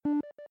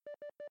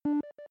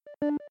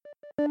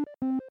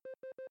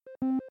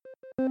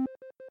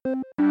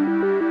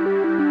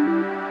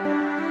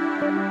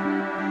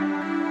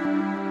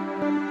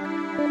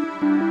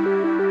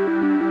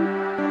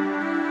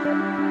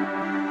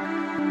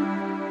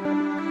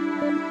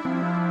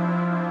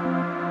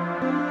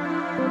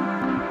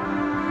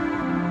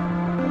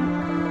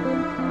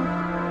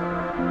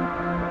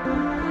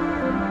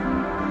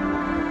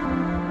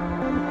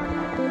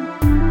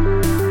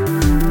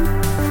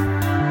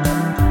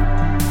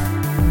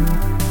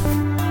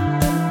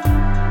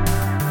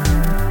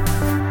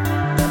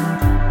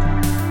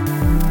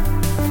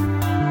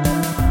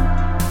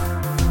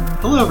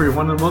Hello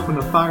everyone and welcome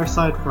to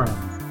Fireside Friends.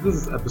 This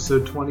is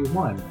episode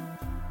 21.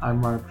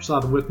 I'm Ryan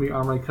Prasad, and with me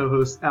are my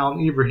co-hosts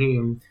Alan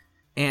Ibrahim.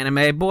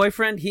 Anime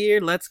boyfriend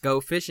here, let's go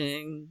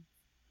fishing.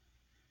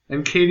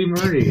 And Katie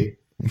Murray.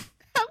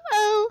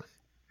 Hello.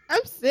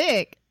 I'm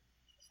sick.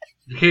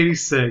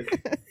 Katie's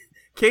sick.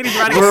 Katie's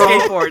riding a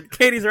skateboard.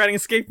 Katie's riding a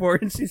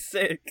skateboard and she's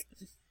sick.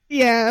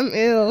 Yeah, I'm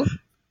ill.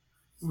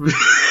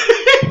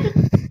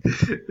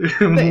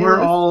 We're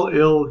all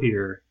ill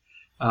here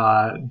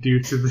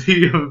due to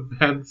the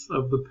events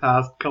of the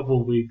past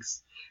couple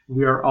weeks.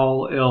 We are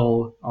all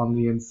ill on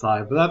the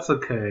inside, but that's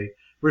okay.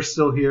 We're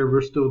still here.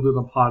 We're still doing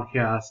the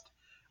podcast.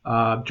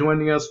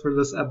 Joining us for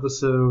this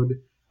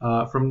episode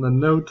from the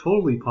No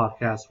Totally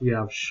podcast, we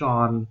have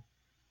Sean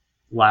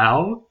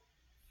Lau,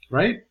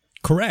 right?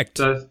 Correct.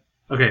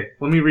 Okay,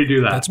 let me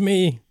redo that. That's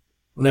me.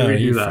 Let me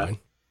redo you're that. fine.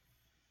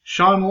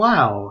 Sean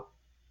Lau.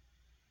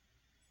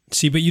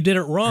 See, but you did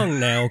it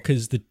wrong now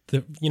because the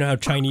you know how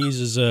Chinese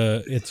is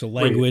it's a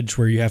language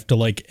where you have to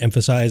like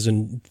emphasize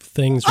and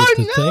things with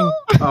the thing.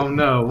 Oh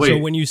no! Wait. So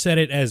when you said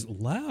it as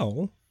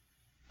Lao,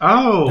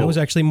 that was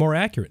actually more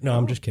accurate. No,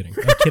 I'm just kidding.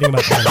 I'm kidding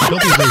about that.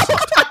 Don't be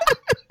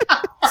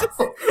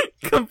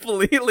racist.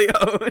 Completely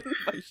owned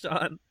by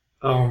Sean.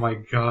 Oh my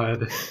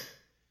god!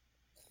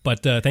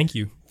 But thank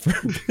you for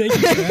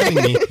having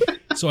me,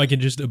 so I can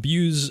just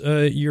abuse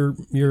your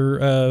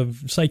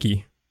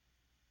psyche.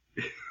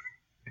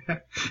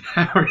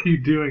 How are you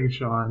doing,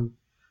 Sean?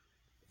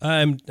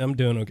 I'm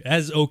doing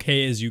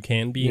okay as you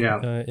can be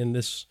in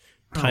this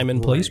time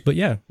and place. But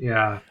yeah,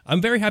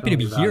 I'm very happy to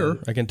be here.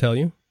 I can tell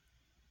you.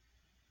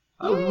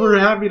 We're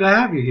happy to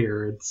have you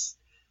here.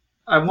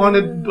 I've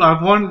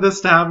wanted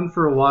this to happen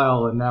for a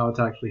while, and now it's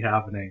actually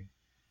happening.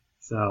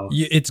 So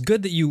it's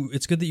good that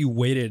you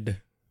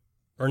waited,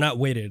 or not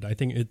waited. I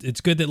think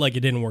it's good that like it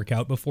didn't work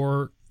out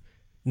before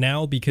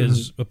now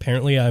because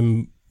apparently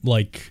I'm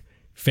like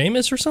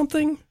famous or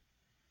something.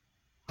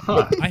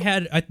 Huh.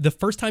 The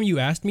first time you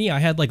asked me, I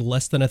had like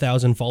less than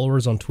 1,000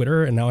 followers on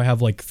Twitter, and now I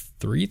have like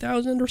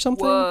 3,000 or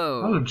something.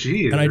 Whoa! Oh,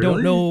 geez. And I really?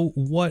 don't know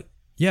what.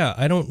 Yeah,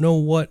 I don't know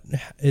what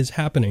is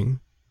happening.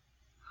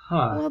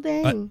 Huh? Well,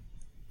 dang.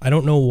 I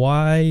don't know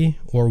why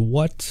or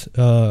what.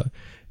 Do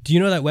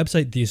you know that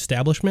website, The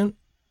Establishment?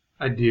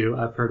 I do.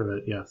 I've heard of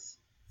it. Yes.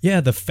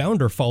 Yeah, the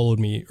founder followed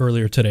me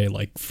earlier today,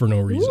 like for no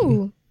reason.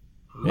 Ooh.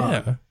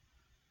 Yeah,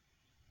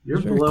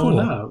 You're very blowing cool.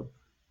 up.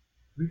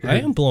 Okay. I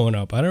am blowing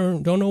up. I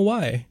don't know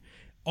why.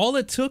 All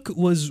it took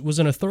was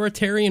an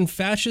authoritarian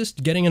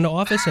fascist getting into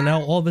office, and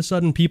now all of a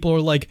sudden people are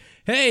like,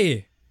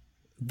 hey,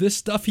 this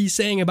stuff he's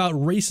saying about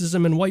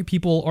racism and white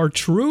people are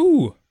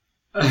true.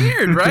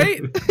 Weird,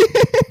 right?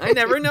 I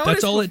never noticed.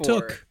 That's all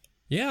before. it took.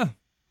 Yeah.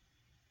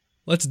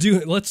 Let's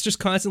just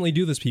constantly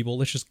do this, people.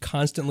 Let's just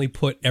constantly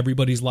put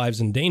everybody's lives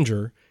in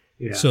danger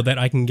so that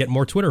I can get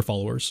more Twitter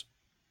followers.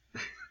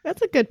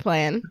 That's a good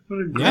plan.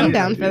 Yeah. I'm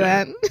down for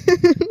that.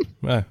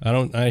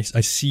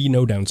 I see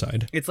no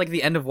downside. It's like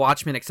the end of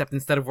Watchmen, except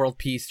instead of world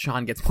peace,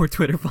 Sean gets more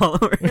Twitter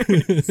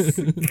followers.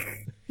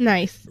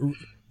 Nice.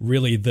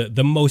 Really,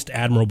 the most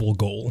admirable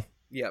goal.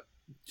 Yep.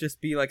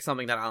 Just be like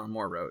something that Alan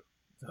Moore wrote.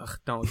 Ugh,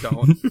 don't.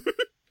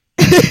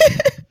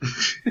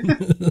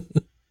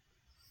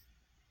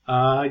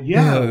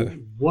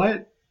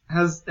 What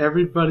has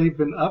everybody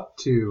been up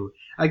to?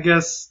 I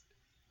guess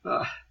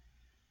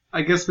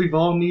we've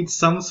all need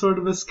some sort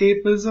of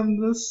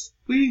escapism this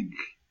week.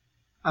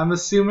 I'm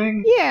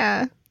assuming.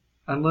 Yeah.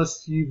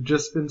 Unless you've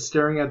just been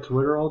staring at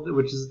Twitter all day,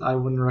 which is I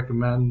wouldn't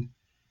recommend.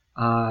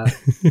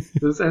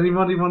 Does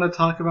anybody want to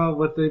talk about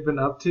what they've been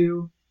up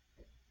to?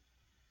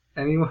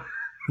 Anyone?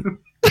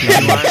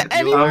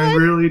 Anyone? I'm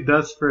really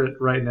desperate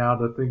right now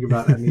to think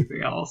about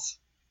anything else.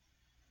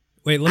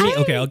 Wait,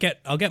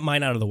 I'll get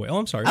mine out of the way. Oh,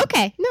 I'm sorry.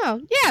 Okay.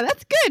 No. Yeah,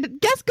 that's good.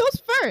 Guest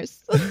goes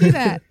first. Let's do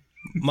that.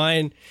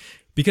 Mine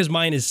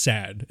is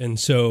sad, and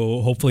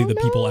so hopefully the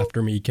people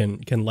after me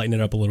can lighten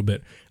it up a little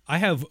bit. I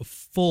have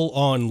full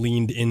on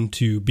leaned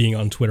into being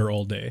on Twitter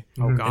all day.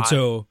 Oh God. And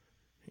so,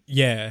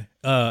 yeah,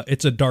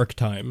 it's a dark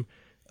time.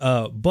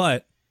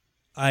 But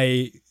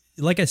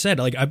like I said,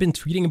 like I've been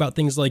tweeting about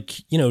things like,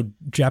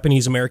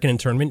 Japanese American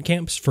internment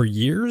camps for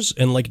years,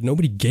 and like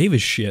nobody gave a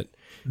shit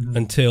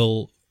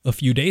until a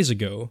few days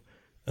ago.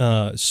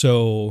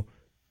 So,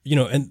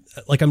 and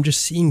like I'm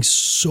just seeing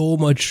so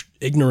much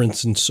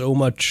ignorance and so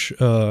much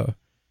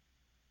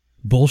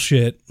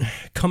bullshit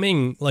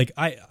coming. Like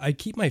I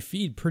keep my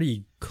feed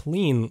pretty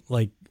clean.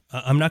 Like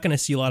I'm not going to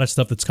see a lot of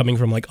stuff that's coming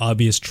from like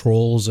obvious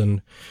trolls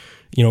and,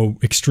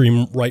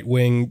 extreme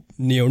right-wing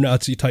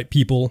neo-Nazi type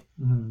people.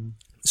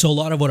 So a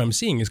lot of what I'm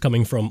seeing is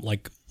coming from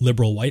like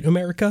liberal white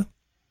America,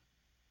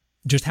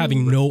 just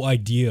having no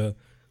idea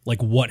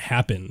like what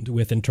happened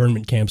with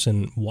internment camps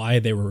and why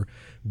they were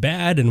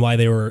bad and why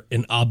they were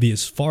an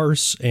obvious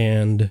farce.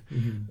 And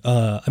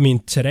I mean,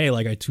 today,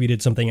 like I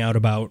tweeted something out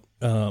about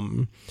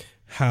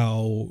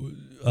how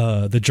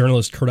the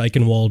journalist Kurt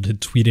Eichenwald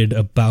had tweeted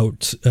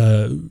about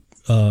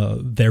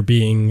there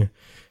being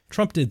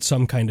Trump did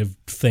some kind of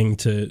thing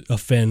to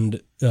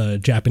offend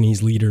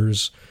Japanese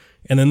leaders.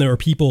 And then there were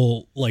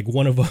people like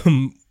one of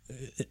them,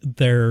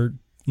 their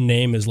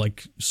name is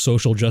like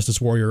Social Justice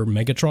Warrior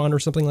Megatron or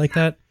something like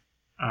that.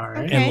 All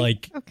right. Okay. And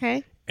like,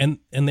 Okay. and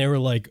they were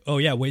like, oh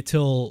yeah, wait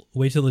till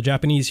the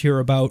Japanese hear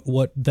about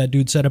what that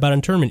dude said about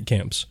internment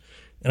camps.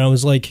 And I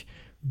was like,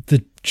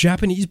 the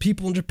Japanese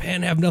people in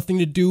Japan have nothing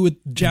to do with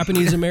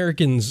Japanese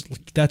Americans.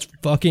 Like, that's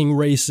fucking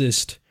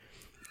racist.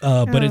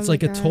 But it's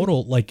like a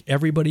total, like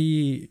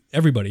everybody,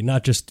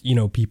 not just,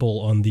 people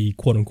on the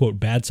quote unquote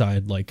bad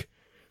side. Like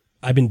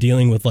I've been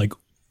dealing with like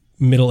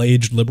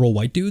middle-aged liberal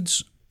white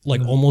dudes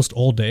like almost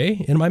all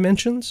day in my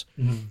mentions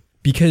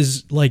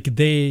because like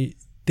they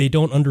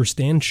don't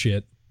understand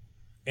shit.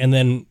 And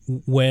then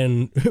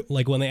when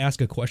they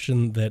ask a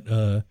question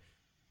that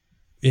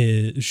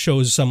it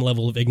shows some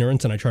level of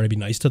ignorance and I try to be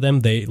nice to them,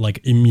 they like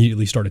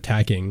immediately start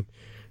attacking.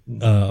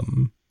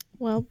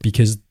 Well,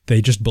 because they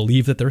just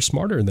believe that they're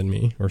smarter than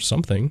me or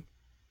something.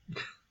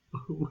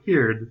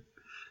 Weird.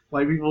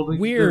 White people think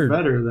Weird. they're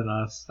better than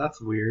us.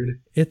 That's weird.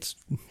 It's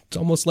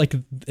almost like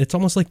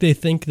they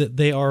think that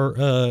they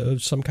are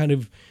some kind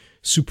of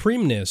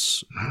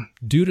supremeness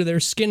due to their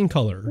skin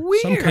color.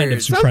 Weird. Some kind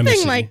of supremacy.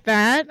 something like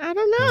that. I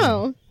don't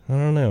know. I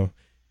don't know.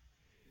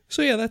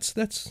 So yeah, that's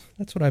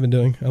what I've been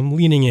doing. I'm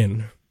leaning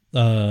in.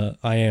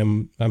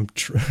 I'm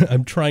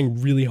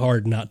trying really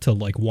hard not to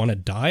like want to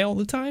die all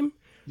the time.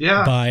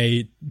 Yeah.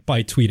 By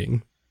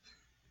tweeting.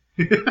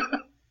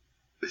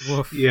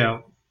 Woof. Yeah.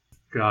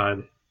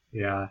 God.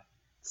 Yeah.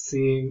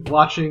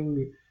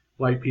 Watching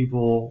white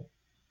people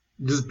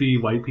just be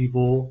white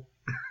people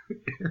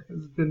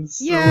has been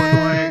so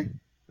annoying.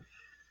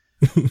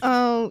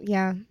 Oh,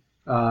 yeah.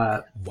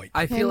 White.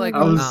 I feel like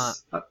Go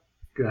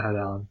ahead,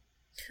 Alan.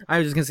 I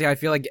was just gonna say I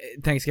feel like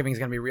Thanksgiving is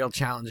gonna be real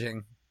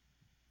challenging.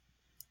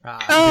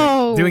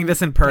 Oh, doing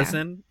this in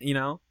person,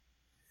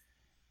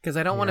 because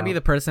I don't want to be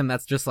the person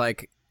that's just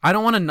like, I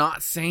don't want to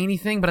not say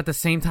anything, but at the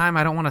same time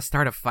I don't want to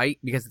start a fight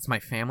because it's my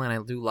family and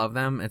I do love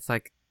them. It's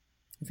like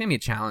it's gonna be a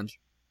challenge.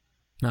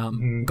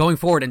 Going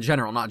forward in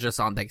general, not just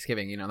on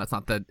Thanksgiving. That's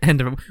not the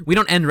end of. We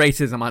don't end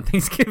racism on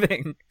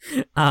Thanksgiving.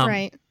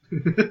 Right.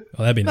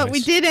 Oh, that'd be nice. But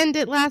we did end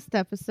it last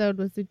episode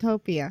with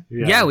Zootopia.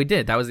 Yeah, we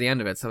did. That was the end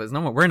of it. So there's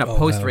no more. We're in a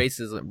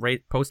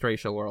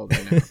post-racial world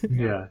right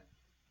now.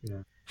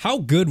 Yeah. How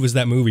good was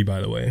that movie, by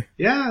the way?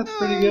 Yeah, it's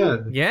pretty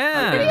good.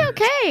 Yeah. Pretty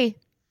okay.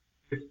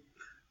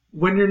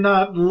 When you're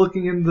not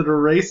looking into the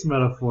race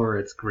metaphor,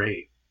 it's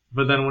great.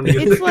 But then when you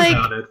It's think like-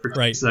 about it for 2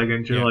 Right.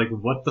 seconds, you're Yeah. like,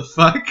 what the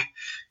fuck?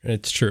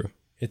 It's true.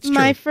 It's true.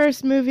 My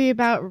first movie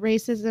about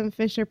racism,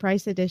 Fisher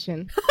Price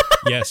edition.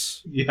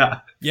 Yes.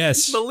 Yeah.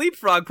 Yes. The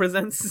Leapfrog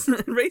presents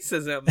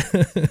racism.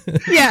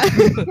 Yeah.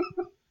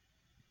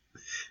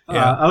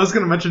 Yeah. I was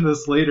going to mention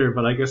this later,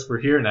 but I guess we're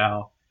here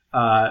now.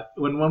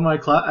 When one of my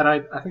class, and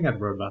I think I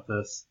wrote about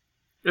this.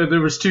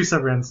 There was 2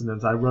 separate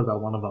incidents. I wrote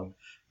about one of them.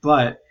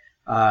 But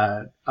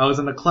I was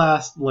in a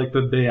class like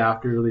the day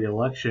after the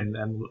election,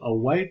 and a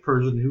white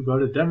person who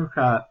voted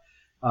Democrat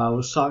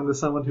was talking to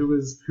someone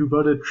who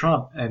voted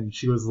Trump, and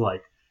she was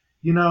like,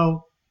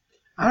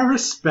 I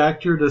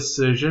respect your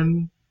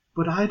decision,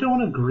 but I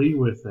don't agree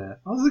with it.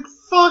 I was like,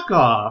 fuck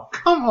off.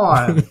 Come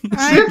on.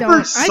 Stand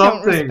for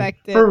something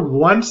respect it. for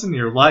once in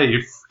your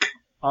life. Come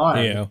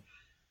on. Yeah.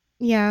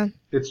 Yeah.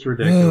 It's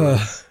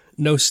ridiculous.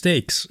 No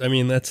stakes. I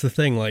mean, that's the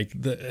thing. Like,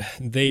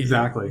 they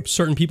Exactly.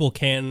 certain people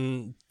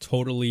can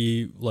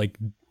totally like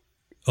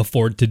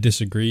afford to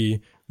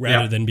disagree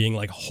rather than being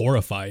like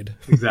horrified.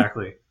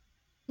 Exactly.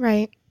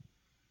 Right.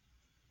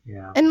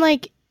 Yeah. And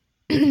like,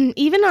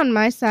 even on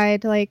my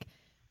side, like,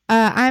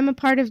 I'm a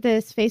part of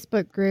this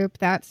Facebook group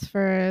that's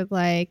for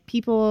like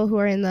people who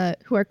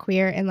are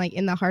queer and like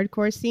in the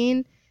hardcore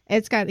scene.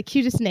 It's got the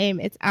cutest name.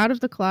 It's Out of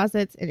the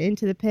Closets and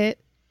Into the Pit.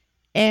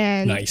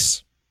 And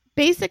Nice.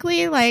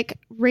 basically, like,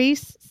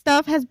 race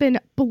stuff has been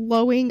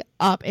blowing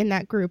up in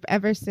that group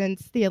ever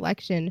since the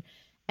election.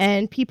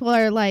 And people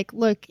are like,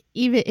 look,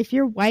 even if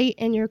you're white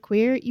and you're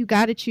queer, you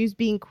got to choose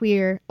being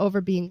queer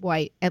over being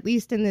white, at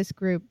least in this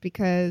group,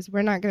 because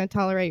we're not going to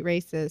tolerate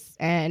racists.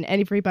 And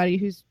everybody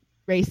who's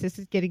racist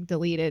is getting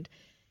deleted.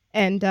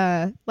 And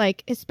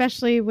like,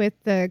 especially with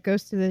the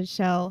Ghost of the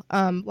Shell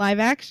live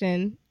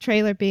action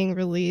trailer being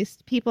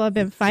released, people have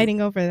been fighting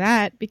over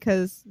that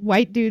because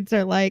white dudes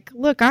are like,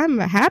 look, I'm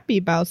happy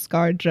about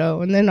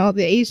ScarJo. And then all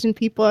the Asian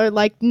people are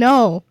like,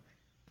 no,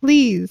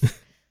 please.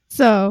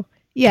 So,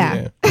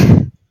 yeah.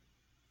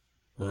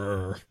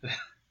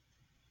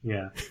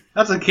 Yeah.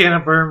 That's a can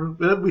of worms.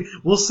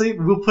 We'll see.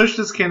 We'll push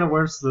this can of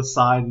worms to the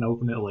side and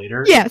open it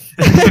later. Yes.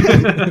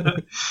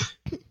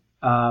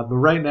 But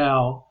right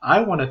now,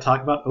 I want to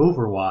talk about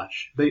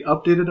Overwatch. They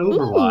updated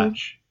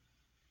Overwatch.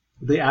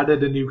 They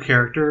added a new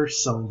character,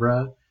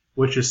 Sombra,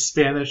 which is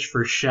Spanish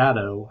for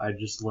shadow. I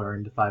just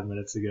learned 5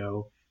 minutes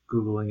ago,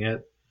 Googling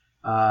it.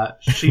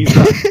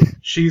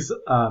 She's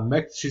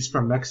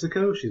from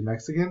Mexico. She's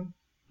Mexican,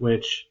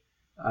 which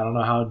I don't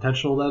know how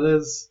intentional that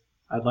is.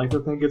 I'd like to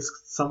think it's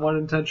somewhat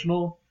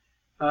intentional,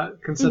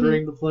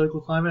 considering the political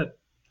climate.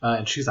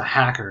 And she's a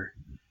hacker,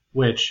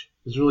 which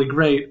is really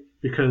great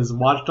because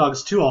Watch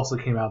Dogs 2 also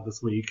came out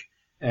this week,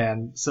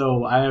 and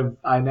so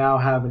I now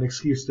have an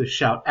excuse to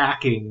shout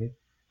 "acking"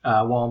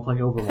 while I'm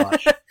playing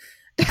Overwatch.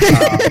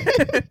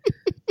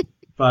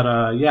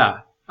 Yeah.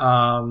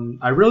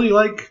 I really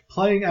like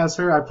playing as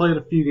her. I played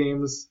a few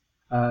games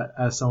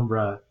as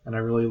Sombra, and I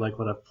really like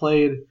what I've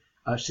played.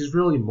 She's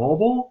really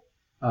mobile.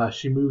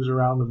 She moves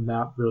around the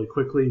map really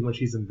quickly when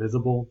she's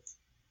invisible,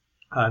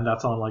 and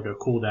that's on like a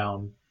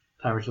cooldown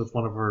timer. That's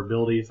one of her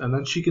abilities. And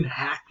then she can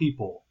hack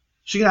people.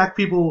 She can hack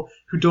people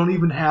who don't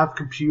even have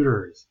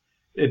computers.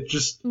 It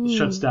just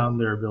shuts down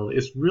their ability.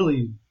 It's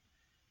really,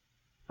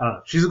 I don't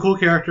know. She's a cool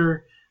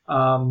character.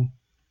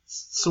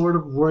 Sort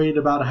of worried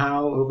about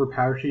how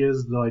overpowered she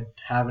is, though I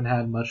haven't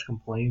had much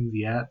complaints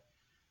yet.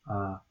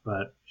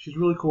 But she's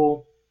really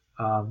cool.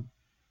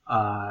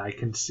 I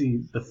can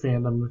see the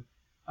fandom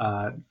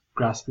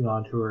grasping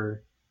onto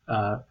her,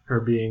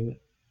 her being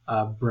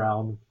a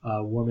brown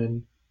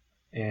woman,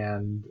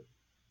 and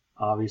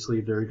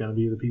obviously there are going to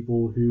be the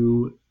people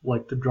who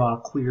like to draw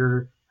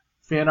queer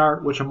fan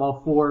art, which I'm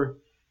all for.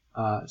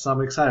 So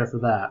I'm excited for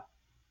that.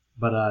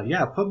 But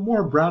yeah, put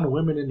more brown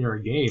women in your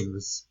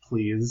games,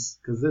 please,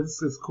 because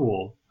it's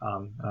cool.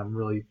 I'm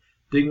really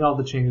digging all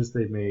the changes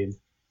they've made.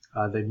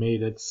 They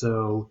made it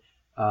so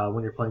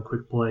when you're playing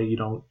quick play,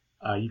 you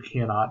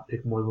cannot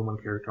pick more than one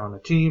character on a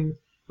team,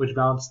 which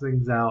balances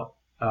things out.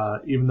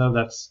 Even though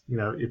that's,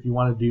 if you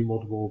want to do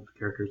multiple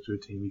characters to a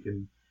team, you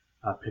can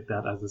pick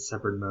that as a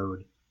separate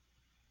mode.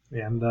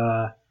 And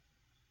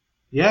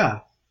yeah,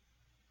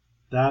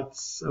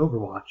 that's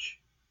Overwatch.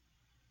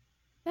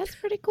 That's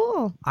pretty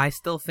cool. I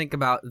still think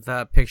about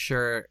the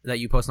picture that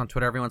you post on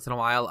Twitter every once in a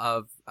while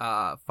of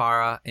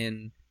Pharah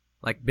in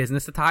like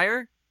business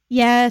attire.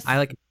 Yes. I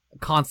like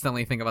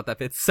constantly think about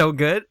that. It's so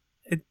good.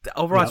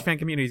 Overwatch fan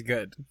community is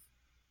good.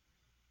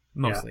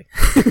 Mostly.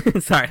 Yeah.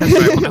 Sorry.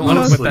 I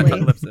want to put that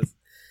ellipsis.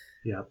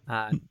 Yeah.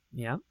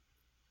 Yeah.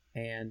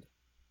 And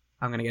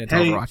I'm going to get into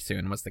Overwatch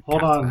soon. What's the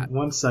Hold on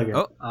 1 second.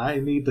 Oh. I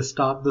need to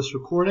stop this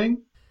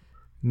recording.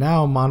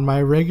 Now I'm on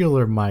my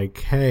regular mic.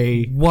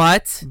 Hey.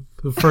 What?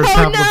 The first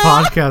half of the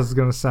podcast is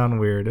going to sound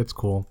weird. It's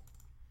cool.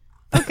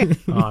 Okay.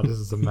 Oh, this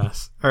is a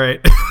mess. All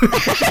right.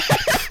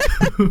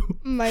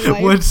 My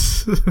life.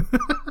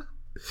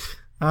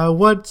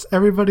 What's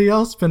everybody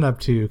else been up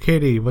to?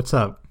 Katie, what's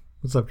up?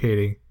 What's up,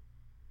 Katie?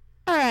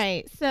 All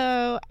right.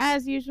 So,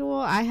 as usual,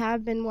 I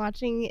have been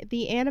watching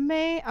the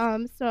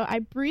anime. So I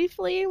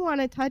briefly want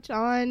to touch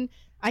on,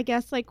 I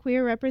guess, like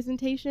queer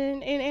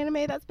representation in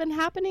anime that's been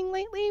happening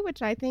lately,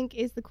 which I think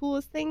is the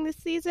coolest thing this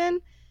season.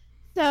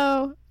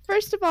 So,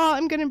 first of all,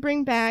 I'm going to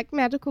bring back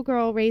Magical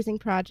Girl Raising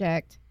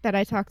Project that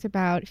I talked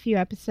about a few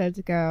episodes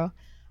ago,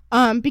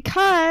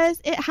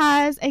 because it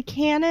has a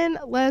canon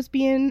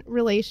lesbian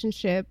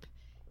relationship,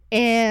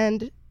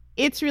 and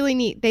it's really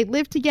neat. They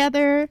live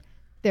together,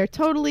 they're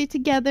totally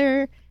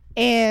together,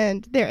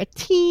 and they're a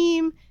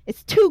team.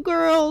 It's two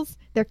girls,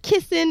 they're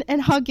kissing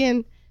and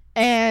hugging,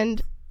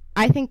 and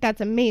I think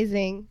that's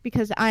amazing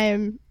because I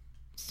am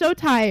so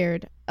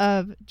tired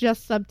of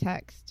just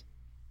subtext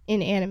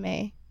in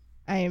anime.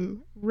 I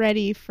am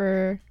ready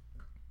for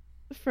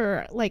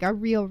like a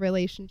real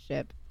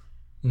relationship.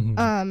 Mm-hmm.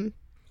 And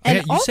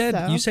yeah,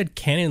 also, you said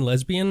canon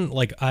lesbian.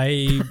 Like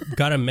I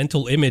got a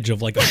mental image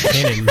of like a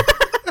canon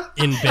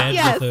in bed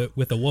yes.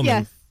 with a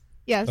woman.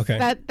 Yes. Okay.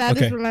 That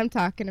okay. is what I'm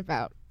talking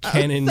about.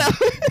 Canon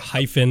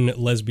hyphen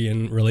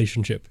lesbian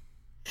relationship.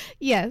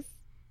 Yes,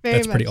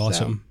 that's much pretty so.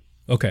 awesome.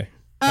 Okay,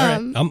 all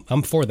right,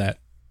 I'm for that.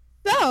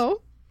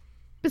 So,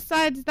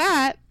 besides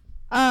that,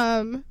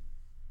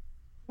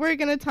 we're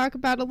gonna talk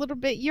about a little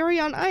bit Yuri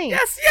on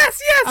Ice.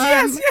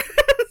 Yes.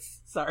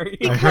 Sorry,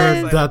 I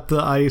heard that the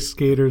ice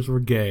skaters were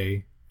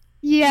gay.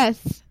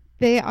 Yes,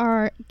 they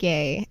are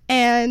gay,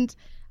 and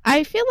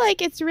I feel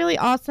like it's really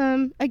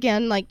awesome.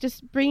 Again, like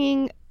just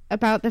bringing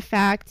about the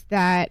fact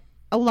that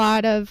a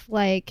lot of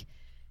like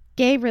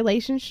gay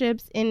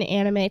relationships in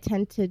anime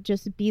tend to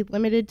just be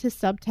limited to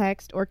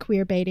subtext or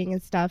queer baiting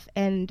and stuff,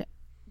 and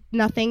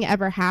nothing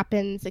ever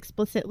happens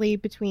explicitly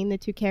between the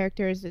two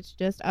characters. It's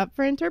just up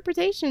for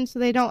interpretation, so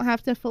they don't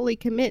have to fully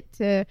commit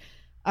to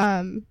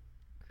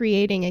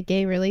creating a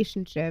gay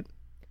relationship.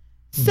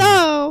 Mm-hmm.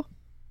 So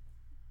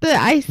the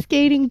ice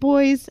skating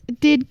boys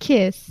did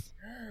kiss.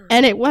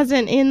 And it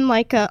wasn't in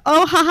like a,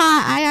 oh,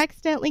 haha, I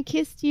accidentally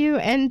kissed you,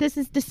 and this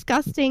is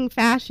disgusting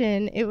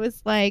fashion. It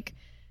was like,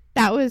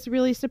 that was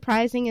really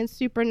surprising and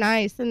super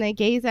nice, and they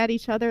gaze at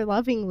each other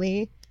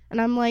lovingly.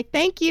 And I'm like,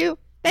 thank you,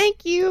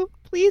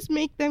 please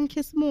make them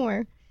kiss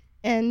more.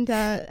 And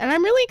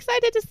I'm really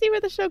excited to see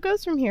where the show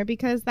goes from here,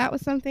 because that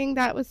was something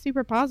that was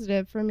super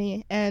positive for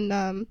me. And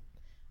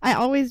I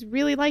always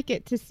really like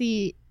it to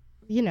see,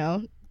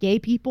 gay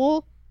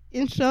people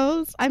in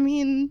shows. I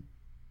mean,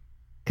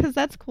 because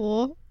that's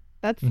cool.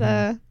 That's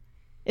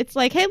it's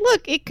like, hey,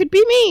 look, it could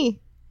be me,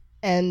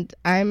 and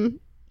I'm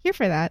here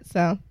for that.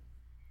 So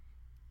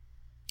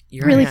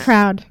you're really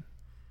proud.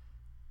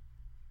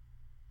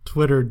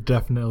 Twitter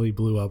definitely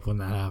blew up when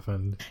that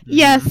happened.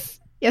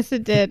 Yes,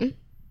 it did. I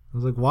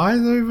was like, why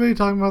is everybody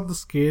talking about the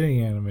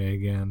skating anime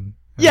again?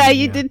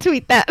 You did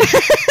tweet that.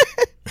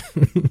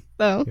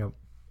 So yep.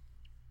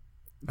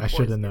 I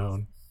should have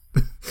known.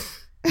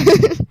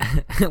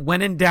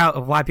 When in doubt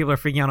of why people are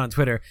freaking out on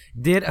Twitter,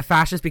 did a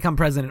fascist become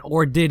president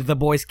or did the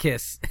boys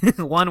kiss?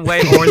 One way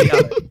or the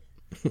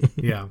other.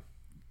 Yeah.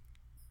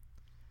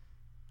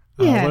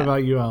 Yeah. What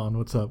about you, Alan?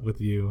 What's up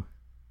with you?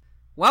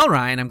 Well,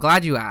 Ryan, I'm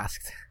glad you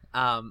asked.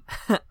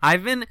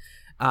 I've been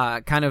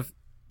kind of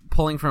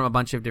pulling from a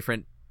bunch of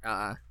different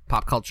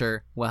pop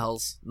culture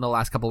wells in the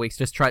last couple weeks,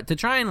 just try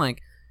and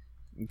like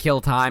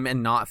kill time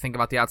and not think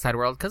about the outside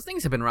world because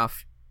things have been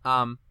rough.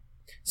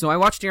 So I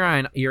watched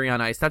Yuri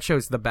on Ice. That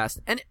show's the best.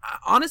 And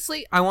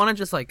honestly, I want to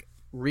just like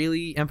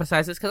really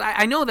emphasize this because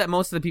I know that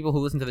most of the people who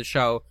listen to the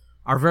show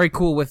are very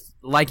cool with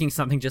liking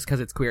something just because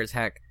it's queer as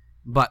heck.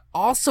 But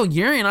also,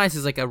 Yuri on Ice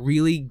is like a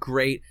really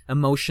great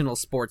emotional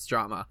sports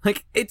drama.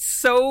 Like, it's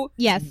so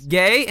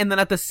gay, and then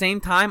at the same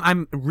time,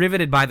 I'm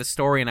riveted by the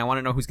story, and I want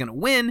to know who's going to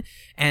win.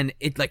 And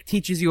it like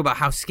teaches you about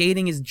how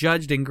skating is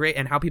judged and great,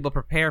 and how people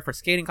prepare for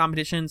skating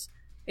competitions.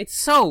 It's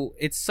so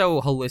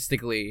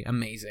holistically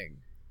amazing.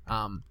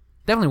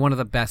 Definitely one of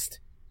the best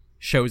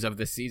shows of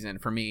this season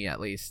for me, at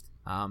least.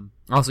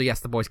 Also,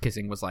 yes, the boys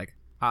kissing was like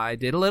I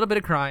did a little bit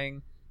of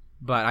crying,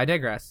 but I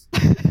digress.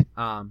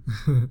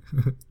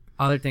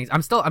 Other things.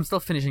 I'm still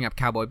finishing up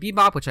Cowboy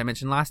Bebop, which I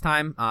mentioned last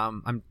time.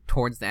 I'm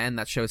towards the end.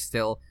 That show's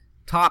still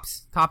top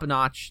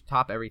notch,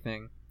 top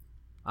everything.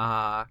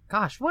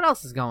 Gosh, what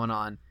else is going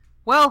on?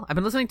 Well, I've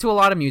been listening to a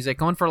lot of music,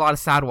 going for a lot of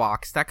sad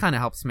walks. That kind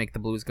of helps make the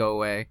blues go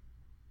away.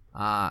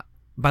 By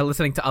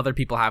listening to other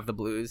people have the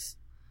blues.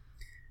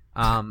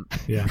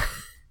 Yeah.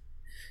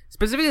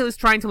 Specifically, just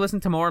trying to listen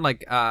to more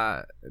like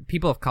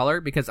people of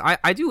color because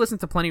I do listen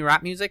to plenty of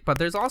rap music, but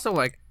there's also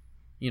like,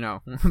 you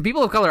know,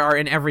 people of color are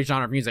in every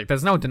genre of music.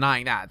 There's no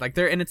denying that. Like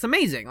and it's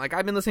amazing. Like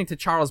I've been listening to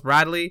Charles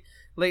Bradley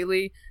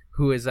lately,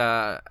 who is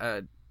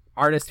a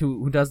artist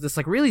who does this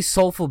like really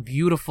soulful,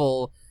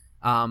 beautiful,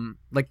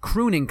 like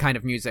crooning kind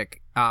of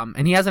music.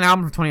 And he has an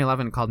album from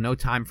 2011 called No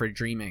Time for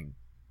Dreaming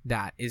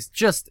that is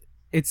just,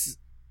 it's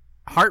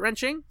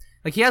heart-wrenching.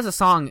 Like he has a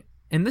song,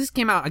 and this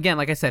came out again,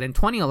 like I said, in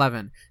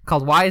 2011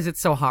 called Why Is It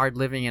So Hard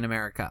Living in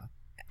America?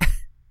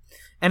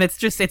 And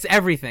it's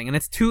everything. And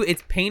it's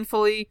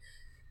painfully,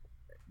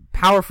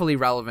 powerfully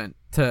relevant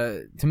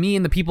to me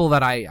and the people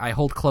that I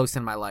hold close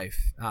in my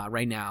life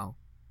right now.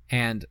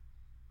 And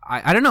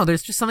I don't know,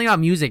 there's just something about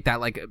music that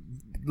like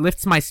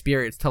lifts my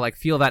spirits to like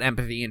feel that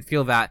empathy and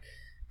feel that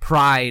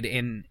pride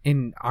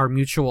in our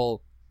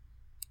mutual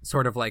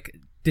sort of like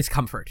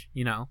discomfort,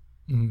 you know?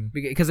 Mm-hmm.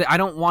 Because I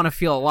don't want to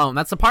feel alone.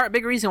 That's a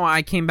big reason why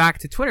I came back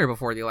to Twitter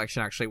before the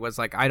election, actually, was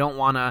like I don't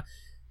want to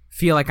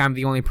feel like I'm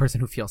the only person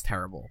who feels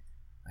terrible.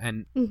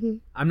 And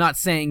I'm not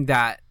saying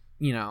that,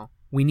 you know,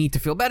 we need to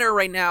feel better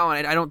right now,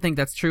 and I don't think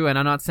that's true, and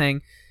I'm not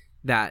saying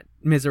that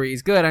misery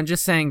is good. I'm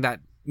just saying that,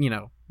 you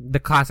know, the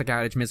classic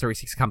adage, misery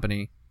seeks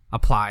company,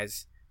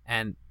 applies,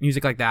 and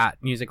music like that,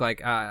 music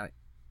like,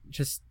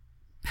 just,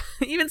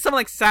 even some,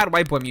 like, sad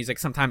white boy music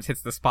sometimes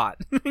hits the spot,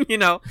 you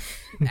know?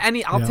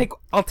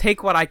 I'll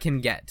take what I can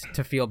get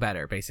to feel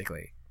better,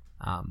 basically.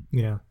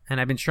 And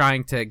I've been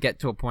trying to get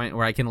to a point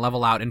where I can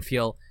level out and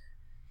feel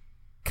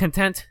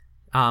content.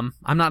 I'm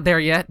not there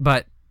yet,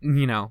 but,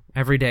 you know,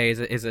 every day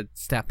is a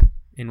step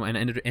in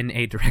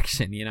a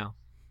direction, you know.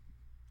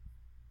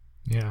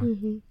 Yeah.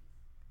 Mm-hmm.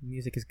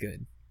 Music is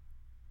good.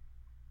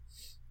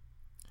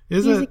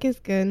 Music is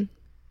good.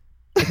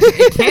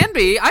 It can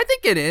be. I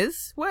think it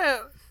is.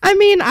 Well, I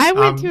mean, I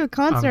went to a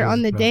concert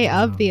on the day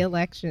of the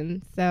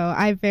election, so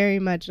I very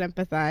much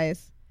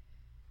empathize.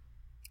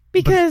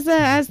 Because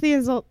as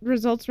the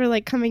results were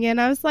like coming in,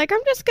 I was like,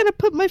 I'm just gonna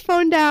put my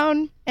phone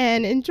down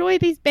and enjoy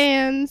these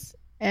bands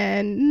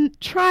and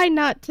try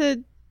not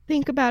to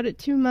think about it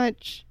too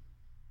much.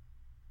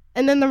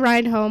 And then the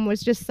ride home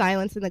was just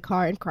silence in the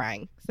car and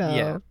crying.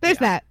 So there's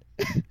that.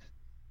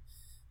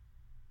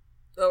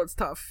 Oh, it's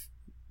tough,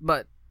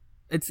 but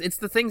it's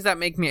the things that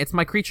make me. It's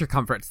my creature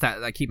comforts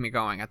that keep me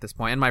going at this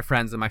point, and my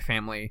friends and my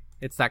family.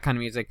 It's that kind of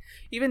music.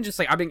 Even just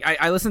like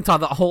I listened to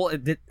the whole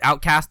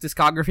Outkast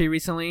discography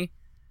recently,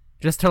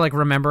 just to like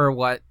remember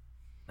what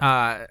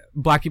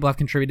Black people have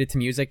contributed to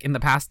music in the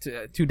past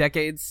 2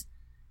 decades.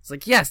 It's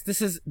like, yes,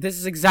 this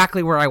is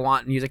exactly where I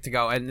want music to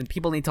go, and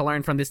people need to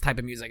learn from this type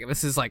of music. And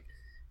this is like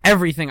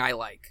everything I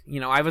like. You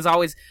know, I was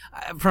always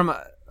from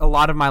a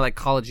lot of my like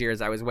college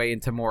years, I was way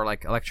into more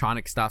like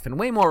electronic stuff and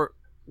way more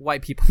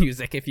white people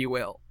music, if you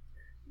will.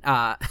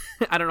 I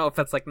don't know if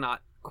that's like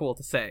not cool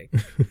to say,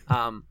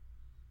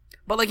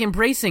 but like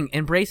embracing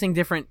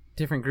different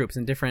groups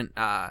and different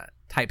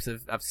types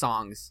of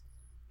songs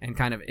and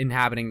kind of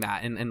inhabiting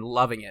that and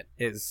loving it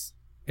it's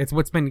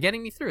what's been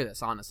getting me through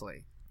this,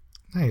 honestly.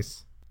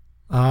 Nice.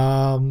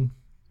 Okay,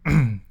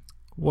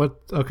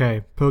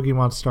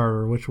 Pokemon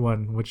starter,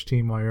 which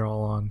team are you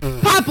all on?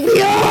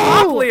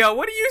 Poplio,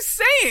 what are you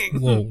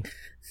saying? Whoa.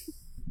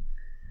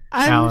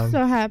 I'm Alan.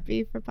 so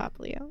happy for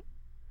Poplio.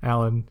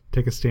 Alan,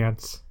 take a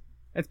stance.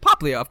 It's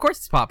Poplio, of course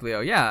it's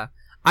Poplio, yeah.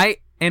 I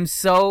am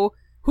so...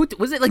 Who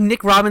was it, like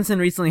Nick Robinson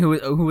recently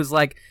who was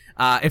like,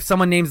 if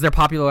someone names their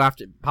Poplio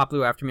after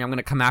me, I'm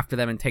gonna come after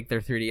them and take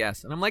their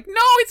 3DS. And I'm like, no,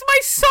 it's my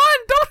son!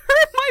 Don't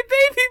hurt my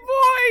baby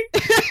boy!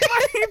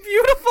 My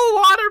beautiful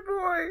water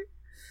boy!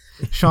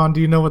 Sean,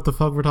 do you know what the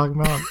fuck we're talking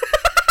about?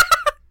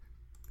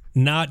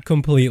 Not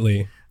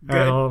completely. All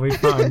right,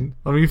 well,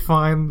 let me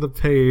find the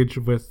page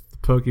with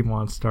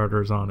Pokemon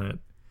starters on it.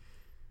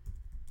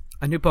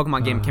 A new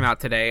Pokemon game came out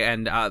today,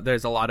 and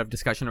there's a lot of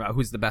discussion about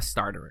who's the best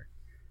starter.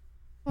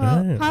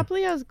 Well, Yeah.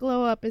 Poplio's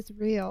glow up is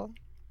real.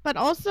 But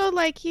also,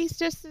 like, he's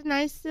just a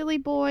nice, silly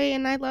boy,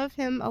 and I love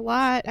him a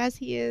lot as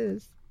he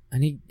is.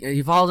 And he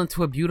evolves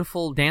into a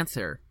beautiful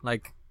dancer.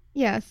 Like,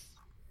 Yes.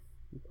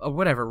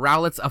 whatever.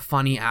 Rowlet's a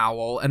funny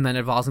owl, and then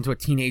evolves into a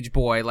teenage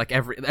boy. Like,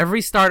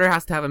 every starter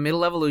has to have a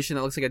middle evolution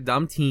that looks like a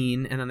dumb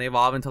teen, and then they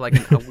evolve into, like,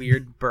 a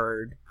weird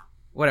bird.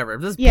 Whatever.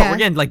 We're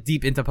getting, like,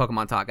 deep into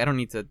Pokemon talk. I'm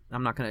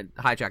not gonna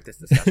hijack this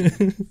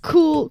discussion.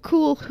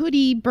 Cool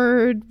hoodie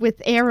bird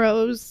with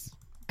arrows.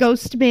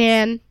 Ghost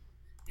man.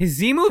 His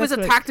Z move is That's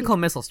a what- tactical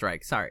missile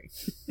strike. Sorry.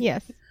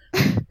 Yes.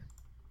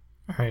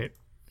 All right,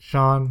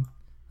 Sean,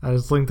 I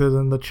just linked it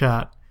in the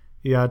chat.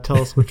 Yeah, tell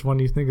us which one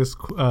you think is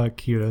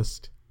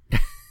cutest.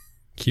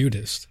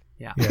 Cutest.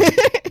 Yeah. Yeah.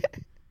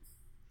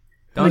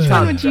 Don't Which tell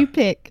one him. would you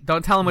pick?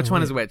 Don't tell him which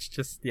one is which.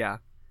 Just yeah.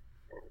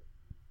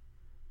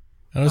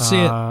 I don't see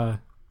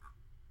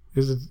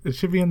it. It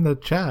should be in the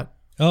chat.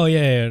 Oh,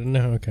 yeah.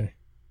 No, okay.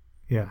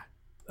 Yeah.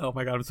 Oh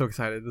my god, I'm so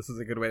excited. This is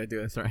a good way to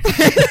do this, right?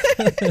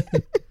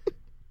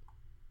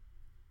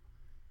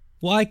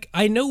 Well,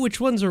 I know which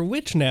ones are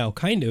which now,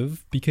 kind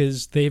of,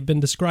 because they've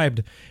been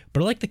described.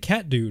 But I like the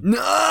cat dude. No,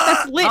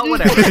 That's Litten. Oh,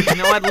 whatever. You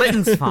know what?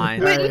 Litten's fine.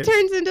 Litten Right.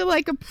 turns into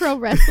like a pro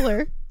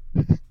wrestler.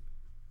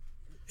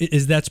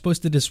 Is that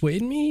supposed to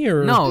dissuade me,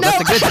 or No,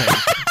 that's a good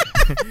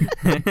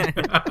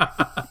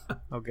thing.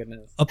 Oh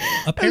goodness.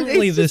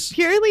 Apparently, It's this just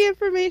purely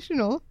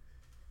informational.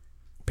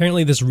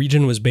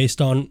 region was based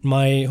on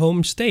my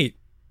home state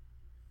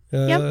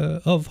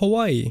Yep. of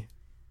Hawaii.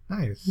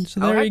 Nice. So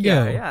there Oh, you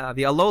heck go. Yeah,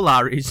 the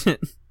Alola region.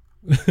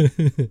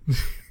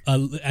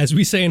 As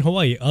we say in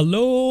Hawaii,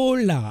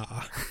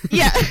 alola.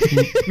 Yeah.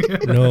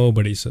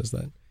 Nobody says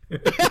that.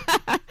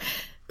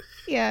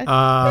 Yeah.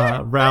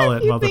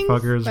 Rowlet, few things,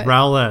 motherfuckers. but-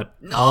 Rowlet.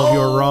 All of you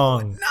are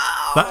wrong.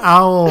 The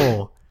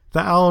owl. The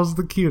owl's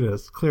the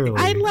cutest, clearly.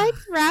 I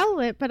liked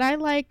Rowlet, but I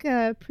like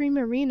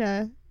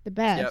Primarina the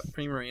best Yep,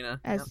 Primarina.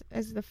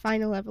 as the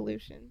final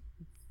evolution.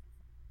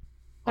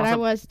 But Also- I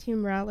was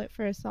Team Rowlet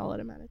for a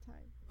solid amount of time.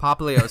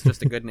 Poplio is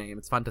just a good name.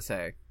 It's fun to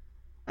say.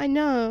 I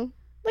know.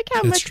 Look how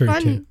It's much true,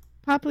 fun too.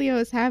 Poplio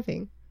is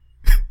having.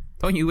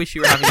 Don't you wish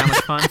you were having that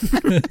much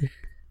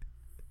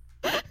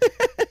fun?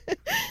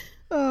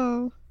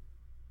 Oh.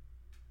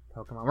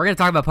 Pokemon. We're gonna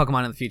talk about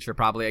Pokemon in the future,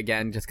 probably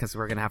again, just because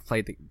we're gonna have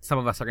played. Some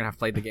of us are gonna have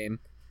played the game.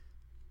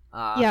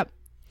 Yep.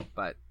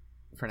 But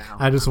for now,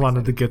 I just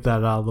wanted to get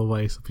that out of the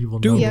way so people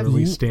know Dude, where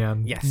we Yep.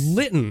 stand. Yes.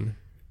 Litten.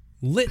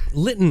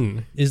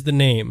 Litten is the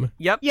name.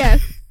 Yep.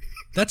 Yes.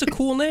 That's a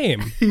cool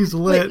name. He's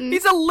lit. Litten.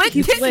 He's a lit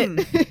He's kitten.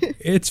 lit.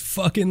 It's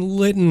fucking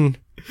Litten.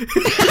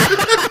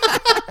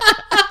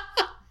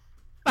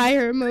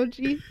 Fire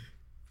emoji.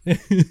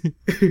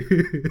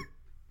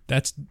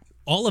 That's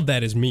all of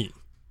that is me.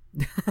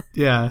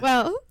 Yeah.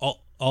 Well,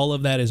 All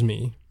of that is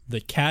me. The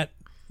cat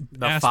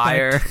The aspect,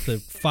 fire. the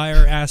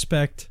fire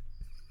aspect.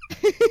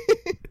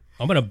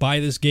 I'm gonna buy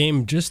this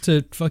game just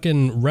to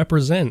fucking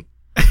represent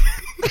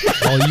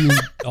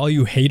all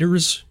you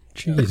haters.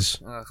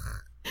 Jeez. Ugh.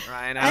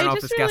 Ryan, I don't know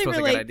if this just guest really was a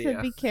good relate idea.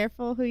 to be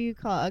careful who you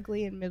call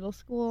ugly in middle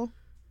school.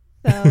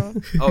 So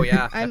Oh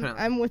yeah, I'm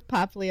definitely. I'm with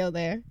Poplio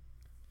there.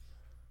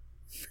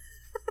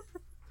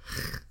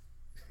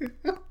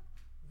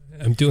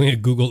 I'm doing a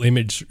Google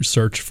image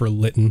search for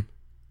Litten.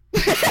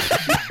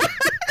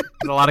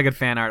 There's a lot of good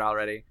fan art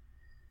already.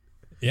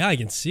 Yeah, I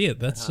can see it.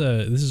 That's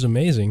this is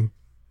amazing.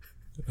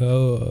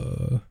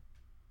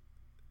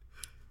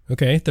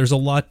 Okay, there's a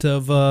lot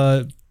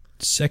of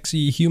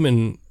sexy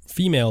human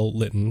female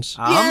Littens.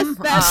 Yes,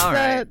 that's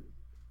alright.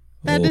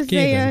 that is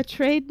Okay, a then.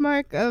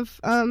 trademark of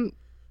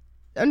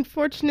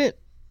unfortunate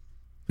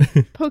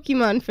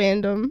Pokemon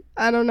fandom.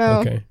 I don't know.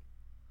 Okay.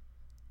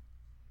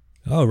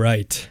 All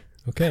right.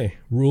 Okay.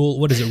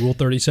 What is it? Rule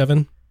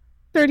 37?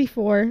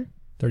 34.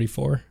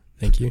 34?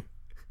 Thank you.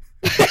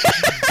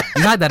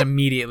 You had that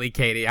immediately,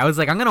 Katie. I was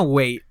like, I'm gonna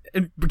wait.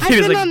 And I've Katie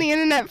was been like, on the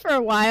internet for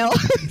a while.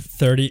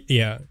 30,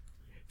 yeah.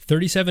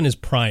 37 is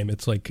prime.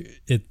 It's like,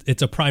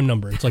 it's a prime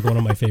number. It's like one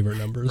of my favorite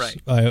numbers.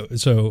 Right.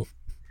 So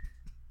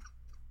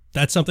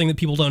that's something that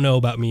people don't know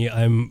about me.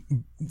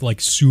 I'm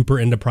like super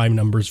into prime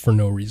numbers for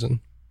no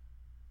reason.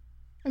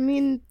 I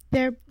mean,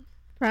 they're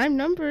prime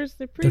numbers.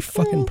 They're pretty They're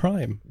cool. fucking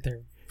prime.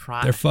 they're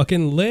prime. They're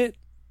fucking lit.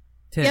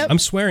 Tim. Yep. I'm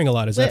swearing a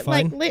lot. Is that Lit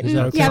fine? like Litten. Is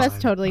that okay? Yeah, that's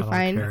totally I don't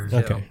fine. care.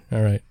 Okay.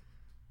 All right.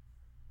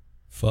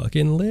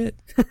 Fucking lit.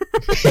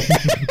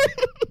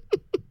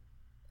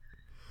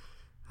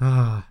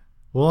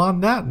 Well,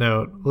 on that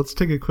note, let's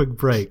take a quick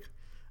break.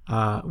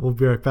 We'll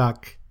be right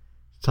back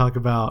to talk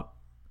about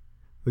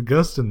the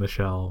Ghost in the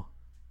Shell.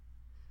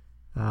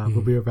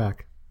 We'll be right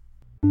back.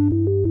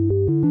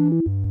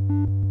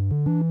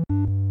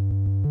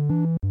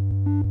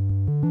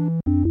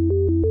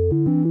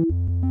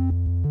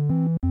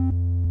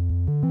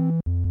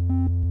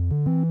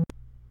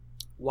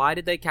 Why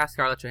did they cast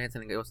Scarlett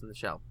Johansson in Ghost in the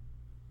Shell?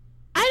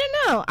 I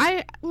don't know.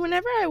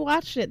 Whenever I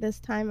watched it this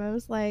time, I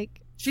was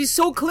like, she's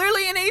so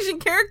clearly an Asian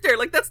character.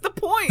 Like, that's the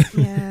point.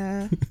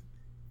 yeah.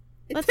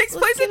 It takes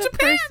place in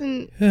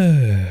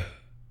Japan.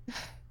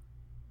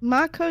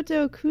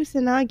 Makoto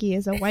Kusanagi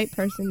is a white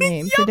person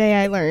name. Yep. Today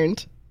I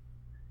learned.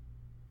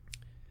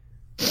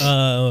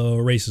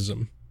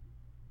 Racism.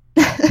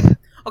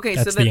 Okay,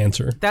 that's so then, the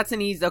answer. That's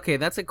an easy. Okay,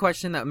 that's a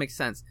question that makes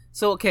sense.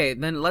 So okay,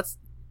 then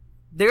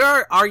there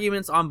are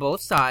arguments on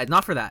both sides.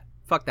 Not for that.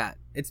 Fuck that.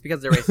 It's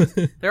because they're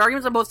racist. There are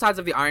arguments on both sides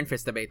of the Iron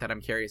Fist debate that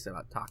I'm curious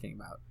about talking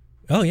about.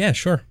 Oh yeah,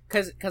 sure.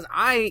 Because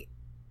the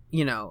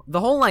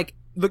whole like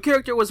the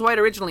character was white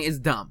originally is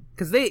dumb.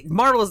 Because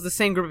Marvel is the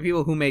same group of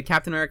people who made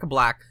Captain America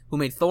black, who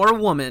made Thor a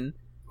woman,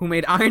 who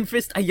made Iron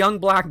Fist a young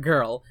black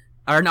girl,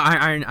 or no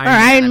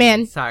Iron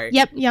Man. Sorry.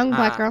 Yep, young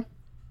black girl.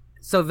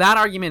 So that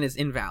argument is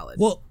invalid.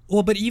 Well,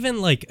 but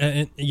even like,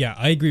 yeah,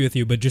 I agree with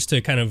you. But just to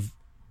kind of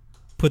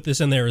put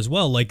this in there as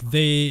well, like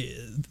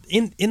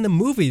in the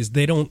movies,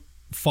 they don't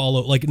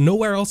follow, like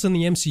nowhere else in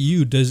the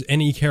MCU does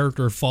any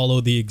character follow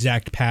the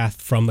exact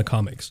path from the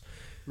comics.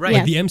 Right.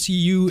 Like the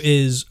MCU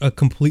is a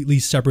completely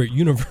separate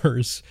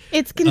universe.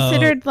 It's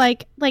considered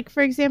like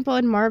for example,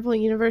 in Marvel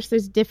Universe,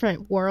 there's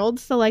different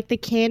worlds. So like the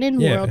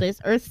canon world is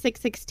Earth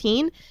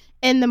 616,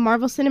 and the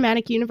Marvel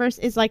Cinematic Universe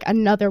is like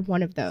another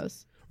one of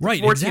those.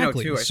 Right,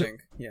 exactly. 1402, I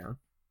think. Yeah.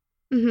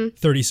 Mm-hmm.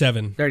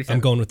 37. I'm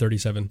going with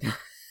 37.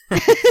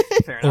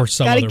 Or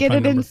some Gotta other get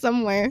it number. in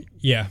somewhere.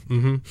 Yeah.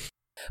 Mm-hmm.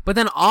 But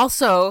then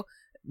also,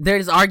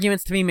 there's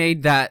arguments to be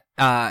made that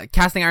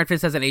casting Iron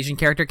Fist as an Asian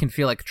character can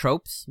feel like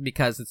tropes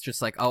because it's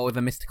just like, oh,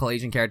 the mystical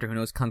Asian character who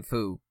knows kung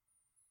fu.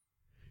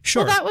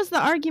 Sure. Well, that was the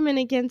argument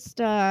against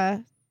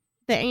the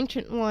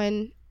ancient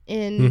one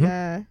in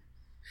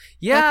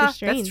yeah,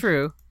 Strange. That's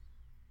true.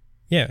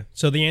 Yeah,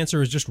 so the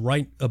answer is just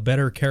write a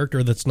better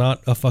character that's not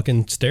a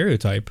fucking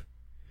stereotype.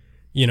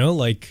 You know,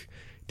 like,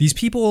 these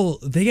people,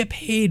 they get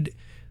paid,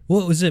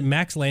 what was it,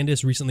 Max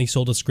Landis recently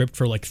sold a script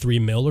for like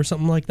 $3 million or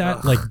something like that.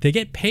 Ugh. Like, they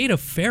get paid a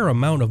fair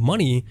amount of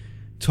money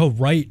to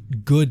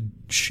write good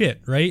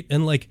shit, right?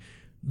 And like,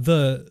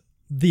 the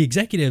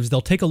executives, they'll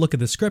take a look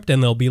at the script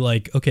and they'll be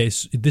like, okay,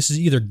 so this is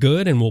either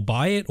good and we'll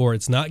buy it, or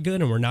it's not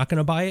good and we're not going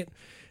to buy it.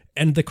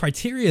 And the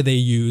criteria they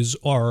use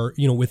are,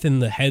 you know, within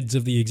the heads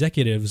of the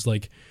executives,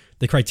 like,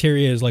 the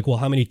criteria is like, well,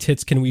 how many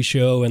tits can we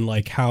show? And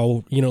like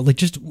how, you know, like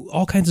just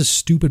all kinds of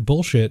stupid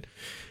bullshit.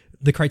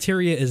 The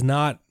criteria is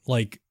not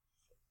like,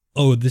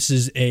 oh, this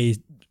is a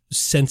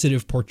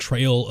sensitive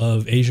portrayal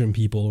of Asian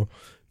people,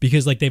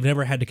 because like they've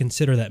never had to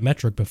consider that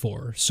metric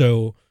before.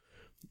 So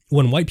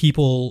when white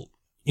people,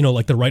 you know,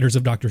 like the writers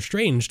of Doctor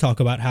Strange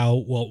talk about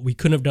how, well, we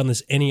couldn't have done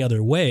this any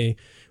other way.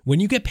 When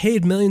you get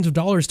paid millions of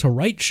dollars to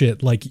write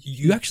shit, like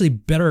you actually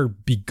better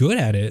be good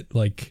at it.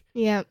 Like,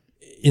 yeah.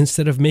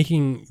 Instead of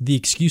making the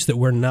excuse that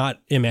we're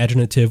not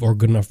imaginative or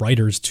good enough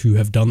writers to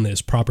have done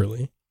this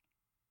properly.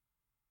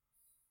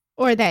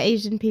 Or that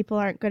Asian people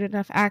aren't good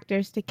enough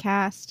actors to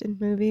cast in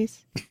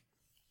movies.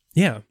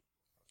 Yeah.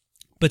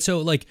 But so,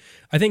 like,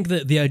 I think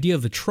that the idea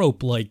of the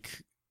trope,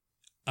 like,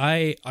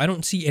 I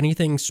don't see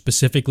anything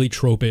specifically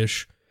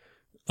tropish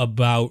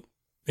about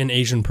an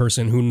Asian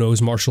person who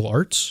knows martial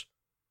arts.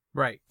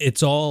 Right.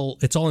 It's all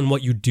in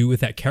what you do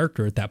with that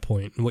character at that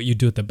point and what you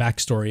do with the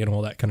backstory and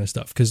all that kind of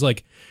stuff. Because,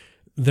 like,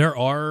 there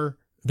are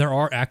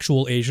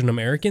actual Asian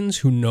Americans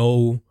who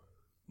know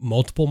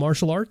multiple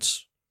martial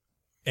arts,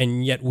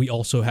 and yet we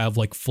also have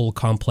like full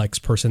complex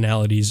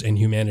personalities and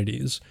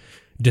humanities,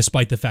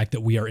 despite the fact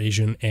that we are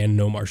Asian and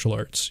know martial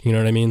arts. You know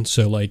what I mean?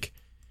 So like,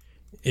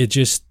 it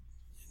just,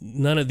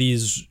 none of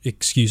these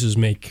excuses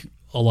make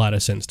a lot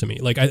of sense to me.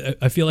 Like,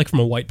 I feel like from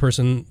a white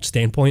person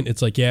standpoint,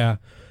 it's like, yeah,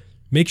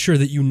 make sure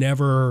that you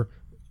never,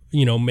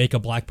 you know, make a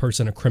black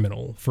person a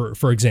criminal,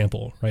 for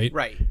example, right?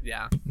 Right,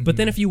 yeah. But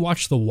then if you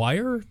watch The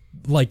Wire,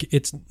 like,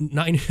 it's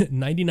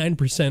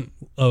 99%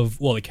 of,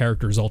 well, the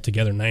characters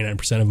altogether,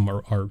 99% of them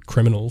are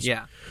criminals,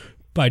 yeah,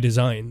 by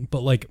design.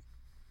 But, like,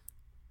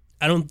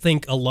 I don't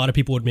think a lot of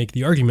people would make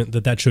the argument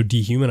that show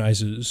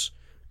dehumanizes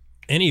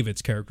any of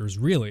its characters,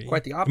 really.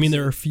 Quite the opposite. I mean,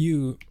 there are a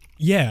few,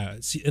 yeah,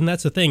 see, and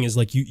that's the thing, is,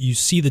 like, you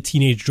see the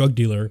teenage drug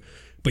dealer,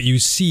 but you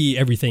see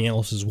everything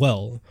else as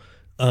well.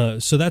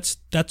 So that's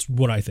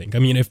what I think. I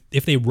mean,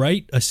 if they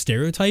write a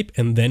stereotype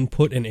and then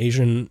put an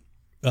Asian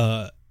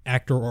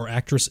actor or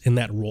actress in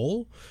that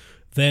role,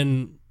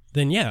 then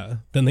yeah,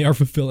 then they are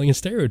fulfilling a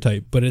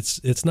stereotype. But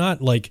it's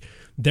not like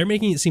they're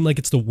making it seem like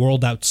it's the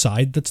world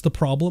outside that's the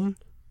problem,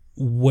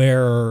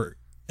 where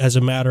as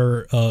a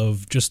matter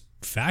of just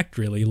fact,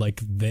 really,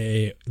 like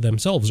they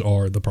themselves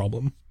are the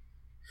problem.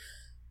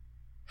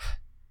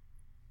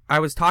 I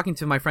was talking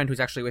to my friend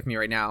who's actually with me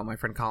right now, my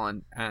friend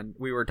Colin, and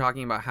we were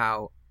talking about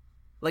how,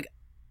 like,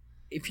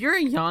 if you're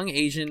a young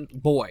Asian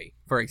boy,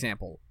 for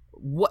example,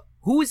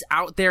 who is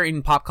out there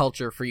in pop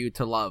culture for you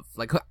to love?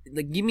 Like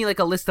give me like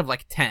a list of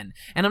like 10.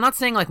 And I'm not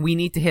saying like we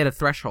need to hit a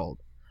threshold.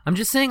 I'm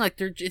just saying like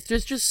there's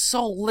just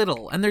so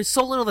little, and there's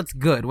so little that's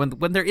good.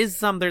 When there is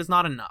some, there's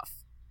not enough.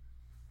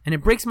 And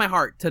it breaks my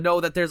heart to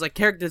know that there's like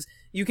characters,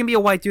 you can be a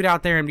white dude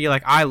out there and be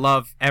like, I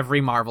love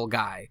every Marvel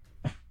guy,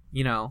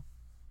 you know?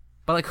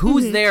 But like,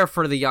 who's there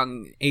for the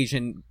young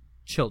Asian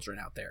children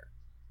out there?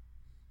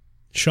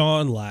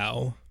 Sean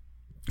Lau.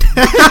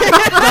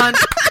 Done.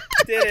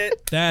 Did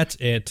it. That's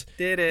it.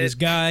 Did it. This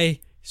guy,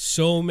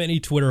 so many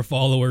Twitter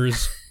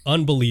followers,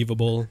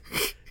 unbelievable.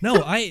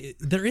 No,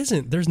 there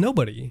isn't. There's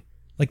nobody.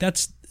 Like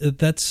that's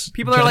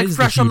people are like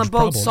Fresh on the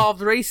Boat problem.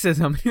 solved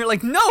racism. You're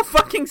like, no,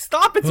 fucking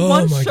stop! It's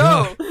one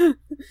show. God.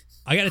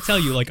 I got to tell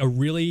you, like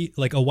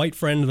a white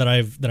friend that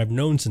I've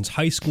known since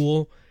high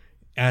school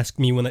asked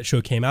me when that show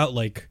came out,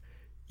 like,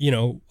 you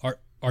know,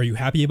 are you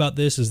happy about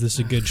this? Is this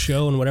a good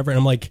show and whatever? And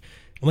I'm like,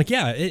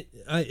 yeah,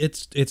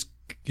 it's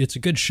a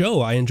good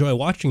show. I enjoy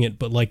watching it,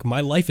 but like my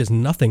life is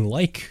nothing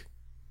like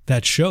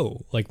that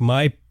show. Like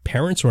my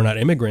parents were not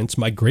immigrants.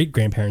 My great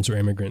grandparents were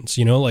immigrants.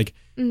 You know, like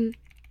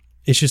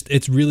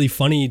it's really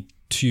funny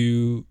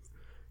to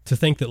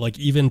think that like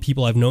even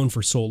people I've known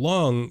for so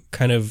long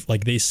kind of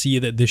like they see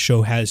that this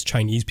show has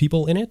Chinese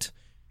people in it.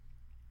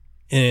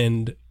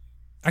 And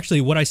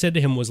actually what I said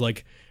to him was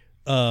like,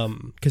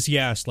 because he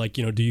asked like,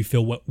 you know, do you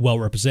feel well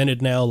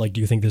represented now? Like,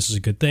 do you think this is a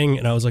good thing?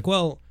 And I was like,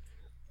 well,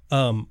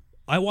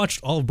 I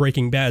watched all of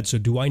Breaking Bad, so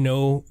do I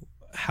know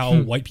how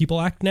white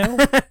people act now?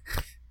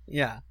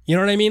 Yeah. You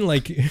know what I mean?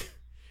 Like,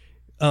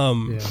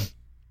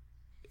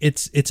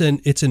 it's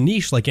a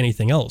niche like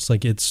anything else.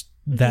 Like it's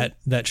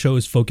that show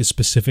is focused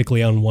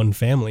specifically on one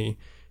family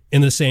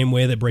in the same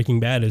way that Breaking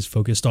Bad is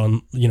focused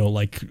on, you know,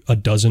 like a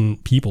dozen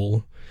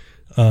people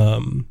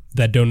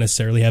that don't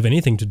necessarily have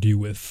anything to do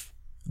with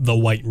the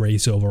white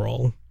race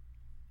overall.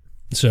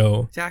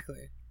 So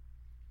exactly.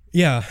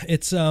 Yeah,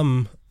 it's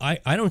I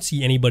don't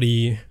see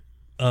anybody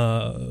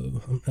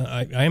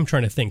I am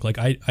trying to think. Like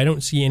I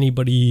don't see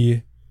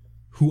anybody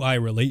who I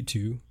relate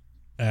to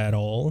at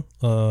all.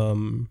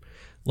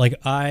 Like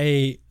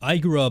I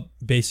grew up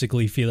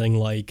basically feeling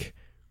like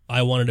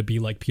I wanted to be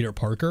like Peter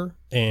Parker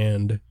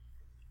and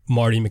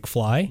Marty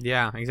McFly.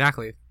 Yeah,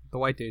 exactly. The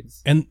white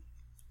dudes. And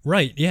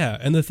right, yeah.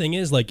 And the thing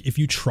is, like, if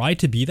you try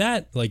to be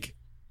that, like,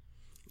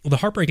 the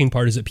heartbreaking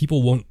part is that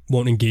people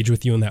won't engage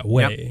with you in that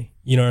way. Yep.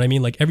 You know what I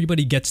mean? Like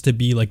everybody gets to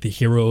be like the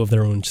hero of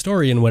their own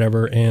story and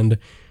whatever, and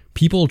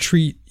people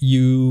treat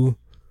you,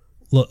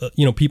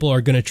 you know, people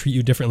are going to treat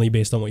you differently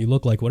based on what you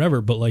look like,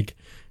 whatever. But like,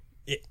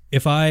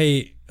 if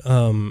I'm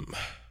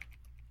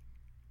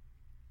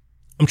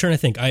trying to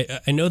think.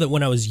 I know that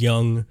when I was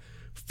young,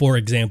 for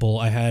example,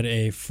 I had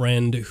a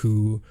friend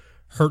who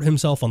hurt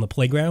himself on the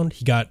playground.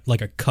 He got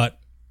like a cut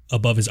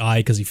above his eye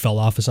because he fell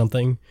off of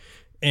something.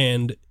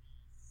 And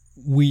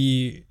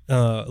we,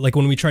 like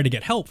when we tried to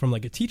get help from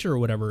like a teacher or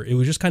whatever, it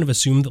was just kind of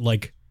assumed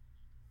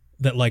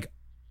that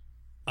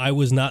I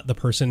was not the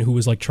person who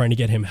was like trying to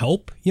get him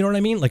help. You know what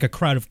I mean? Like a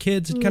crowd of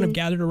kids had kind of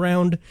gathered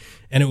around,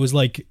 and it was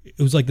like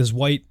this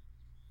white,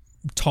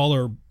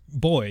 taller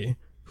boy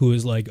who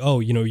was like, oh,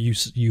 you know,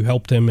 you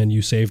helped him and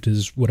you saved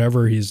his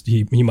whatever.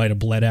 He might have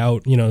bled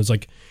out. You know, it's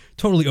like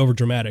totally over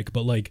dramatic.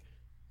 But like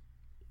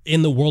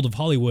in the world of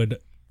Hollywood,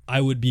 I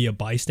would be a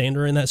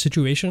bystander in that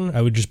situation.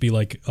 I would just be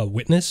like a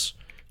witness,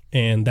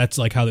 and that's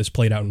like how this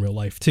played out in real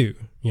life too.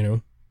 You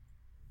know,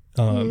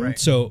 Right.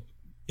 So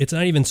it's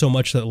not even so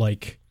much that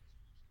like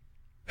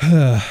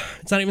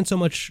it's not even so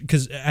much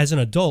because as an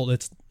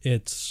adult,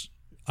 it's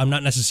I'm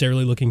not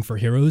necessarily looking for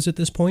heroes at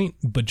this point,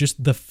 but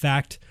just the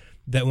fact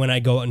that when I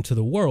go out into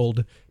the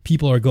world,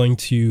 people are going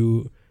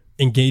to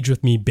engage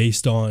with me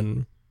based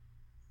on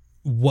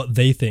what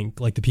they think,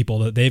 like the people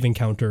that they've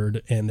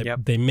encountered, and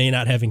that they may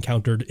not have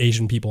encountered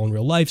Asian people in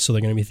real life, so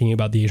they're going to be thinking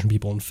about the Asian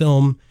people in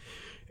film,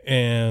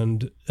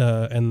 and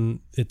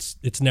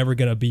it's never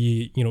going to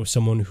be, you know,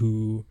 someone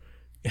who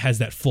has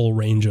that full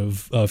range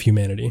of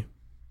humanity.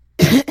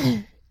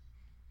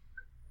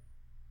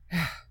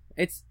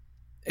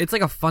 It's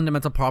like a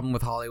fundamental problem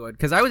with Hollywood,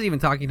 because I was even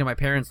talking to my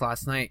parents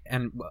last night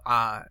and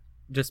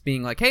just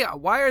being like, hey,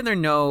 why are there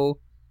no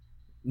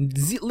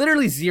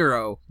literally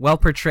zero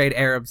well-portrayed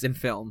Arabs in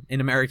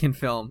American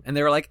film? And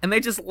they were like, and they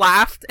just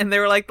laughed, and they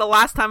were like, the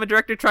last time a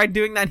director tried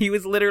doing that, he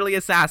was literally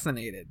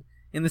assassinated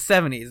in the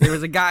 70s. There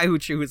was a guy who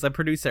was a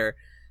producer,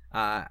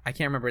 I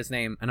can't remember his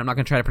name, and I'm not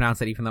going to try to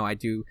pronounce it even though I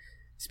do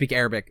speak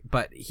Arabic,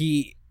 but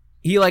he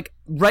like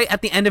right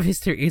at the end of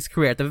his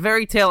career, at the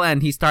very tail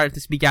end, he started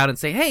to speak out and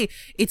say, hey,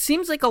 it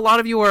seems like a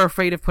lot of you are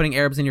afraid of putting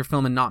Arabs in your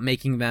film and not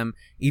making them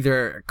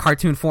either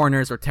cartoon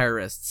foreigners or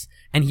terrorists.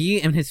 And he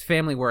and his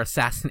family were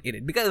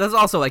assassinated, because that's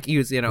also like he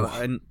was, you know,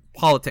 in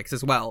politics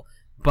as well.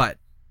 But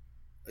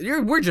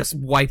we're just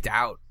wiped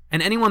out.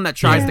 And anyone that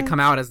tries to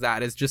come out as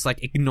that is just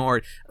like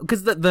ignored.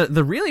 Because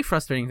the really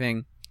frustrating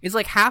thing is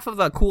like half of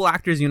the cool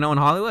actors you know in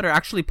Hollywood are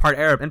actually part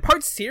Arab and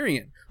part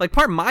Syrian. Like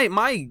part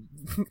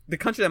the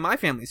country that my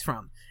family's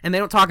from, and they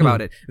don't talk about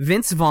it.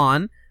 Vince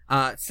Vaughn,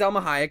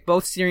 Selma Hayek,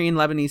 both Syrian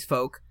Lebanese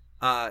folk.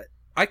 I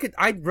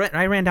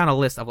ran down a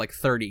list of like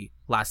 30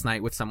 last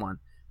night with someone,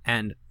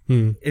 and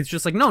it's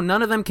just like, no,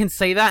 none of them can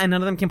say that, and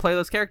none of them can play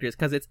those characters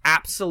because it's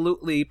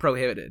absolutely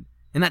prohibited,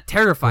 and that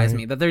terrifies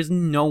me that there's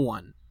no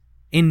one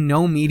in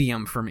no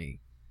medium for me.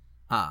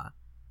 And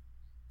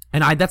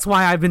that's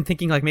why I've been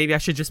thinking like maybe I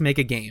should just make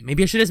a game.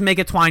 Maybe I should just make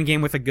a Twine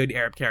game with a good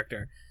Arab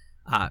character.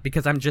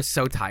 Because I'm just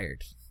so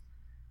tired.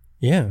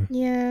 Yeah.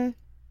 Yeah.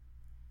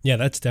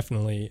 That's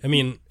definitely. I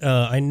mean,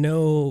 I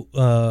know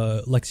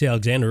Lexi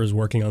Alexander is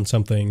working on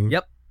something.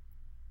 Yep.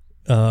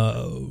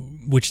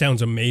 Which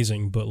sounds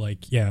amazing, but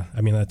like, yeah,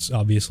 I mean, that's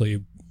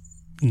obviously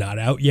not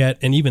out yet,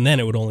 and even then,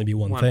 it would only be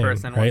one thing,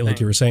 person, right? Like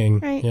you were saying,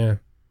 Right. Yeah.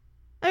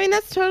 I mean,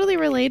 that's totally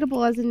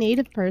relatable as a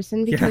Native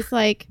person because,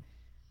 like,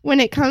 when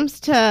it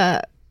comes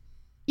to,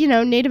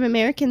 Native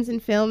Americans in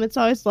film, it's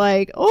always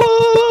like,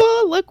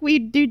 oh, look, we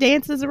do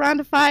dances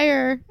around a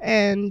fire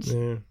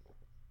and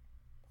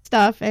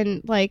stuff.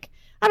 And, like,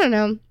 I don't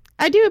know.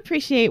 I do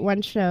appreciate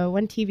one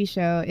TV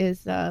show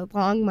is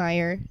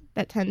Longmire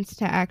that tends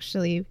to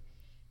actually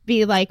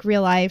be, like,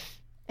 real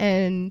life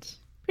and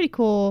pretty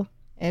cool.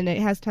 And it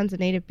has tons of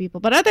Native people.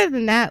 But other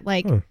than that,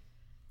 like...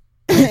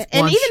 and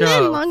even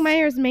then,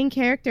 Longmire's main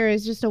character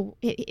is just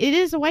it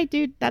is a white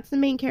dude. That's the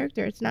main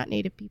character. It's not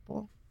Native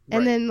people. Right.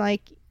 And then,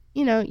 like,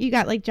 you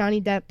got, like,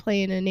 Johnny Depp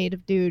playing a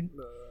Native dude.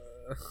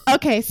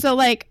 Okay, so,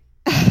 like,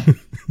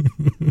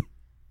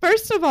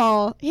 first of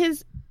all,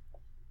 his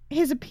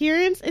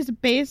appearance is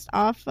based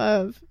off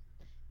of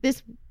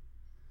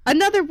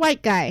another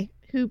white guy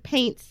who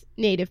paints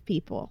Native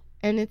people.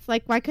 And it's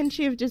like, why couldn't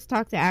you have just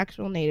talked to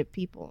actual Native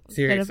people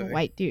instead of a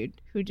white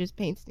dude who just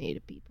paints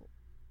Native people?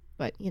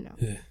 But,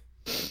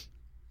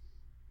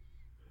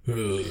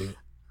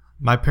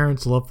 My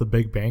parents love The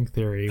Big Bang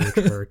Theory, which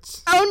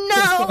hurts.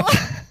 Oh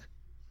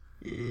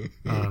no!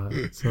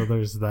 So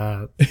there's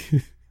that.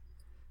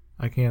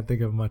 I can't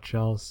think of much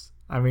else.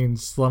 I mean,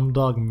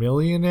 Slumdog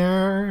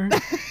Millionaire.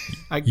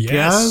 I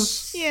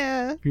guess.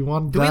 Yeah. If you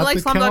want Do that we like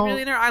to Slumdog count?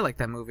 Millionaire? I like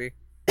that movie.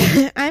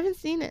 I haven't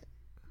seen it.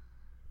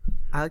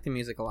 I like the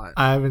music a lot.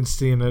 I haven't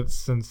seen it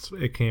since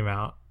it came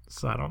out,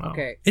 so I don't know.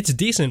 Okay. It's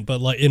decent, but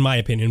like in my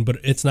opinion, but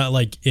it's not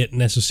like it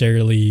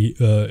necessarily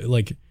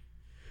like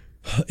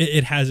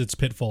it has its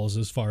pitfalls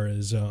as far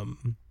as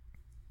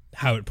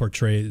how it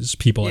portrays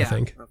people, I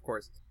think. Of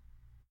course.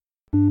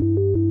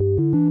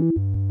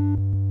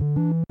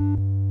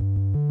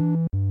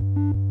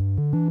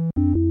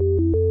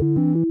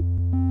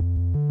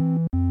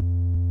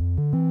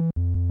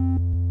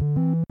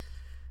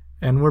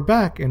 And we're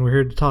back, and we're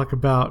here to talk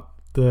about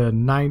the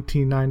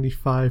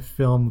 1995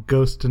 film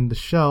Ghost in the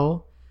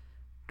Shell,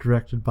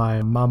 directed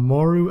by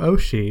Mamoru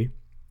Oshii,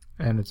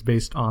 and it's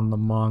based on the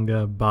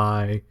manga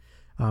by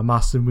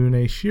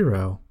Masamune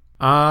Shirow.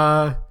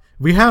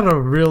 We had a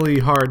really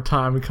hard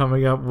time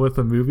coming up with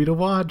a movie to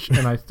watch,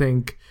 and I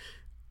think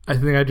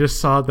I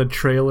just saw the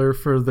trailer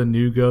for the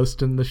new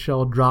Ghost in the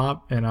Shell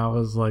drop, and I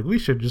was like, we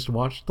should just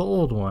watch the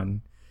old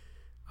one.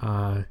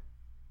 And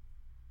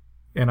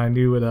I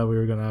knew that we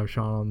were going to have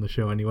Sean on the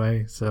show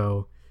anyway,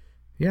 so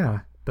yeah,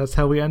 that's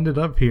how we ended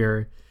up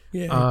here.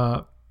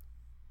 Yeah.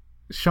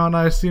 Sean,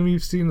 I assume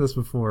you've seen this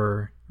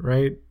before,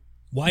 right?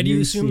 Why do you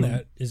assume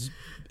that? Is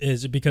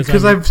it because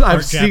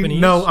I've seen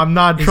Japanese? No, I'm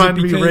not trying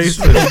to be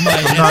racist.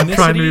 I'm not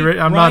trying to be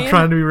I'm not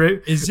trying to be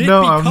racist. Is it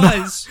no,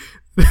 because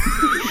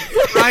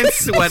I'm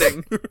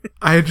sweating.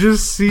 I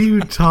just see you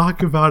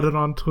talk about it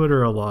on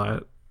Twitter a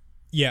lot.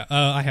 Yeah,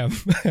 I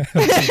have.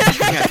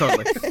 Yeah,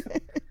 totally.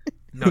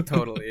 No,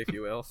 totally, if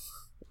you will.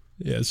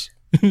 Yes.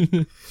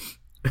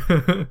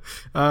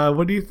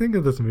 What do you think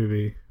of this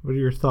movie? What are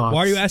your thoughts?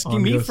 Why are you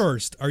asking me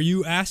first? Are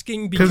you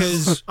asking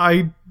because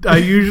I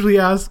usually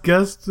ask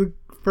guests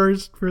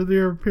first for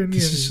their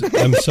opinion.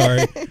 I'm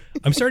sorry.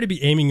 I'm sorry to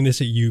be aiming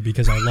this at you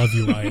because I love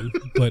you, Ryan.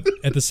 But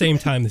at the same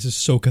time, this is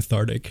so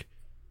cathartic.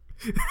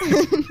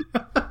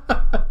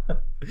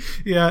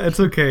 Yeah, it's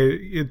okay.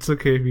 It's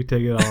okay if you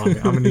take it on.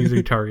 I'm an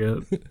easy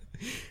target.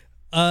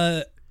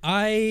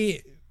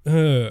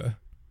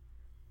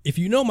 If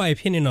you know my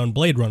opinion on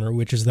Blade Runner,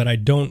 which is that I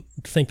don't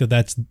think that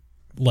that's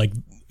like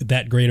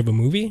that great of a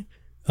movie,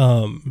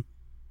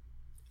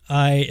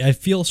 I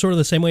feel sort of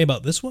the same way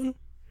about this one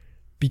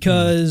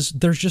because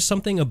there's just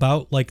something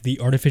about like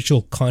the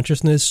artificial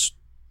consciousness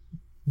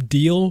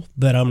deal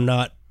that I'm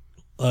not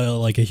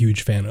like a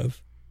huge fan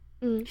of.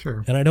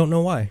 Sure. And I don't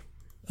know why.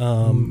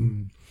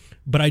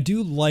 But I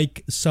do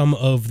like some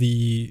of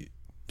the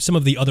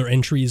other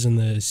entries in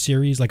the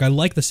series. Like I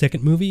like the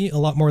second movie a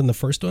lot more than the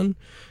first one.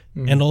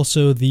 And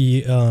also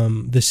the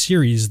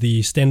series,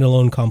 the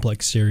standalone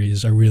complex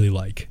series, I really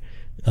like.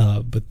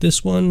 But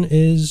this one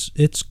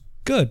it's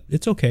good.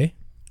 It's okay.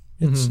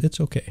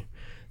 It's okay.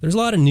 There's a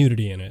lot of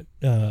nudity in it,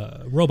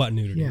 robot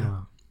nudity.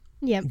 Yeah.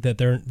 Yep. That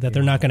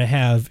they're not going to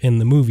have in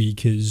the movie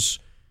because,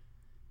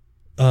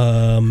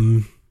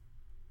 money.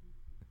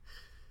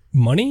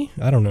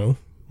 I don't know.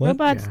 What?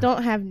 Robots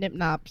don't have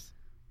nip-nops.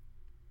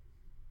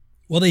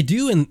 Well, they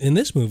do in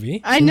this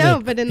movie. I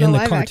know, but in the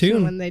live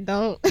action one, they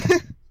don't.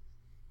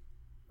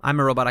 I'm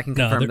a robot. I can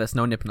confirm this.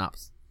 No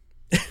nip-nops.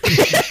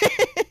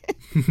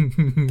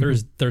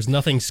 There's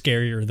nothing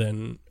scarier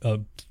than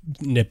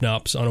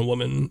nip-nops on a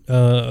woman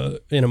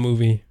in a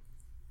movie.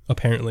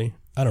 Apparently,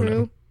 I don't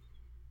know.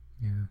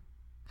 Yeah.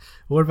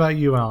 What about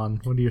you,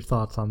 Alan? What are your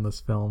thoughts on this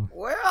film?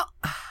 Well,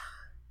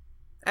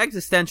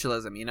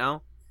 existentialism. You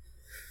know,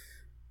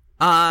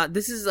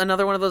 This is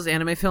another one of those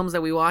anime films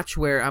that we watch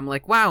where I'm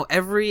like, wow,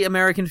 every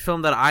American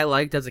film that I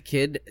liked as a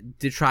kid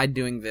tried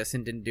doing this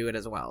and didn't do it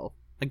as well.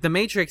 Like, The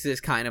Matrix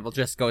is kind of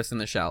just Ghost in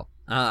the Shell,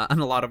 in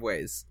a lot of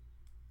ways.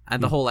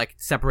 And the whole, like,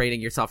 separating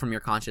yourself from your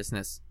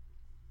consciousness.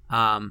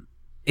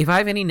 If I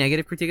have any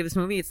negative critique of this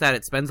movie, it's that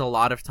it spends a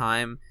lot of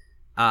time,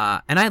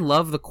 and I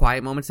love the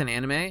quiet moments in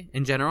anime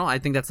in general. I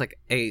think that's, like,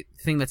 a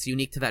thing that's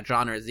unique to that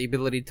genre, is the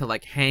ability to,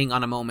 like, hang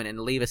on a moment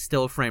and leave a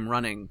still frame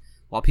running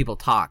while people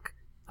talk.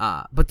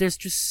 But there's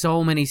just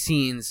so many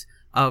scenes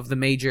of the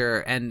Major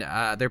and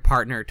their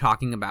partner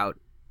talking about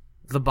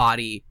the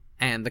body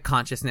and the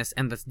consciousness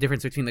and the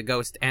difference between the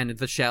ghost and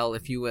the shell,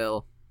 if you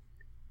will,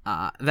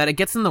 that it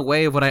gets in the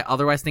way of what I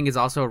otherwise think is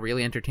also a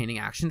really entertaining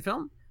action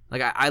film.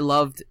 Like, I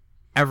loved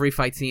every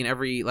fight scene,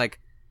 every, like,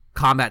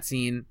 combat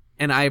scene,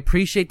 and I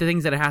appreciate the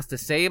things that it has to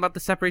say about the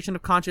separation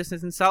of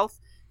consciousness and self.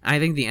 I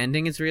think the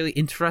ending is really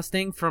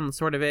interesting from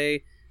sort of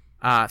a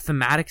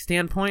thematic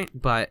standpoint,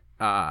 but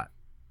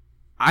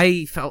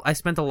I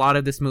spent a lot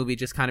of this movie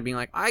just kind of being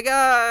like,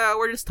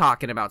 we're just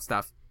talking about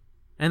stuff.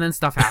 And then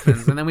stuff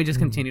happens, and then we just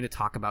continue to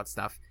talk about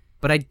stuff.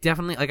 But I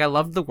definitely, like, I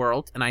loved the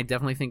world, and I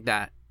definitely think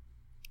that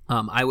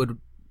I would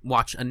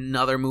watch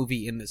another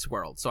movie in this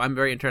world. So I'm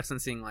very interested in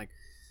seeing, like,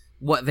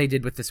 what they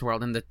did with this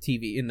world in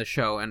the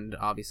show, and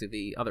obviously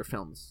the other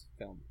film.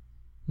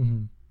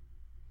 Mm-hmm.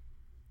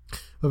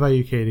 What about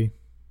you, Katie?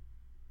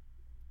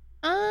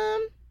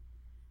 I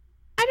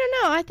don't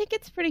know. I think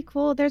it's pretty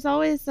cool. There's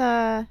always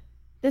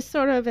this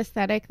sort of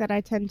aesthetic that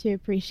I tend to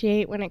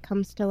appreciate when it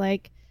comes to,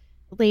 like,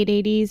 late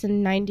 80s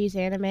and 90s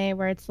anime,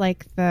 where it's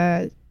like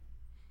I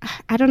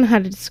don't know how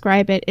to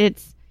describe it.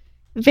 It's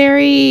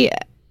very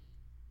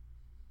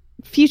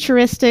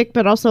futuristic,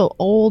 but also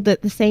old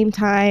at the same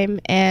time,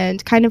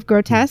 and kind of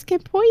grotesque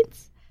at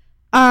points.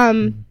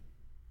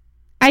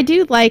 I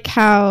do like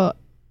how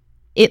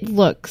it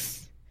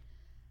looks.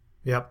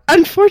 Yep.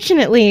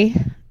 Unfortunately,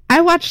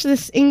 I watched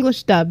this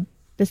English dub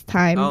this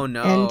time. Oh,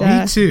 no.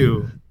 And, me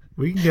too.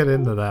 We can get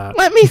into that.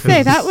 Let me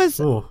say, that was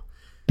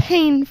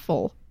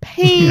painful.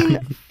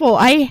 Painful.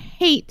 I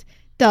hate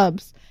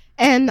dubs.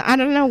 And I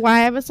don't know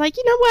why I was like,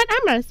 you know what?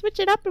 I'm going to switch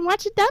it up and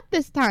watch a dub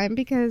this time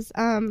because,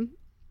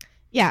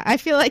 yeah, I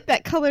feel like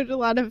that colored a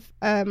lot of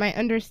my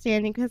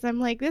understanding because I'm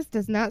like, this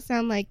does not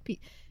sound like...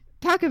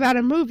 Talk about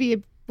a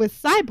movie with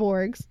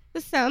cyborgs.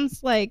 This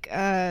sounds like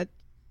the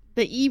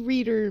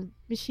e-reader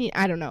machine.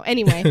 I don't know.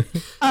 Anyway.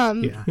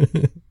 Yeah.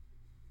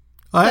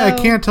 I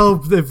can't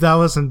tell if that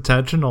was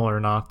intentional or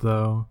not,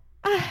 though.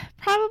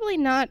 Probably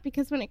not,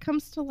 because when it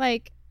comes to,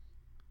 like,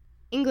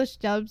 English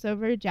dubs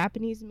over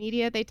Japanese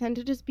media, they tend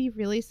to just be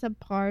really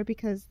subpar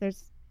because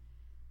there's...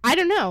 I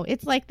don't know.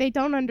 It's like they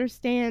don't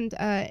understand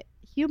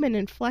human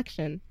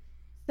inflection.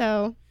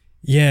 So...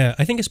 Yeah,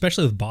 I think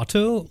especially with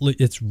Bato,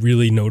 it's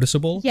really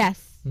noticeable.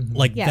 Yes. Mm-hmm.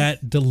 Like,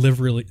 that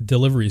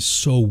delivery is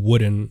so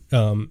wooden.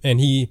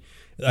 And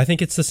I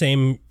think it's the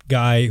same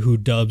guy who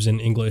dubs in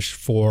English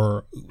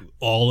for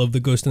all of the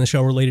Ghost in the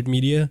Shell related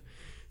media.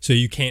 So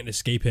you can't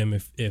escape him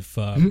if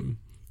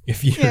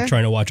you're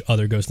trying to watch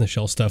other Ghost in the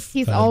Shell stuff.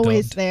 He's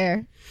always dubbed.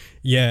 there.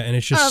 Yeah, and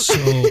it's just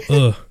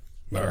so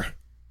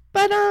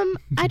But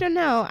I don't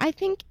know. I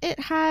think it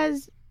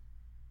has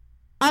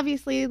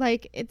obviously,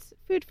 like, it's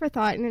food for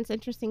thought, and it's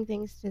interesting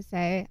things to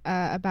say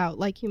about,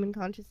 like, human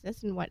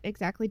consciousness and what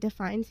exactly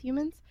defines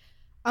humans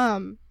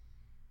and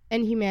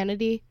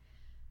humanity.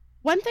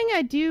 One thing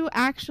I do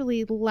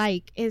actually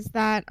like is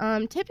that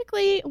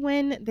typically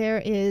when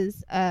there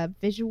is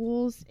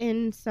visuals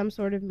in some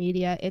sort of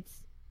media,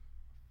 it's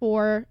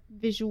for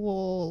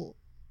visual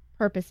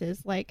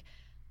purposes. Like,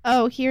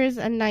 oh, here's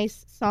a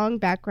nice song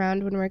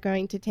background when we're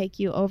going to take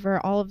you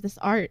over all of this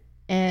art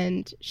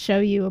and show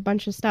you a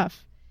bunch of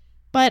stuff.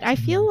 But I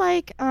feel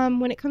like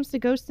when it comes to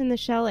Ghost in the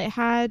Shell, it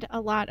had a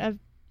lot of,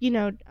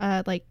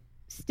 like,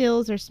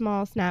 stills or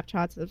small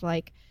snapshots of,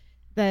 like,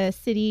 the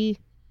city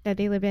that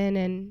they live in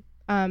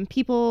and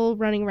people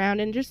running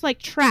around and just, like,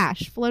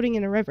 trash floating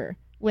in a river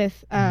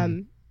with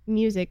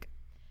music.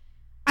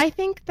 I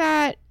think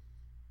that,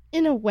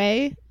 in a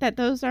way, that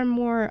those are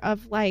more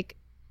of, like,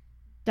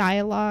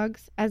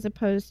 dialogues as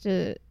opposed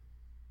to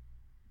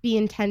be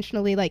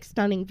intentionally, like,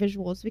 stunning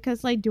visuals,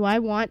 because, like, do I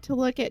want to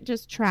look at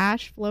just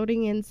trash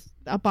floating in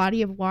a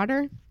body of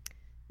water?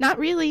 Not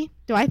really.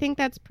 Do I think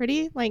that's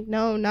pretty? Like,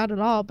 no, not at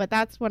all, but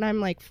that's what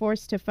I'm, like,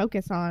 forced to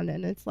focus on,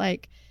 and it's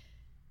like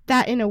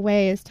that in a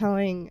way is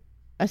telling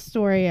a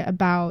story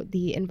about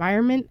the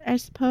environment, I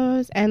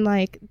suppose, and,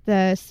 like,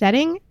 the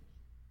setting.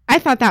 I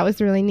thought that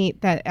was really neat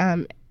that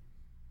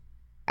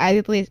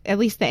at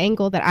least the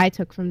angle that I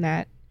took from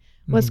that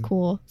was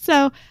cool. So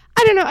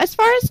I don't know, as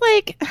far as,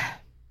 like,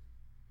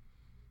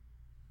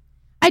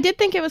 I did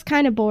think it was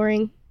kind of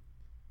boring.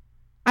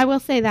 I will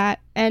say that.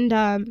 And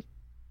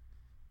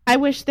I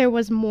wish there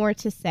was more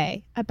to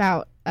say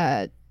about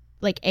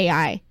like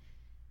AI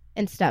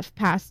and stuff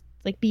past,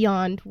 like,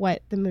 beyond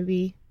what the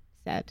movie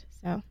said.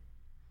 So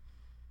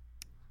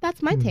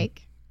that's my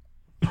take.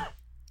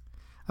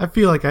 I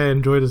feel like I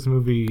enjoyed this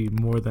movie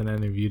more than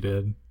any of you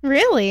did.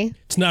 Really?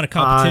 It's not a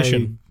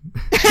competition.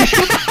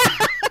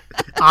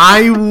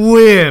 I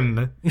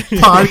win.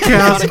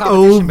 Podcast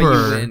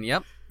over. Win.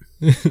 Yep.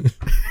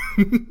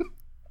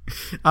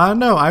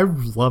 No, I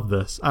love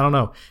this. I don't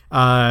know.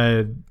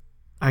 I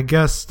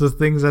guess the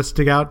things that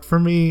stick out for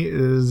me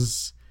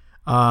is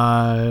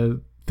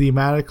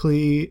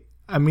thematically.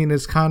 I mean,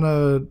 it's kind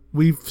of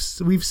we've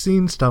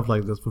seen stuff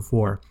like this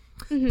before,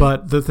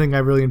 but the thing I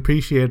really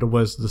appreciated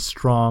was the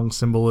strong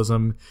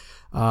symbolism.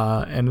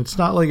 And it's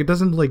not like it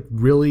doesn't like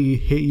really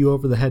hit you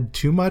over the head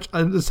too much,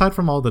 aside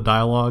from all the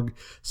dialogue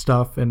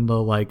stuff and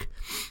the like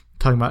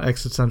talking about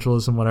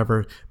existentialism,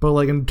 whatever. But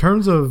like in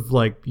terms of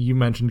like you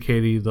mentioned,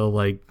 Katie, the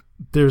like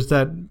there's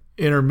that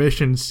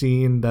intermission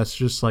scene that's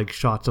just like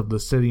shots of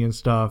the city and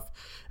stuff,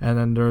 and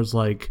then there's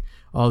like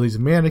all these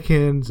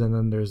mannequins, and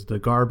then there's the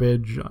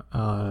garbage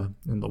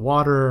in the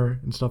water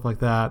and stuff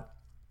like that.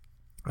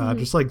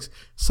 Just like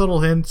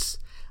subtle hints.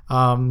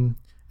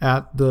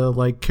 At the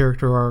like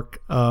character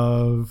arc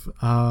of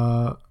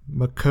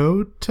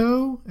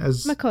Makoto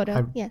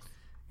yes.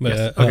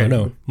 Yes. Okay.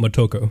 No,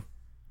 Motoko.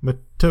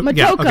 Motoko.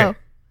 Yeah, okay.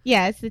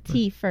 Yeah, it's the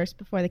T first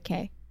before the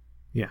K.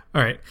 Yeah.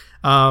 All right.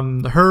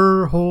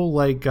 Her whole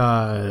like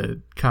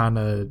kind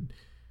of,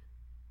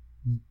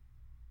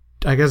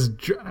 I guess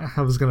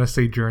I was gonna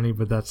say journey,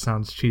 but that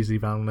sounds cheesy.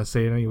 But I'm gonna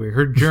say it anyway.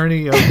 Her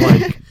journey of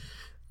like,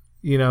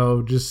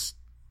 just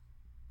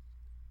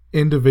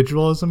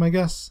individualism, I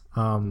guess.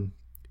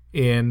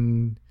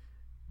 In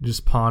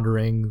just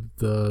pondering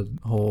the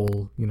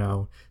whole,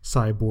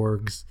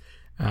 cyborgs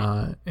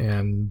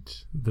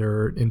and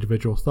their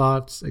individual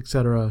thoughts,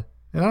 etc.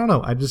 And I don't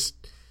know,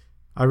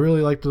 I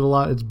really liked it a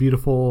lot. It's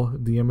beautiful.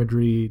 The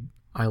imagery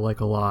I like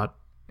a lot.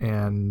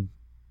 And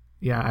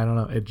yeah, I don't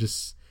know. It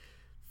just,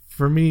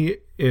 for me,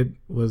 it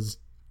was,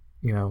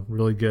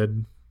 really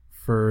good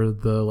for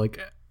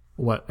the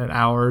an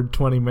hour,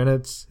 20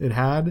 minutes it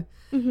had.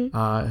 It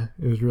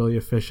was really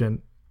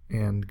efficient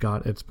and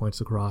got its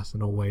points across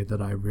in a way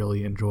that I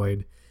really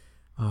enjoyed.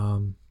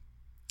 But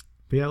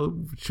yeah,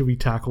 should we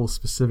tackle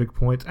specific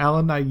points?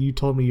 Alan, you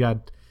told me you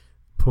had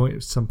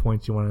some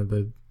points you wanted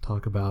to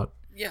talk about.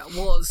 Yeah,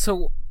 well,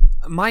 so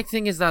my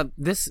thing is that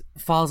this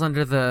falls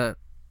under the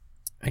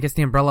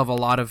umbrella of a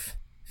lot of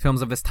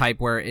films of this type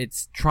where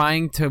it's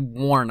trying to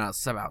warn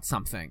us about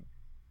something.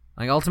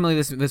 Like, ultimately,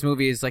 this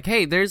movie is like,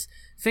 hey, there's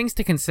things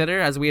to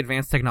consider as we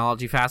advance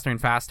technology faster and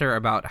faster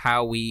about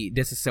how we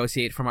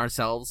disassociate from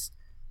ourselves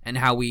and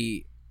how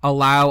we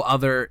allow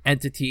other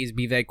entities,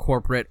 be they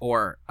corporate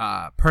or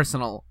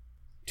personal,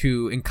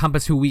 to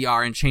encompass who we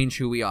are and change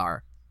who we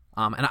are.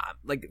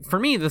 For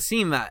me, the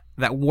scene that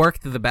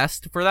worked the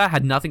best for that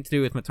had nothing to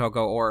do with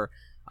Motoko or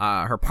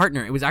her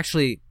partner. It was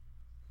actually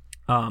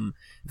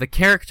the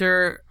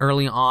character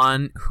early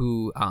on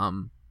who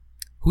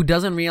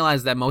doesn't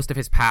realize that most of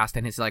his past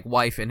and his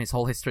wife and his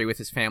whole history with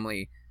his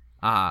family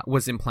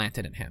was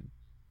implanted in him.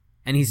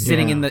 And he's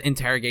sitting in the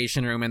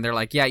interrogation room, and they're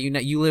like, yeah,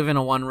 you live in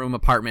a one-room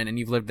apartment, and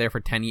you've lived there for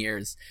 10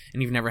 years,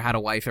 and you've never had a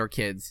wife or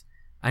kids.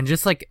 And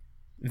just,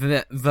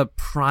 the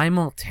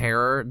primal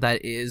terror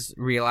that is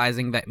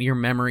realizing that your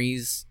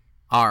memories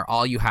are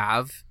all you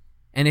have,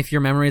 and if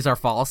your memories are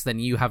false, then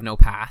you have no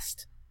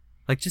past.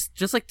 Just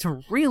to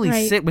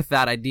really sit with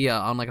that idea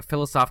on, a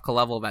philosophical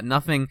level that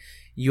nothing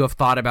you have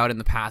thought about in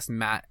the past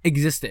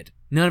existed.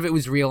 None of it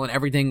was real, and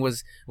everything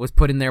was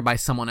put in there by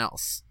someone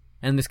else.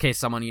 And in this case,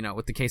 someone,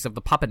 with the case of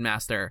the Puppet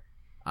Master,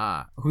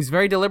 who's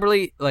very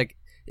deliberately,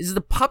 is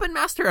the Puppet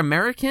Master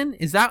American?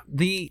 Is that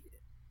the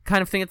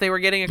kind of thing that they were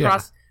getting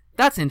across? Yeah.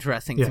 That's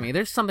interesting to me.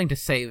 There's something to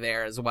say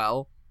there as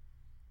well.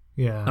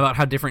 Yeah. About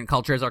how different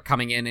cultures are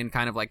coming in and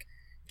kind of,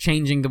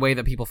 changing the way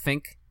that people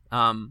think,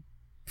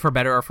 for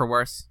better or for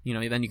worse.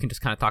 Then you can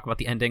just kind of talk about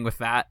the ending with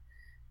that.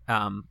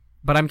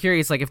 But I'm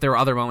curious, if there were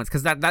other moments,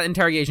 because that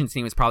interrogation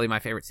scene was probably my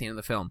favorite scene in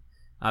the film.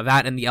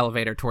 That and the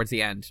elevator towards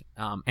the end,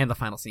 and the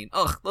final scene.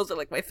 Ugh, those are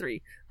my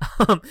three.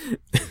 But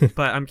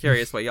I'm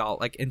curious what y'all,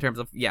 in terms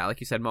of, like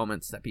you said,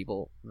 moments that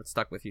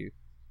stuck with you.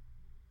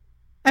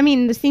 I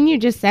mean, the scene you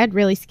just said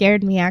really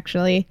scared me,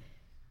 actually,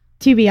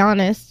 to be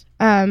honest.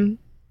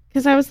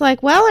 Because I was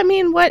like, well, I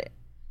mean, what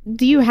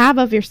do you have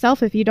of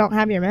yourself if you don't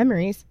have your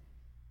memories?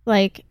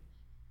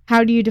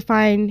 How do you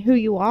define who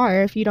you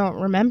are if you don't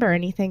remember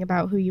anything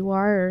about who you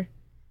are? Or,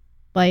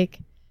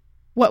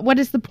 what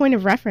is the point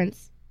of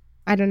reference?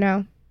 I don't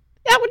know.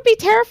 That would be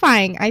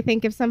terrifying, I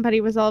think, if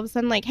somebody was all of a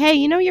sudden like, hey,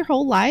 your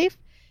whole life?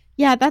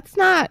 Yeah, that's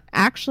not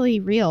actually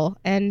real.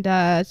 And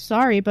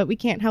sorry, but we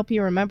can't help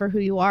you remember who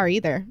you are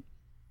either.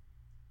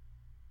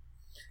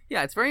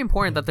 Yeah, it's very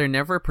important that they're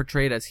never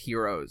portrayed as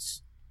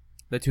heroes,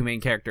 the two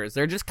main characters.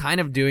 They're just kind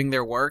of doing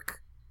their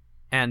work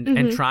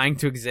and trying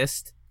to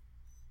exist.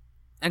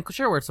 And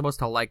sure, we're supposed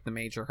to like the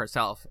Major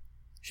herself.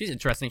 She's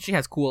interesting. She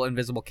has cool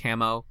invisible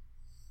camo.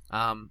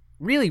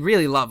 Really,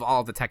 really love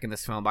all of the tech in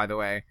this film, by the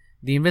way.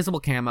 The invisible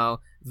camo,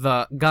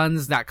 the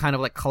guns that kind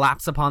of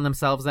collapse upon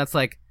themselves. That's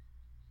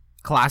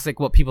classic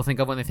what people think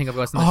of when they think of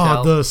Ghost in the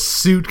Shell. Oh, the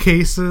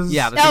suitcases.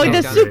 Yeah,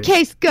 the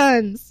suitcase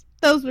guns.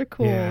 Those were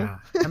cool. Yeah.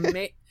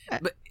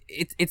 But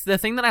it's the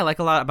thing that I like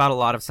about a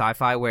lot of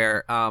sci-fi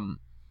where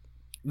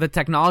the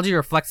technology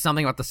reflects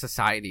something about the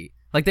society.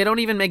 Like, they don't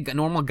even make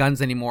normal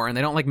guns anymore, and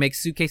they don't, like, make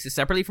suitcases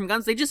separately from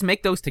guns. They just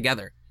make those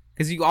together.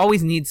 Because you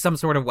always need some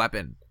sort of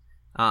weapon.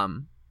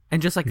 And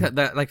just, like,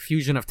 the like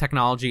fusion of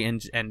technology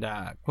and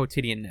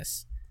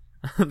quotidianness.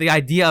 The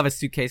idea of a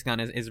suitcase gun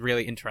is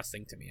really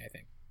interesting to me, I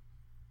think.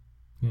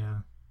 Yeah.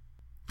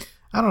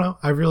 I don't know.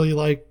 I really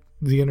like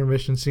the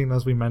intermission scene,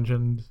 as we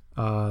mentioned.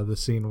 The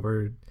scene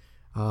where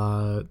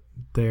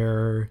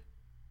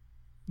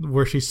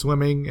where she's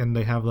swimming and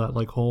they have that,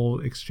 like, whole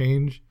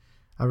exchange.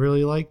 I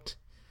really liked.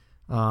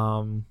 I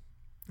don't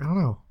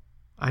know.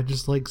 I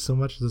just like so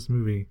much of this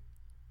movie.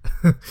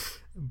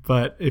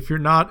 But if you're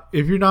not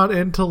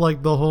into,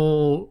 like, the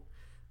whole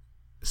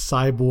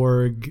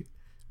cyborg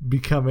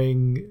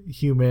becoming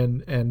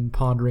human and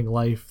pondering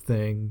life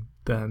thing,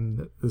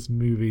 then this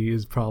movie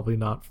is probably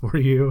not for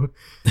you.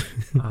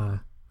 I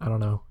don't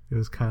know. It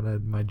was kind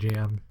of my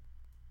jam.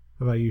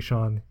 How about you,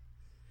 Sean?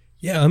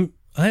 Yeah,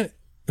 I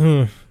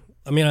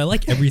mean, I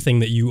like everything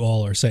that you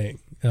all are saying.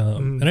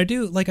 And I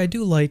do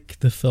like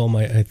the film,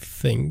 I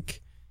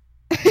think.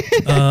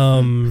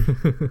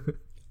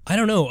 I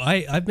don't know.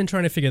 I've been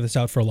trying to figure this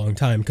out for a long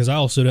time, because I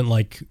also didn't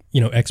like,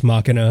 Ex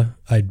Machina.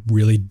 I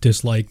really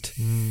disliked.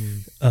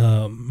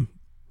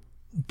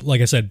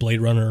 Like I said,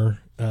 Blade Runner.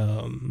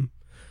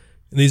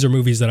 These are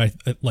movies that I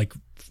like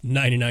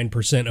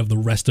 99% of the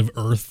rest of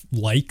Earth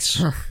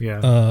likes.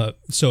 Yeah.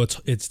 So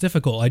it's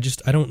difficult. I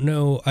don't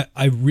know.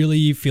 I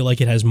really feel like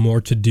it has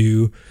more to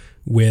do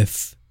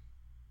with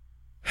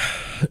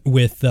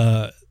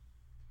that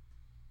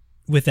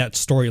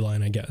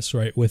storyline, I guess,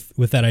 right?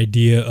 With that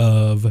idea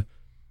of,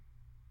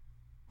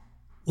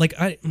 like,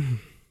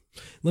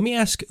 let me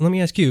ask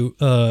you,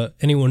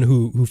 anyone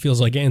who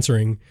feels like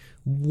answering,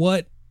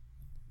 what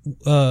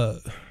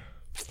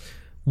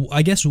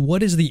I guess,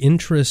 what is the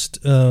interest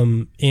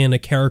in a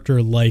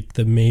character like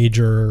the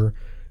Major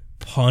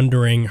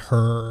pondering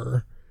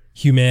her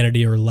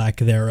humanity or lack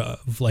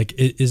thereof? Like,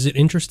 is it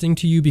interesting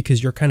to you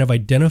because you're kind of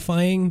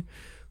identifying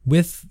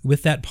with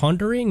that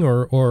pondering,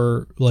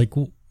 or like,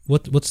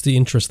 what's the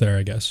interest there,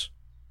 I guess?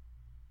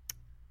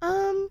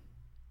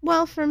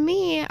 Well, for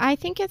me, I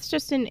think it's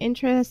just an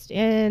interest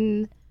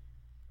in,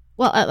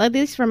 well, at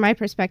least from my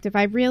perspective,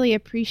 I really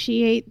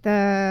appreciate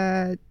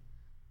the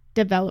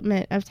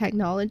development of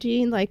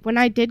technology. Like, when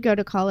I did go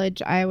to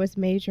college, I was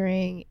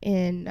majoring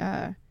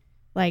in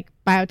like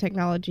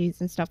biotechnologies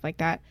and stuff like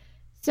that.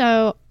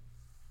 So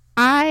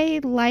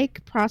I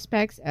like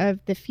prospects of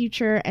the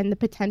future and the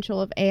potential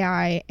of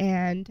AI,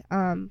 and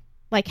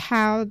like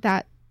how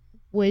that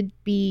would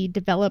be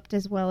developed,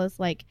 as well as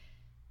like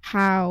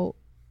how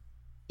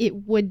it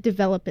would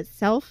develop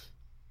itself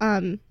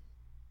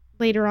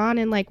later on,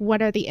 and like what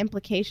are the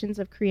implications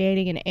of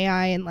creating an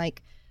AI, and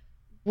like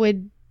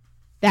would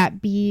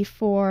that be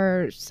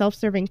for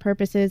self-serving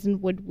purposes,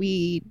 and would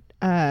we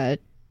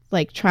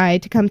like try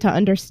to come to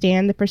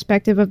understand the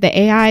perspective of the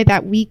AI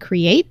that we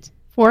create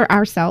for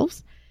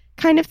ourselves,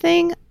 kind of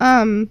thing.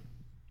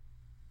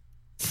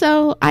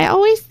 So I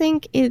always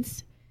think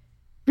it's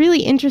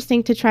really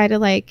interesting to try to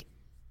like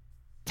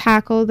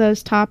tackle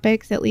those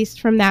topics, at least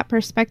from that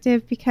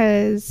perspective,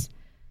 because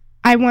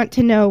I want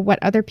to know what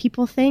other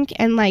people think,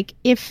 and like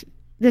if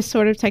this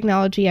sort of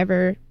technology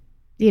ever,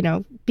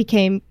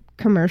 became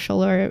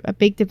commercial or a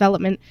big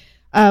development,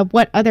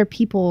 what other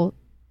people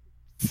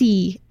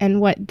see and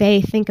what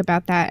they think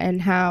about that,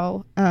 and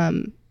how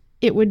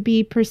it would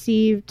be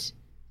perceived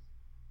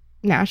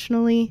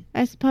nationally,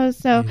 I suppose.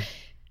 So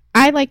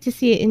I like to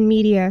see it in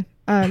media,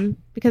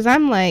 because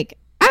I'm like,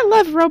 I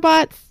love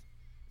robots,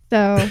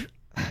 so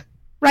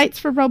rights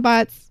for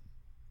robots,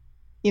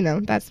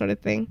 that sort of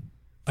thing.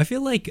 I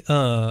feel like,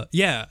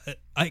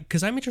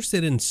 because I'm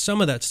interested in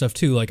some of that stuff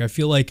too. Like, I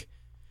feel like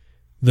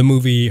the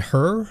movie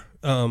Her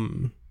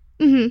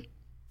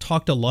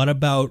talked a lot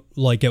about,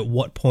 like, at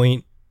what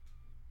point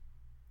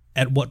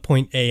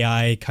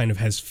AI kind of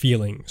has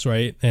feelings,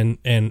 right? And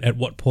at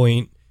what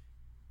point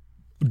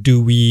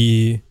do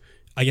we,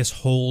 I guess,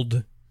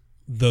 hold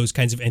those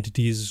kinds of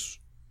entities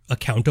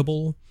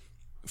accountable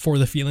for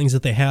the feelings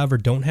that they have or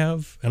don't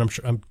have? And I'm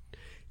sure I'm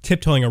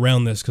tiptoeing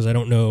around this because I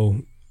don't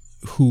know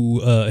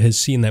who has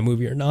seen that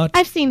movie or not.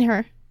 I've seen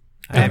Her.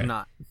 I have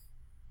not.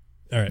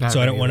 All right,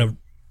 so I don't want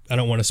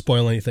to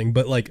spoil anything,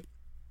 but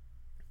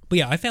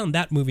yeah, I found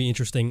that movie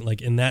interesting,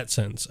 like, in that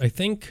sense. I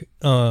think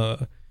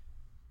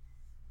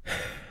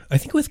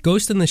with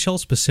Ghost in the Shell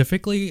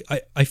specifically,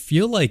 I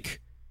feel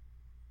like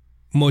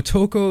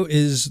Motoko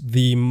is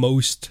the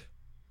most,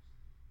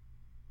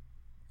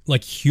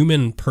 like,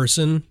 human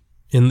person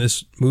in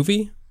this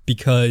movie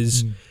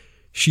because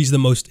she's the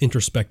most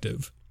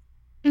introspective.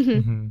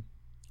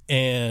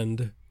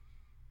 And,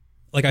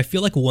 like, I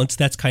feel like once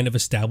that's kind of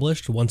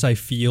established, once I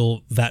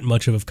feel that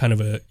much of kind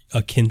of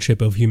a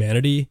kinship of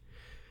humanity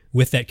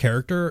with that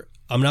character,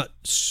 I'm not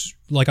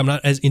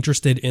as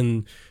interested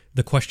in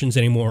the questions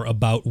anymore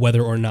about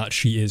whether or not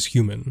she is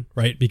human,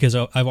 right? Because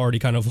I've already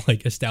kind of,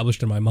 like,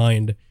 established in my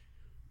mind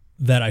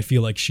that I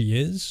feel like she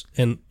is,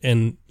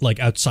 and like,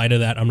 outside of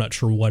that, I'm not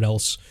sure what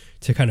else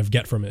to kind of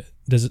get from it.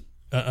 Does it?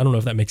 I don't know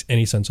if that makes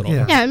any sense at all.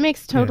 Yeah, it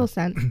makes total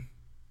sense.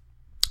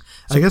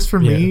 I guess for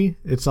me,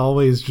 it's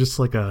always just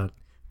like a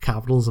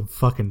capitalism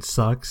fucking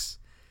sucks.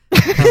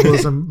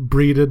 Capitalism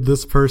breeded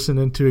this person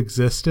into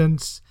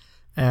existence,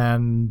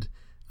 and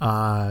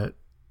a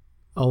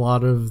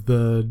lot of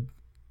the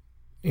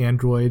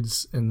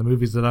androids in the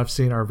movies that I've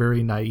seen are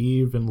very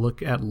naive and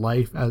look at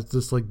life as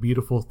this like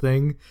beautiful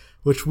thing,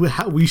 which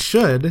we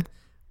should,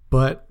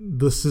 but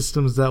the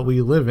systems that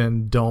we live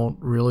in don't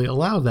really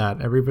allow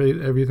that.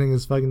 Everything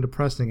is fucking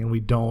depressing, and we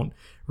don't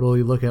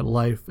really look at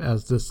life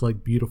as this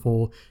like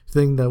beautiful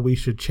thing that we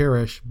should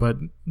cherish, but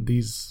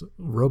these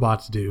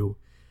robots do.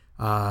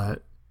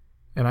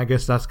 And I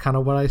guess that's kind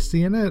of what I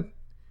see in it,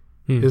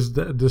 is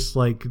that this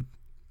like,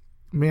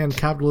 man,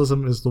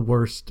 capitalism is the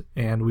worst,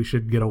 and we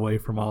should get away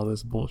from all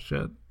this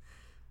bullshit.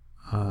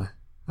 I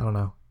don't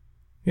know.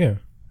 Yeah,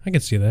 I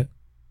can see that.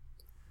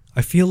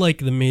 I feel like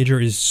the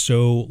Major is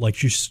so, like,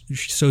 she's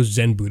so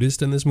Zen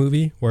Buddhist in this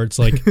movie, where it's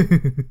like,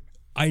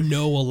 I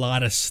know a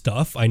lot of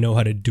stuff, I know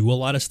how to do a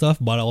lot of stuff,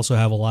 but I also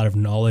have a lot of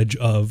knowledge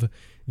of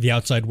the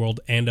outside world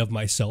and of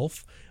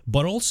myself.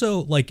 But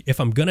also, like, if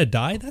I'm gonna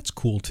die, that's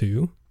cool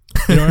too.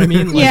 You know what I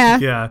mean?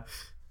 Like, yeah.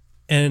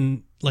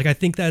 And, like, I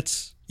think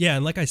that's, yeah,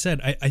 and like I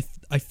said,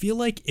 I feel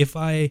like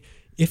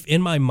if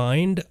in my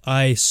mind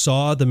I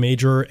saw the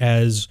Major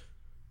as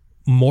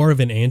more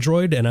of an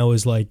android, and I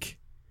was like,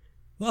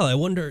 well, I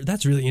wonder,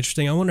 that's really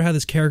interesting. I wonder how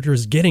this character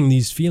is getting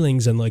these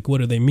feelings, and like, what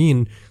do they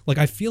mean? Like,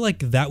 I feel like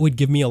that would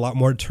give me a lot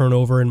more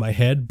turnover in my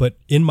head, but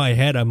in my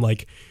head, I'm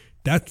like,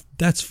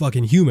 that's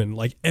fucking human.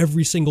 Like,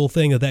 every single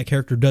thing that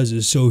character does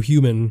is so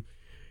human.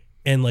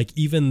 And like,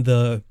 even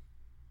the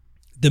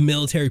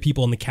military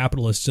people and the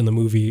capitalists in the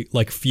movie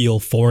like feel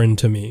foreign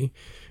to me.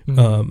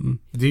 Do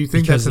you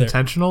think that's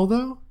intentional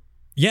though?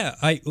 Yeah,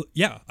 I do.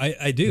 Yeah.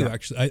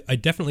 Actually, I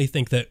definitely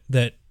think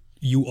that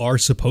you are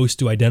supposed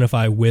to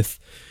identify with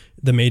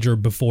the Major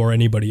before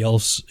anybody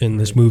else in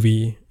this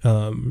movie.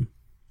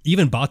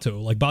 Even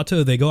Bato, like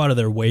Bato, they go out of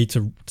their way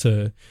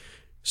to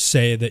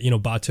say that, you know,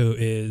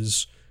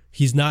 Bato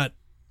he's not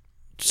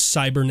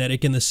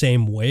cybernetic in the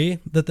same way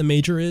that the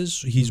Major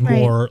is. He's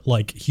more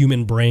like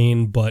human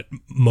brain, but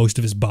most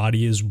of his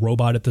body is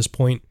robot at this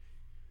point.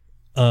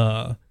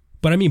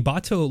 But I mean,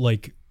 Bato,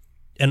 like,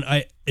 and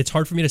it's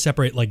hard for me to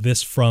separate like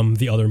this from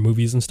the other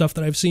movies and stuff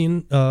that I've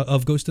seen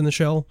of Ghost in the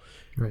Shell.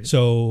 Right.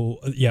 So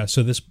yeah,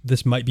 so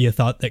this might be a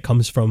thought that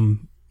comes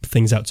from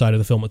things outside of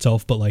the film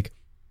itself, but like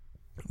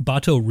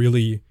Bato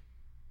really,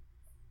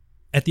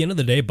 at the end of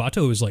the day,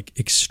 Bato is like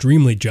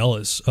extremely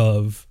jealous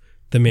of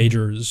the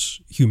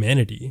Major's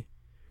humanity,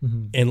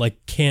 and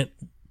like can't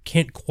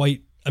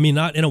quite, I mean,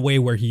 not in a way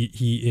where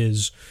he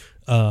is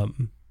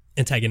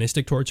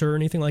antagonistic towards her or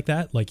anything like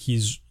that. Like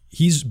he's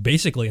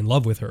basically in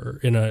love with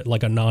her in a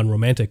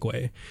non-romantic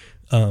way,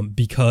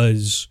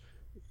 because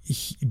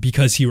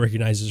he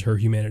recognizes her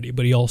humanity.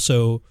 But he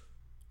also,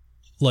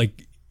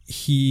 like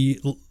a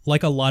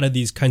lot of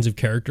these kinds of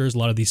characters, a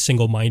lot of these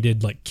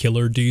single-minded like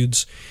killer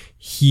dudes,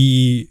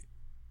 he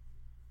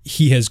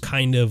has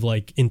kind of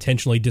like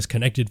intentionally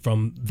disconnected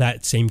from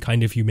that same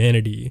kind of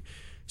humanity.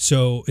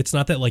 So it's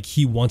not that like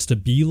he wants to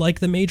be like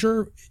the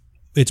Major,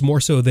 it's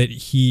more so that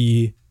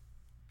he's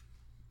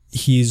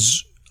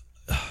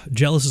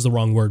jealous is the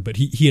wrong word, but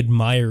he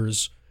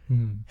admires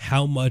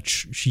how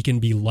much she can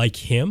be like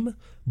him,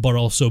 but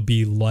also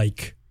be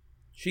like,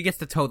 she gets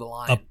to toe the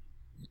line.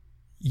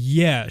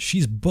 Yeah,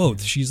 she's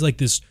both. She's like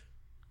this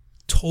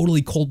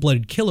totally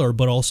cold-blooded killer,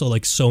 but also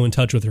like so in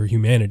touch with her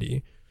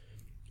humanity.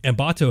 And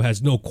Bato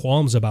has no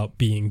qualms about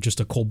being just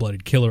a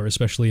cold-blooded killer,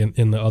 especially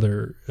in the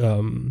other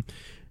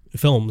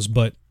films.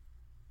 But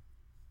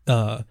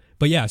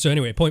yeah. So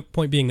anyway,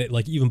 point being that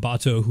like even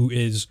Bato, who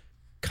is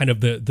kind of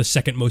the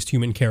second most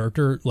human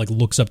character, like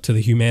looks up to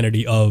the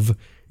humanity of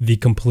the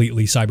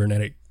completely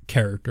cybernetic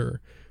character,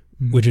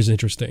 which is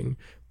interesting.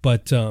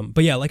 But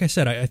yeah, like I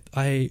said,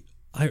 I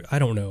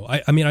don't know.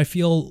 I mean, I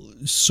feel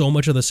so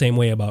much of the same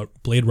way about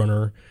Blade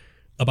Runner,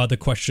 about the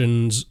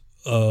questions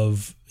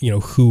of, you know,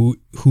 who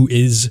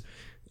is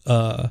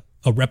a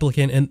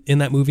replicant in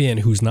that movie and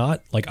who's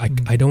not. Like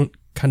I don't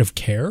kind of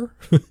care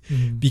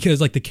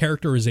because like the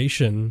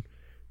characterization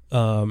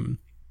kind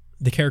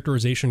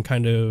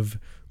of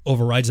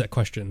overrides that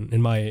question,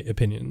 in my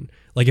opinion.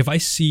 Like if I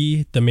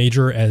see the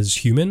Major as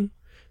human,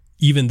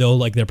 even though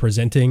like they're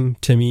presenting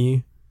to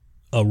me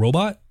a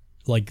robot,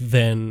 like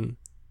then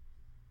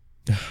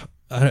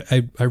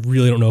I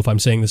really don't know if I'm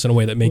saying this in a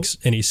way that makes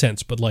any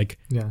sense, but like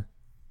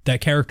that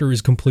character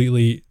is human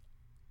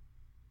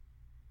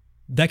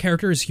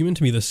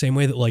to me the same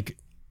way that like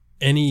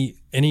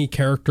any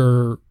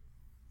character,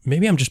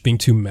 maybe I'm just being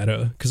too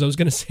meta, because I was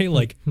gonna say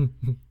like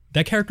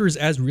that character is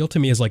as real to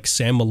me as like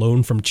Sam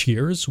Malone from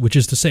Cheers, which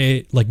is to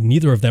say like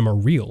neither of them are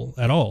real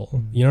at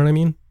all. You know what I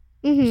mean?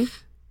 Mm-hmm.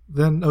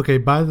 Then okay,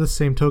 by the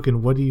same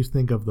token, what do you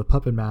think of the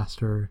Puppet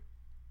Master?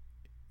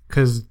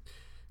 Because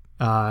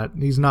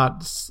he's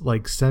not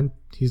like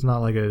he's not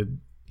like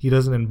he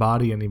doesn't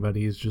embody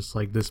anybody. He's just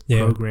like this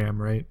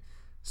program, right?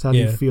 So how do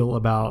you feel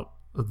about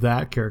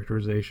that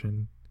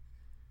characterization?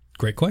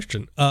 Great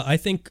question. I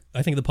think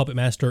the Puppet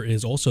Master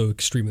is also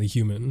extremely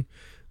human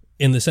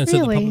in the sense that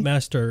the Really? Puppet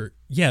Master,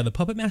 the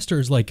Puppet Master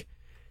is like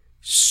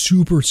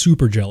super,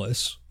 super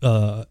jealous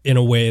in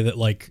a way that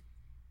like,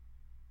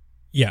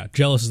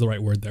 jealous is the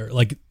right word there.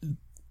 Like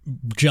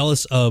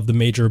jealous of the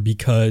Major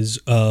because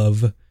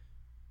of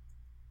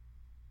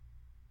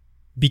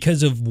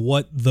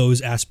what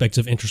those aspects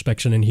of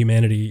introspection and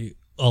humanity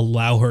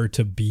allow her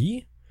to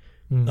be.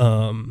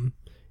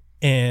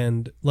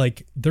 And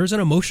like there's an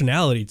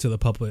emotionality to the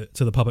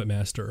puppet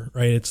master,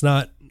 right? It's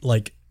not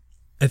like,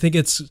 I think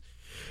it's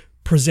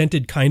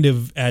presented kind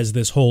of as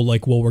this whole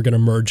like, well, we're going to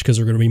merge because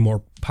we're going to be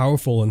more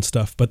powerful and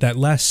stuff. But that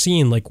last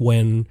scene, like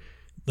when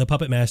the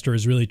puppet master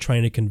is really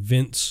trying to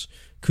convince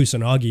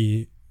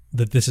Kusanagi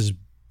that this is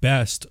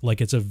best,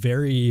 like it's a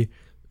very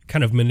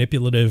kind of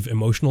manipulative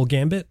emotional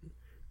gambit,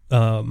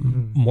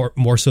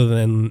 more so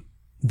than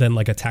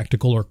like a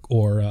tactical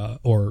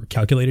or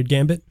calculated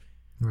gambit.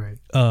 Right.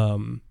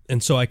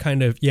 And so I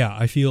kind of,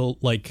 I feel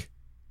like,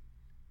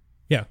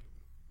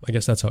 I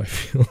guess that's how I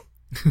feel.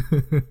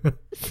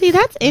 See,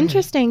 that's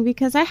interesting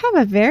because I have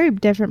a very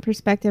different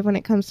perspective when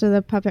it comes to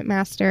the Puppet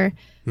Master.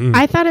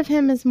 I thought of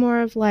him as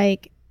more of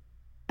like,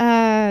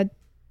 I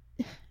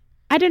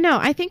don't know.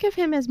 I think of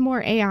him as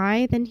more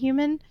AI than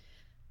human.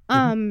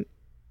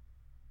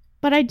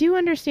 But I do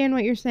understand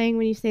what you're saying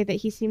when you say that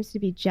he seems to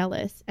be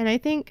jealous. And I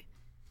think,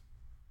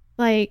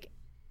 like,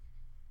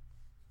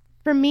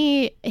 for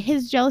me,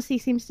 his jealousy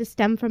seems to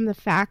stem from the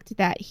fact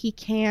that he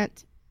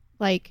can't,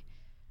 like,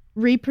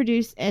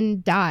 reproduce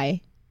and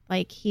die.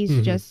 Like,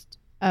 he's just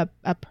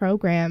a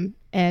program.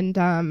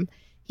 And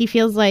he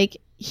feels like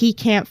he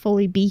can't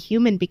fully be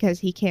human because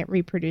he can't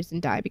reproduce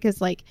and die. Because,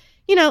 like,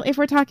 you know, if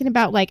we're talking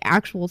about, like,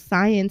 actual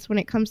science, when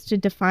it comes to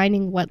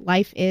defining what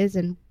life is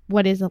and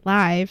what is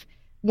alive,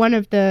 one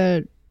of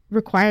the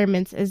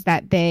requirements is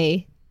that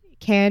they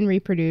can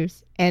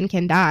reproduce and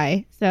can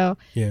die. So,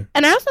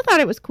 and I also thought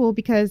it was cool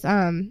because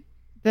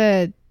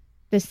the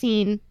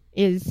scene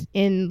is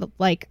in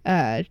like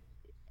a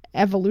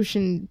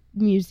evolution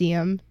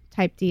museum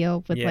type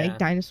deal with like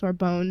dinosaur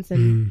bones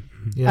and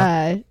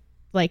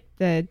like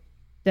the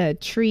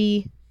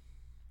tree.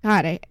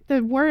 God,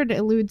 the word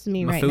eludes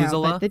me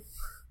Methuselah? right now. But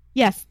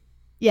yes,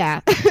 yeah.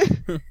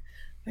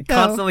 I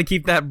constantly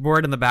keep that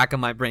word in the back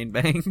of my brain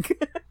bank.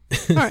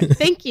 All right,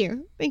 thank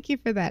you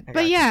for that.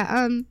 But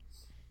yeah,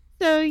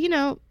 so you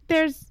know,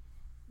 there's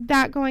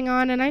that going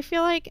on, and I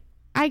feel like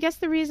I guess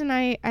the reason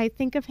I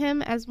think of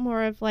him as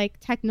more of like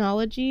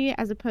technology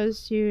as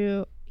opposed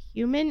to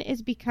human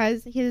is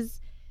because his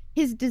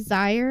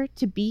desire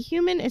to be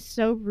human is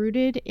so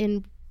rooted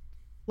in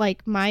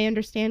like my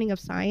understanding of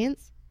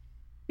science,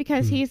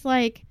 because he's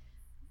like,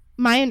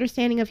 my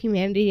understanding of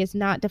humanity is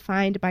not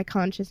defined by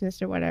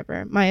consciousness or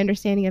whatever. My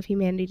understanding of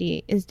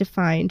humanity is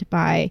defined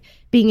by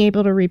being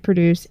able to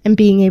reproduce and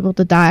being able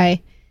to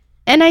die.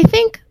 And I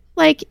think,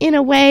 like, in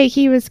a way,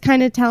 he was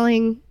kind of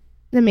telling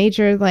the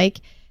Major,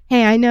 like,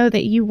 hey, I know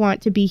that you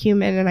want to be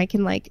human, and I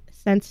can, like,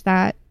 sense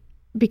that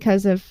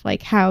because of,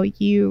 like, how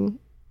you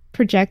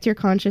project your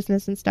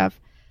consciousness and stuff.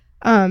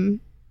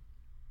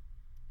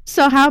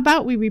 So how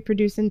about we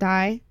reproduce and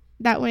die?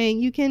 That way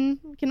we can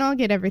all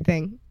get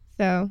everything.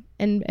 So,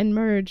 and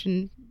merge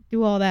and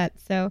do all that.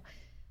 So,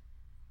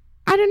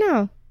 I don't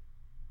know.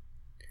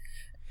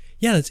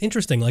 Yeah, that's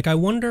interesting. Like, I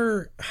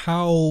wonder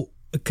how,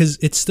 because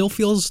it still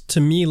feels to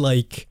me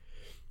like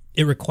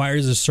it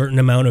requires a certain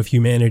amount of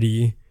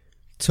humanity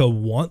to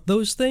want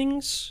those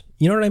things.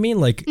 You know what I mean?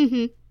 Like,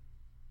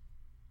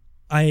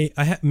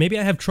 maybe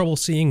I have trouble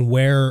seeing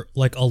where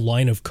like a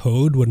line of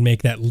code would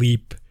make that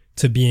leap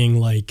to being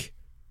like,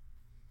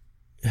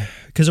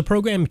 because a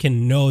program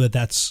can know that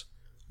that's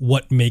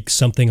what makes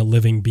something a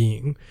living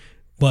being,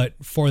 but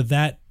for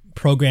that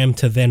program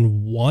to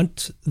then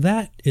want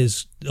that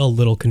is a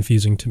little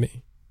confusing to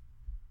me.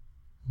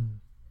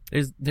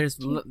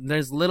 There's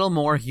little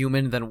more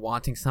human than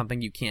wanting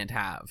something you can't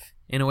have,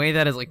 in a way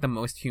that is like the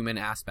most human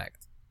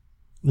aspect,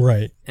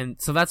 right?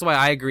 And so that's why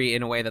I agree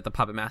in a way that the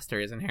Puppet Master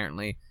is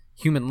inherently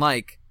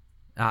human-like.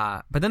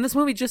 But then this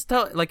movie just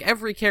like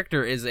every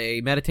character is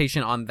a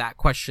meditation on that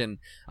question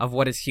of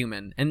what is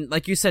human. And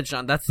like you said,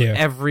 Sean, that's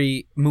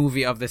every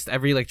movie of this,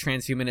 every like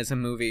transhumanism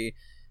movie,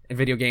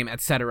 video game,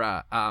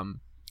 etc.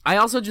 I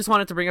also just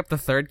wanted to bring up the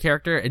third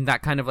character in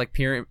that kind of like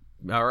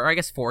or I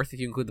guess fourth if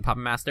you include the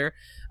Puppet Master,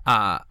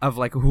 of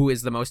like who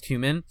is the most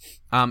human,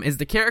 is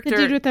the character... The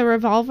dude with the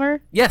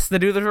revolver? Yes, the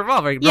dude with the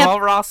revolver. Yep.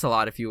 Revolver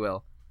Ocelot, if you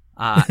will.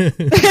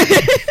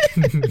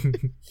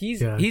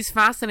 He's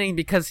fascinating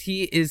because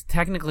he is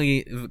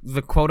technically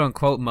the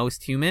quote-unquote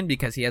most human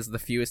because he has the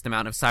fewest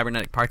amount of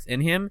cybernetic parts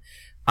in him,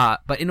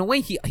 but in a way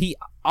he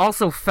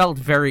also felt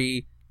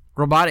very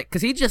robotic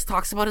because he just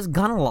talks about his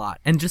gun a lot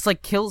and just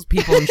like kills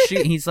people and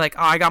shoot. He's like,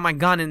 oh, I got my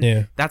gun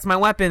and that's my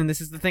weapon and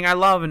this is the thing I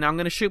love and I'm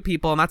gonna shoot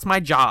people and that's my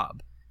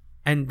job.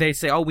 And they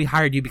say, oh, we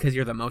hired you because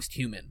you're the most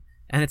human.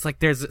 And it's like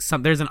there's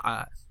an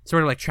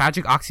sort of like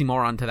tragic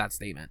oxymoron to that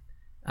statement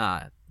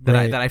that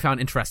I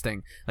found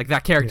interesting. Like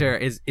that character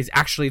is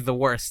actually the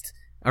worst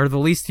or the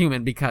least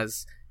human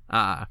because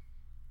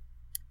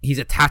he's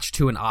attached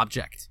to an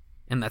object,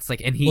 and that's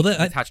like, and he's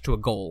attached to a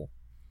goal.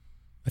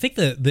 I think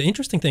the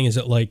interesting thing is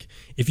that, like,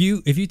 if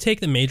you take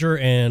the Major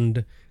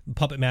and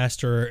Puppet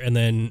Master, and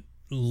then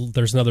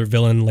there's another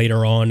villain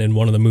later on in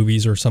one of the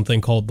movies or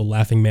something called the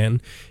Laughing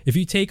Man, if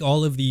you take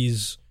all of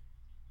these,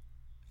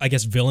 I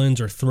guess, villains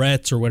or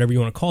threats or whatever you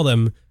want to call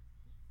them,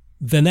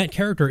 then that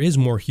character is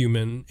more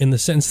human, in the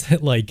sense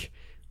that, like,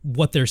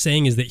 what they're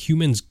saying is that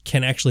humans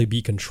can actually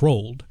be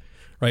controlled,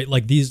 right?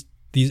 Like these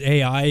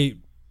AI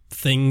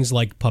things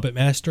like Puppet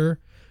Master,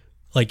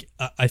 like,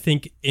 I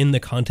think in the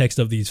context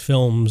of these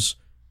films,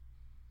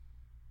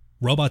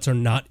 robots are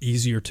not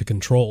easier to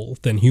control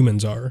than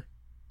humans are.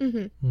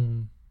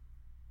 Mm-hmm.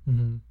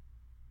 Mm-hmm.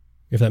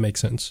 If that makes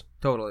sense.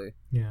 Totally.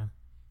 Yeah.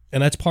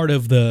 And that's part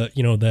of the,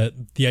 you know, the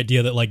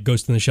idea that, like,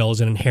 Ghost in the Shell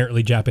is an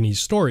inherently Japanese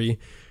story,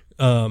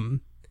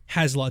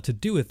 has a lot to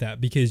do with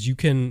that, because you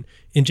can,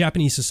 in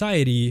Japanese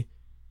society,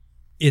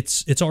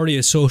 it's already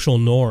a social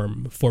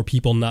norm for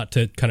people not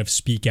to kind of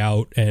speak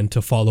out and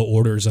to follow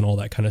orders and all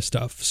that kind of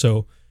stuff.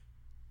 So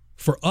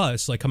for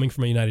us, like, coming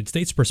from a United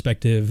States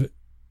perspective,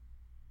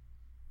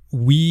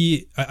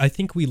 I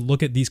think we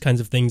look at these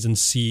kinds of things and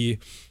see,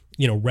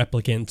 you know,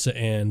 replicants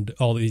and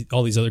all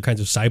these other kinds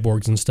of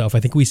cyborgs and stuff. I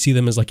think we see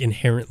them as, like,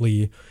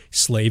 inherently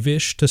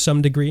slavish to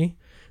some degree.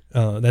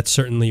 That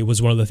certainly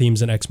was one of the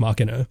themes in Ex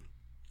Machina.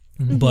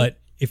 Mm-hmm. But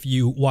if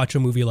you watch a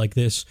movie like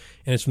this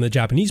and it's from the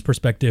Japanese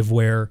perspective,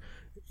 where,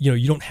 you know,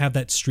 you don't have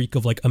that streak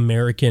of, like,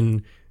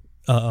 American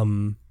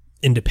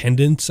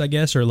independence, I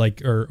guess, or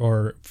like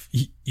or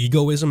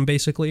egoism,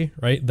 basically,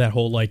 right? That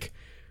whole, like,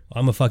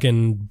 I'm a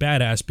fucking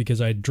badass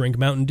because I drink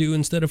Mountain Dew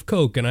instead of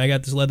Coke, and I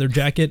got this leather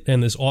jacket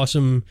and this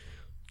awesome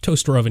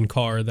toaster oven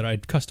car that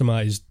I'd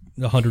customized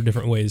 100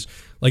 different ways.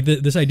 Like,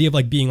 this idea of,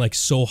 like, being, like,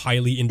 so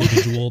highly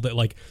individual that,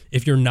 like,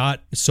 if you're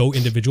not so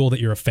individual that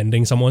you're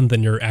offending someone,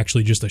 then you're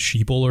actually just a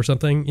sheeple or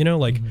something, you know?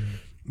 Like,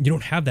 you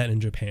don't have that in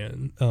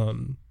Japan.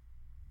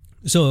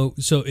 So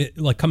it,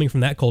 like, coming from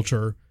that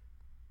culture,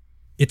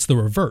 it's the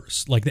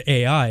reverse. Like, the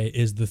AI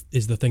is the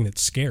thing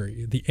that's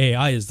scary. The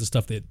AI is the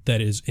stuff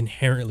that is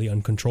inherently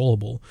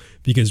uncontrollable,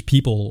 because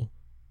people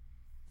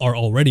are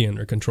already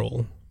under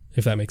control,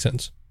 if that makes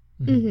sense.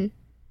 Mm-hmm.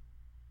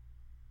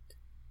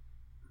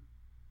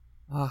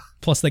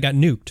 Plus, they got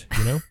nuked,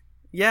 you know?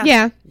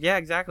 Yeah,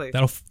 exactly.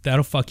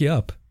 That'll fuck you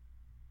up.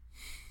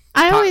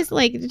 I always,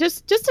 like,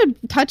 just to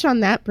touch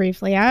on that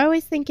briefly, I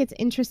always think it's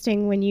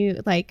interesting when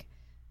you, like,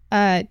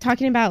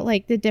 talking about,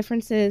 like, the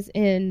differences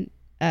in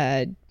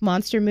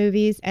monster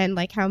movies and,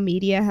 like, how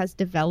media has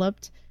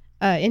developed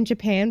in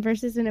Japan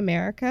versus in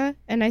America.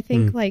 And I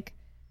think like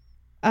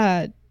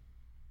a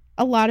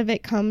lot of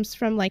it comes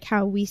from, like,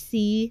 how we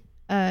see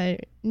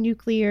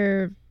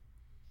nuclear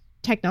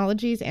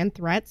technologies and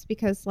threats,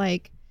 because,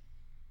 like,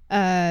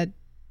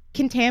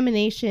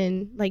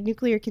 contamination, like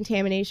nuclear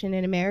contamination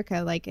in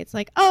America, like, it's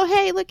like, oh,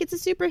 hey, look, it's a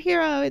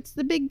superhero, it's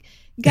the big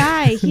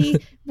guy, he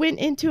went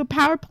into a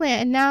power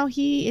plant and now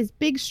he is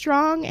big,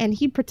 strong, and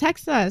he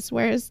protects us.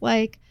 Whereas,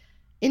 like,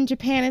 in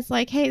Japan, it's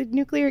like, hey,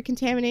 nuclear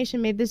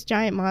contamination made this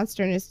giant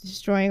monster and is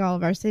destroying all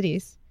of our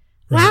cities.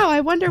 Right. Wow, I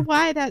wonder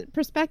why that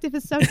perspective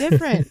is so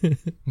different.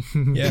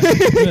 Yeah,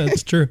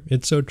 it's true.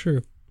 It's so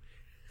true.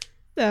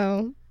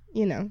 So,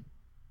 you know.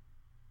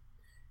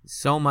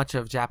 So much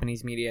of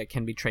Japanese media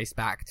can be traced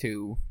back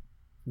to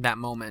that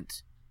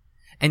moment.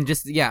 And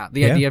just, the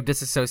idea of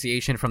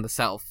disassociation from the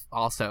self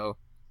also.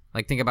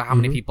 Like, think about how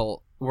many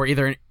people were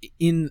either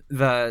in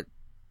the,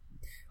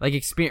 like,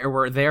 experience, or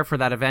were there for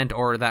that event,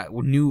 or that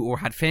knew or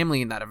had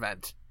family in that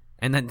event,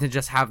 and then to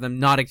just have them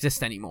not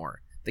exist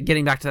anymore.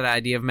 Getting back to that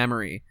idea of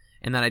memory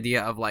and that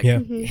idea of, like,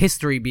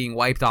 history being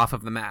wiped off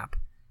of the map.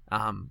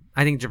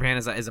 I think Japan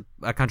is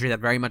a country that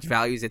very much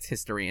values its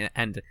history,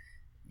 and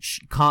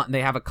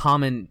they have a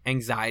common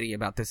anxiety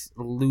about this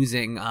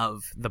losing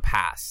of the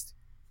past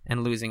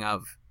and losing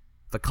of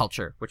the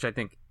culture, which I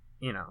think,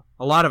 you know,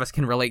 a lot of us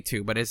can relate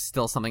to, but is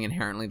still something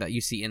inherently that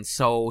you see in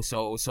so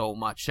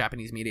much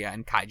Japanese media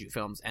and kaiju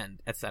films and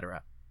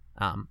etc.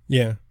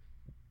 Yeah.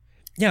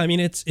 I mean,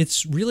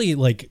 it's really,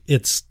 like,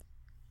 it's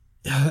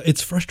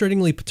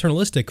frustratingly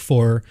paternalistic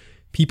for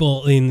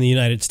people in the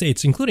United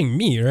States, including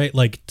me, right?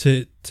 Like,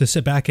 to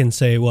sit back and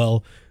say,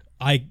 well,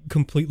 I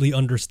completely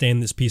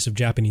understand this piece of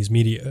Japanese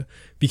media,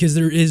 because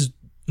there is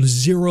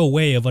zero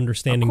way of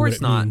understanding what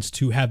it means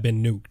to have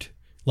been nuked.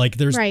 Like,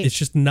 it's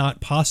just not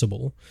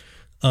possible.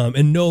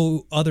 And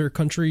no other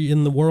country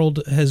in the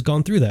world has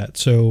gone through that.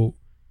 So,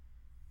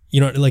 you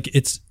know, like,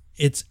 it's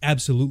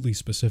absolutely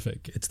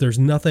specific. There's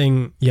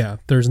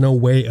no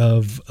way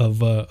of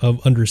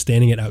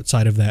understanding it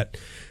outside of that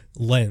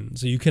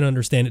lens. You can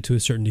understand it to a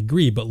certain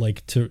degree, but,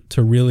 like, to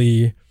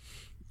really,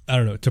 I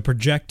don't know, to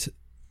project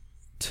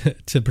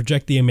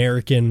the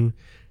American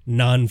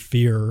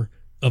non-fear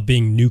of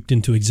being nuked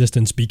into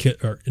existence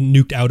or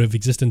nuked out of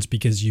existence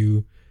because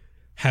you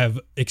have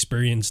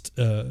experienced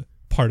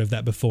part of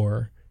that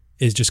before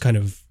is just kind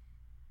of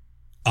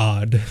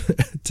odd,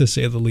 to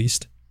say the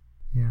least.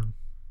 Yeah.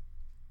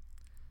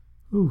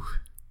 Ooh.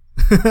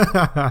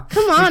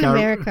 Come on,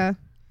 America.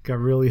 Got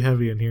really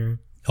heavy in here.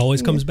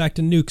 Always comes back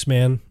to nukes,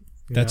 man.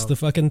 That's the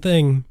fucking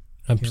thing.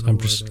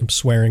 I'm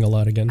swearing a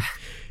lot again.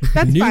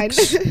 That's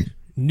nukes, fine.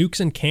 Nukes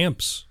and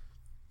camps.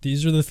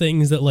 These are the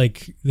things that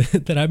like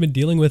that I've been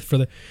dealing with for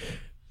the.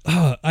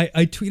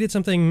 I tweeted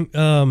something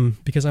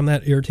because I'm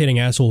that irritating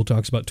asshole who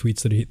talks about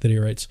tweets that he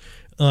writes.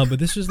 But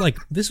this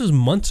was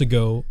months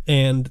ago,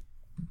 and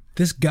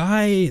this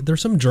guy,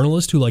 there's some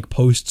journalist who like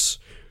posts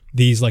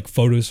these like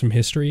photos from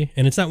history,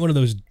 and it's not one of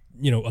those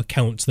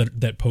accounts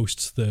that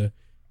posts the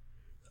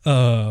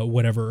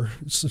whatever,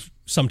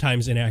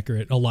 sometimes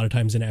inaccurate, a lot of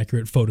times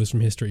inaccurate photos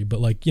from history, but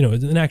like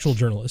an actual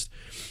journalist,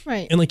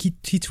 Right? And like he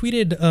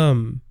tweeted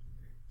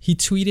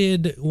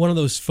one of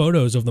those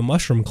photos of the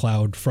mushroom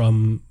cloud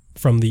from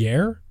the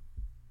air,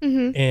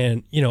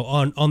 and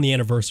on the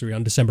anniversary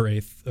on December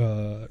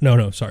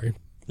 8th. Sorry.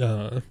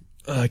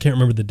 I can't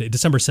remember the date.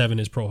 December 7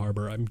 is Pearl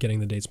Harbor. I'm getting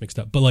the dates mixed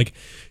up. But like,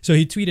 so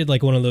he tweeted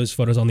like one of those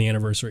photos on the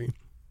anniversary.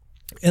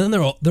 And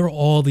then there are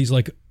all these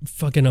like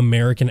fucking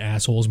American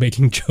assholes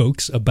making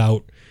jokes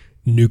about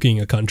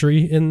nuking a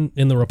country in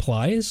the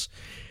replies.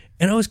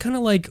 And I was kind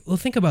of like, well,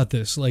 think about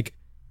this. Like,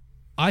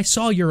 I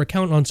saw your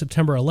account on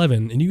September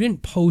 11 and you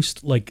didn't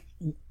post like,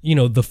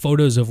 the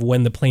photos of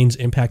when the planes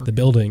impact the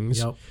buildings.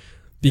 Yep.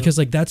 Because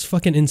like that's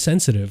fucking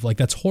insensitive. Like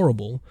that's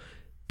horrible.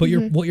 But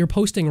what you're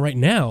posting right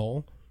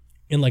now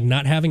and like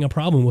not having a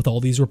problem with all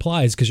these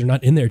replies because you're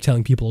not in there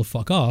telling people to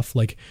fuck off.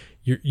 Like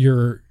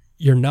you're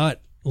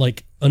not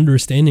like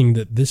understanding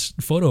that this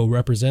photo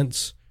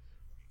represents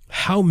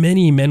how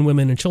many men,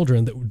 women, and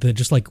children that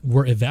just like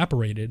were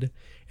evaporated,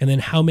 and then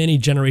how many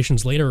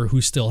generations later who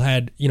still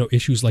had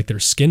issues like their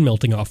skin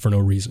melting off for no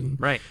reason.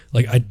 Right.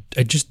 Like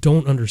I just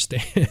don't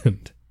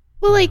understand.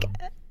 Well, like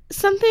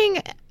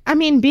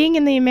being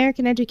in the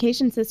American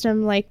education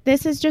system, like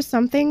this is just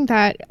something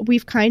that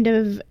we've kind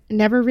of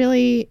never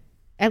really,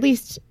 at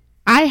least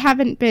I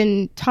haven't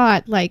been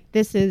taught like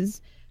this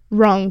is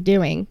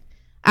wrongdoing.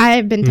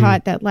 I've been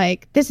taught that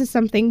like this is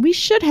something we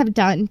should have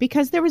done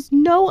because there was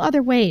no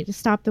other way to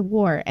stop the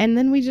war. And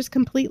then we just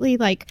completely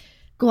like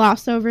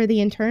gloss over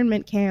the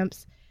internment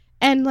camps.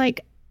 And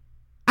like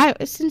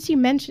since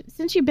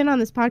you've been on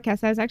this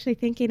podcast, I was actually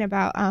thinking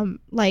about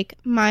like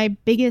my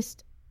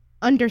biggest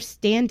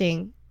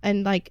understanding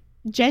and like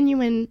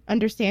genuine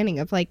understanding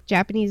of like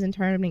Japanese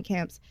internment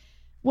camps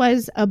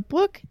was a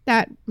book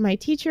that my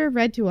teacher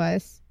read to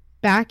us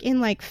back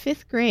in like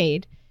 5th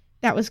grade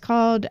that was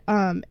called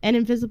An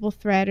Invisible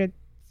Thread or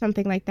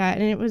something like that,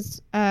 and it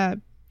was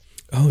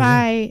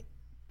by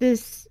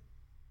this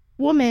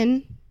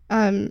woman.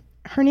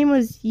 Her name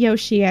was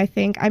Yoshi, I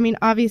think. I mean,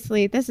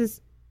 obviously this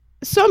is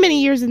so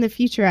many years in the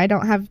future I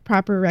don't have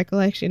proper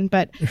recollection,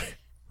 but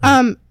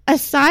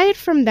aside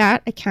from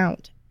that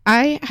account,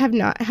 I have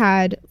not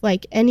had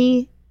like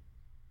any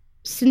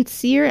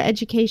sincere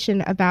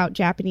education about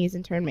Japanese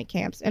internment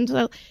camps. And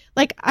so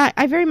like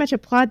I very much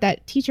applaud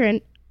that teacher.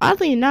 And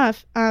oddly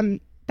enough,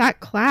 that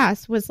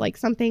class was like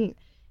something,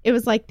 it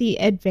was like the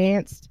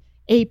advanced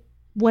AP,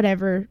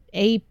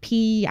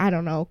 I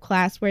don't know,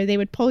 class where they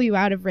would pull you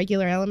out of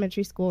regular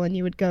elementary school and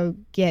you would go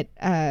get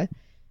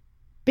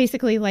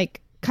basically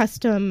like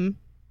custom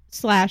 /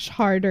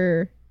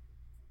 harder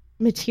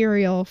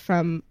material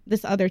from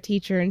this other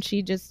teacher. And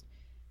she just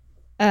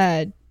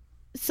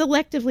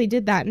selectively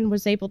did that and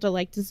was able to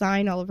like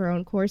design all of her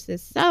own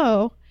courses.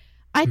 So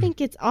I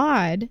think it's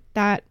odd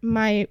that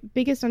my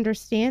biggest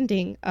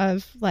understanding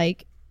of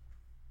like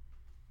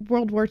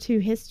World War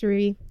II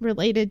history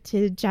related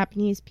to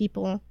Japanese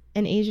people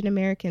and Asian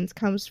Americans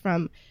comes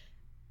from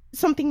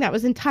something that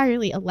was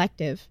entirely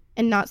elective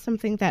and not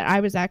something that I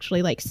was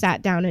actually like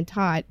sat down and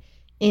taught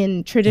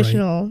in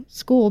traditional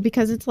school,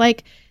 because it's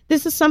like,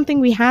 this is something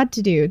we had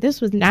to do.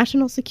 This was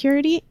national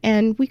security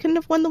and we couldn't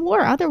have won the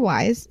war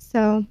otherwise.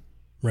 So.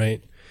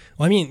 Right.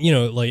 Well, I mean,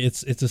 like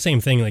it's the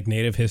same thing. Like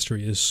Native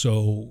history is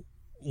so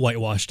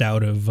whitewashed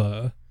out of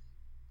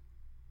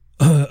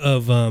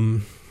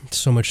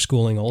so much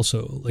schooling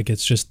also. Like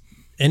it's just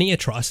any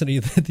atrocity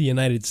that the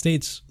United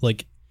States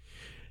like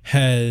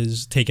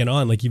has taken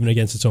on, like even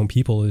against its own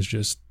people, is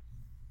just,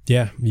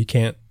 you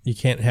can't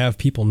have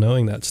people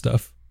knowing that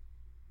stuff.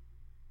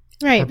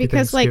 Right. Happy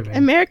because like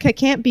America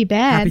can't be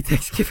bad. Happy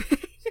Thanksgiving.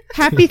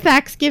 Happy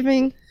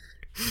Thanksgiving.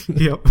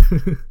 Yep.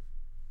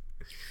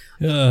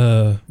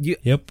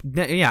 Yep.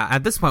 Yeah,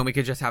 at this point we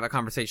could just have a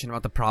conversation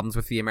about the problems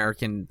with the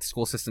American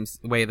school system's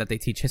way that they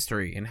teach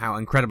history and how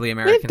incredibly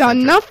American We've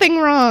done nothing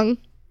wrong.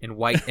 In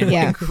white and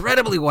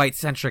incredibly white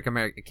centric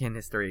American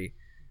history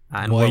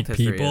and white world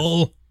history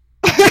people.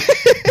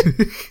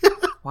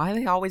 Why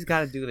they always got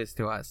to do this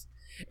to us?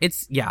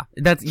 It's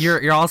that's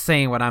you're all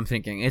saying what I'm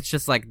thinking. It's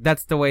just like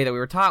that's the way that we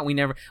were taught.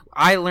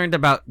 I learned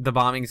about the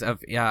bombings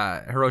of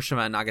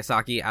Hiroshima and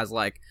Nagasaki as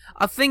like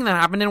a thing that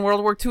happened in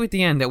World War II at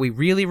the end that we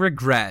really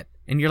regret.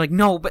 And you're like,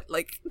 no, but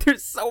like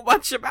there's so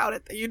much about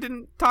it that you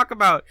didn't talk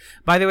about.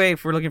 By the way,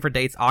 if we're looking for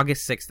dates,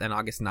 August 6th and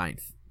August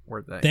 9th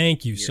were the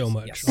Thank you years. so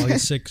much. Yes.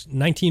 August 6th,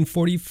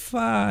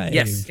 1945.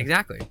 Yes,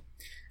 exactly.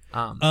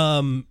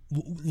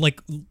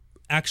 Like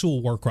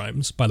actual war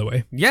crimes, by the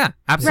way. Yeah,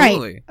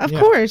 absolutely. Right. Of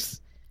course.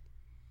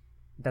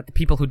 That the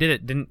people who did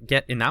it didn't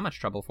get in that much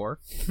trouble for.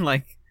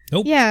 Like,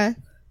 nope. Yeah.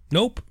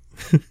 Nope.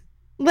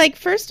 Like,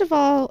 first of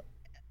all,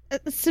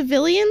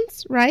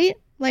 civilians, right?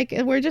 Like,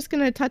 we're just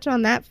going to touch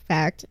on that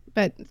fact,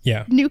 but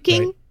Yeah.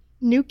 nuking?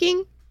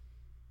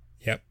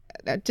 Yep.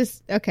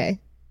 Just, okay.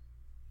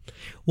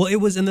 Well, it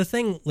was, and the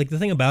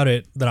thing about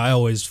it that I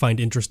always find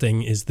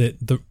interesting is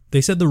that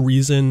they said the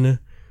reason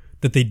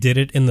that they did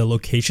it in the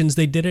locations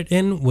they did it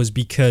in was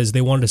because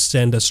they wanted to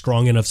send a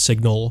strong enough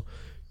signal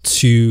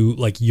to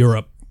like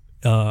Europe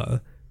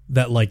that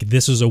like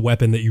this is a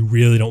weapon that you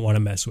really don't want to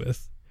mess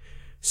with.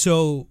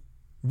 So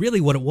really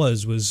what it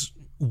was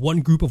one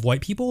group of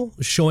white people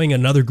showing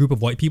another group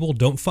of white people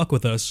don't fuck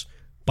with us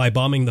by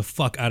bombing the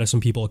fuck out of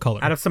some people of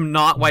color. Out of some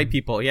not white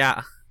people,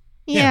 yeah.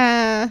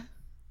 Yeah.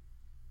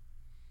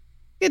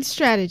 Good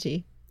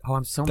strategy. Oh,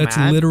 I'm so That's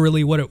mad.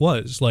 literally what it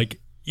was. Like,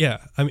 yeah,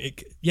 I mean,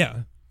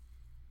 yeah.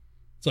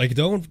 It's like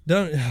don't,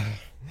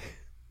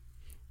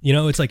 you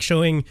know, it's like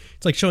showing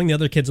the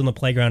other kids on the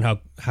playground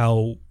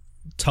how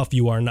tough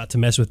you are not to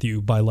mess with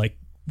you by like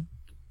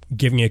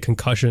giving a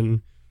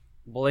concussion.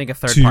 Bullying a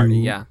third party,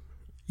 yeah.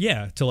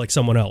 Yeah, to like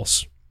someone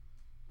else.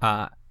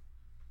 And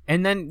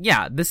then,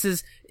 yeah,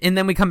 and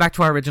then we come back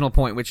to our original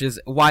point, which is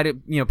why do,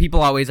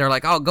 people always are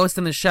like, oh, Ghost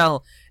in the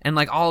Shell, and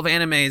like all of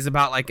anime is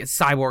about like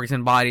cyborgs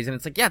and bodies, and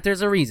it's like, yeah,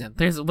 there's a reason.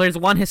 There's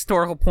one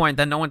historical point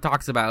that no one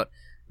talks about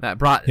that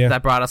brought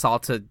us all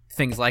to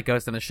things like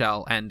Ghost in the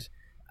Shell and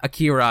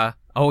Akira.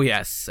 Oh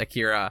yes,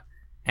 Akira,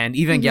 and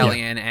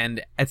Evangelion,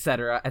 and et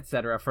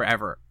cetera,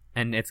 forever,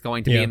 and it's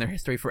going to be in their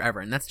history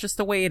forever, and that's just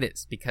the way it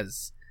is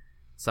because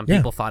some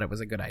people thought it was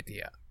a good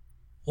idea.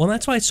 Well,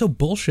 that's why it's so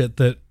bullshit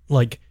that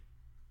like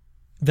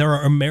there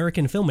are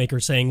American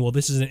filmmakers saying, well,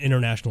 this is an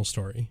international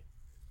story,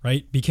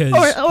 right? Because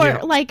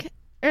like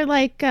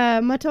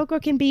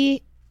Motoko can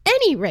be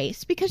any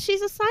race because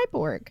she's a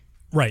cyborg.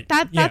 Right.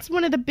 That's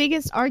one of the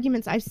biggest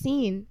arguments I've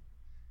seen.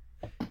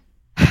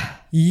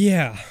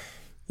 Yeah.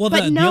 Well, the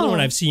other one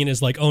no. I've seen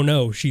is like, oh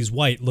no, she's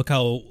white. Look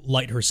how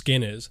light her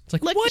skin is. It's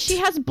like, look, what? she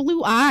has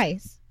blue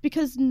eyes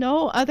because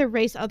no other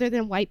race other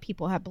than white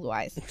people have blue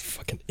eyes.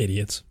 Fucking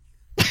idiots.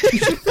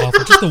 Just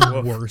awful. Just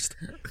the worst.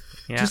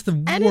 Yeah. Just the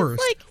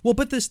worst. Like, well,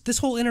 but this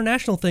whole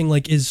international thing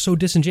like is so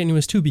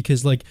disingenuous too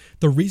because like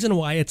the reason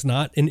why it's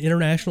not an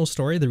international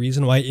story, the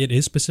reason why it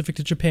is specific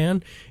to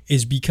Japan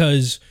is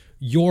because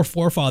your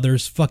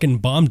forefathers fucking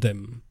bombed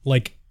them.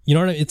 Like, you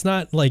know what I mean?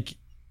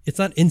 It's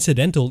not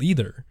incidental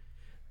either.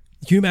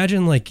 Can you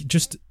imagine like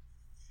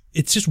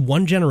it's just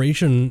one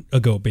generation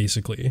ago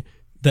basically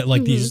that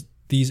like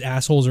these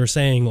assholes are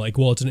saying like,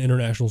 well, it's an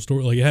international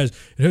story, like it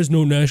has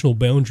no national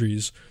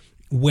boundaries,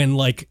 when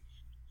like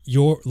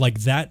your like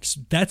that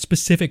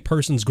specific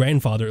person's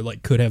grandfather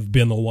like could have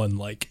been the one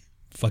like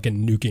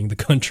fucking nuking the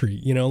country,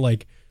 you know?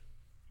 Like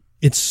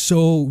there's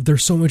so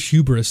much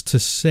hubris to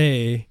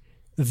say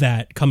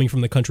that coming from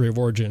the country of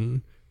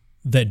origin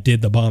that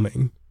did the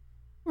bombing.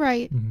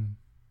 Right. Mm-hmm.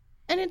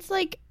 And it's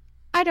like,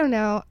 I don't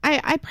know.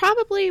 I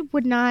probably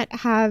would not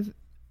have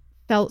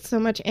felt so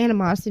much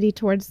animosity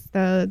towards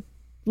the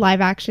live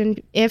action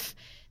if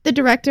the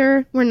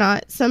director were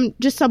not some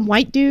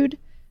white dude.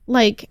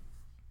 Like,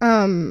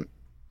 I'm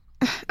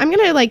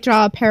gonna like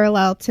draw a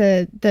parallel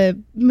to the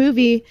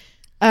movie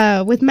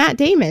with Matt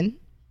Damon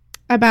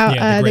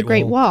about the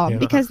Great Wall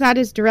because that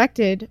is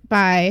directed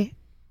by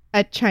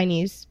a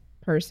Chinese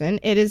person.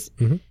 It is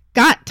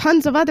got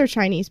tons of other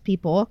Chinese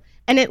people.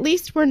 And at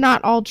least we're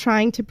not all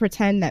trying to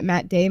pretend that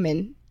Matt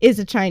Damon is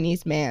a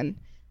Chinese man.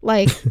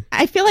 Like,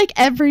 I feel like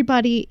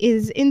everybody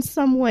is in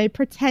some way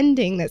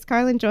pretending that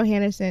Scarlett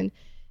Johansson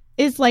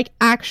is like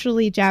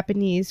actually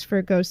Japanese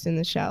for Ghost in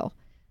the Shell.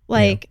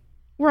 Like,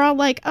 we're all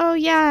like, oh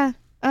yeah,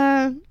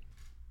 ScarJo,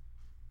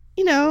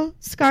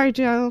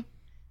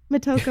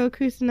 Motoko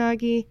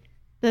Kusanagi,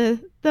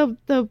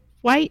 the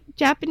white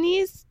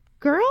Japanese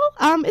girl.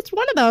 It's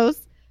one of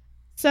those.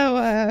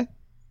 So,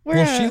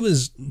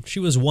 she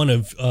was one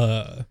of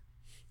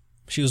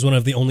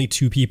the only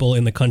two people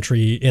in the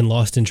country in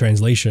Lost in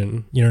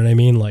Translation. You know what I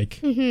mean? Like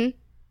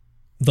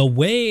the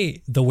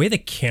way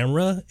the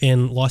camera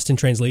in Lost in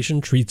Translation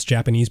treats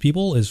Japanese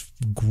people is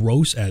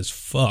gross as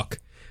fuck.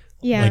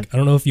 Yeah. Like I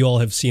don't know if you all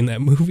have seen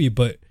that movie,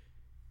 but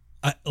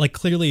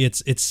clearly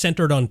it's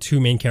centered on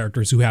two main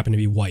characters who happen to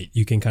be white.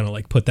 You can kind of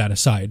like put that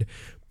aside,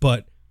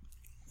 but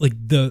like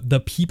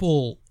the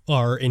people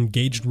are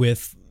engaged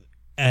with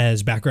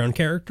as background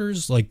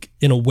characters, like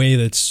in a way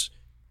that's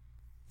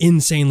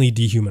insanely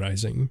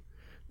dehumanizing.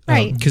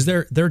 Right. Because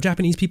there are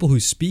Japanese people who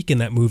speak in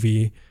that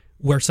movie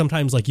where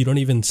sometimes like you don't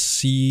even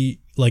see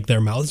like their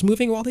mouths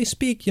moving while they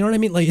speak. You know what I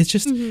mean? Like it's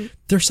just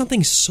there's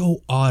something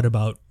so odd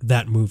about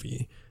that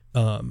movie.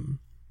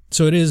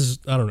 So it is,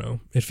 I don't know.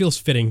 It feels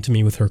fitting to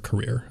me with her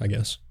career, I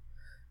guess.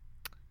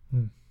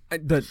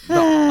 The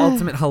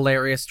ultimate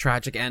hilarious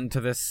tragic end to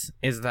this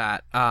is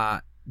that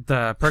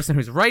the person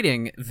who's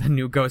writing the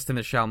new Ghost in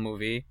the Shell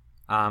movie,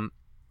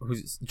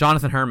 who's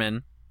Jonathan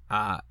Herman,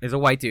 is a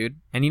white dude.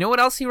 And you know what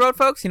else he wrote,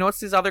 folks? You know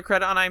what's his other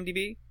credit on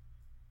IMDb?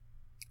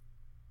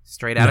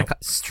 Straight out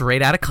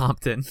of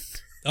Compton.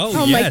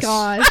 Oh yes. My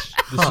gosh.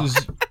 This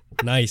is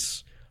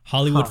nice.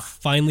 Hollywood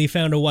finally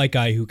found a white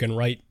guy who can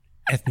write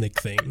ethnic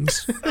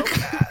things. So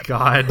bad.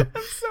 God.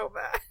 I'm so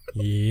bad.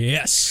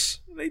 Yes.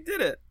 They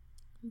did it.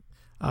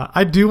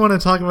 I do want to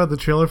talk about the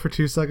trailer for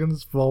 2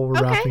 seconds while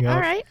we're wrapping up.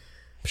 All right.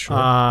 Sure.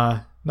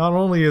 Not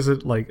only is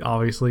it like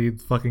obviously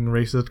fucking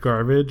racist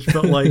garbage,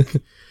 but like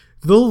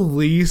the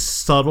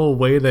least subtle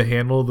way to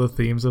handle the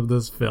themes of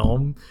this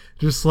film,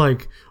 just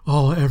like,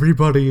 oh,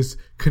 everybody's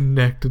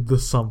connected to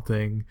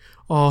something.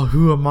 Oh,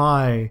 who am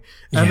I?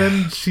 And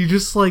then she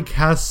just like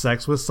has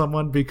sex with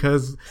someone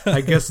because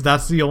I guess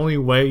that's the only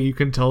way you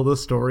can tell the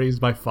stories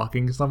by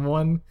fucking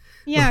someone.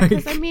 Yeah,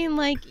 because I mean,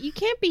 like, you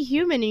can't be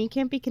human and you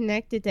can't be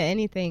connected to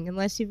anything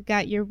unless you've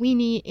got your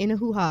weenie in a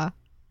hoo-ha.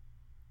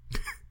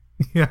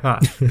 Yeah.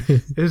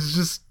 It's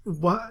just,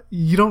 what?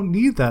 You don't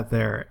need that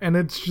there. And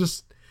it's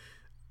just,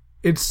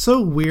 it's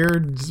so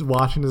weird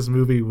watching this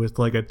movie with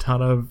like a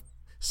ton of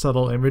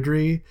subtle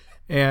imagery,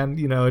 and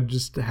you know, it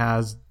just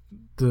has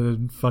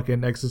the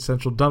fucking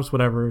existential dumps,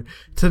 whatever,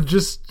 to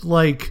just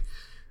like,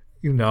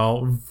 you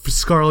know,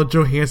 Scarlett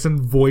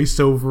Johansson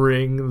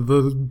voiceovering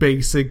the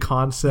basic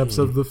concepts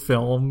of the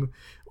film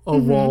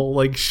while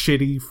like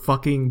shitty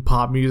fucking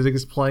pop music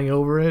is playing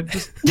over it.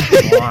 Just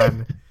come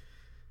on.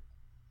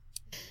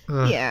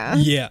 Yeah.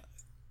 Yeah.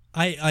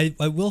 I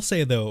will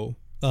say though,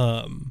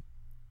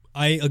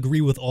 I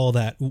agree with all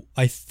that.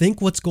 I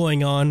think what's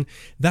going on,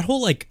 that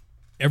whole like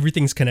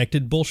everything's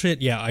connected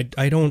bullshit, yeah,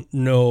 I don't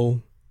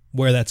know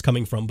where that's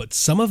coming from, but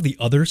some of the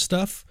other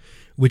stuff,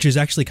 which is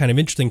actually kind of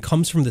interesting,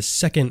 comes from the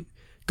second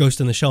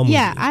Ghost in the Shell movie.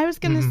 Yeah, I was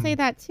going to say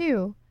that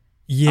too.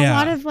 Yeah. A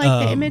lot of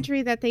like the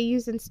imagery that they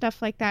use and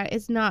stuff like that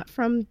is not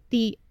from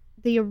the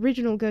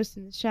original Ghost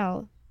in the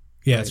Shell.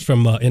 Yeah, it's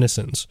from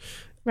Innocence.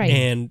 Right.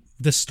 And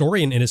the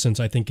story in Innocence,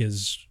 I think,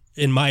 is,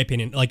 in my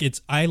opinion, like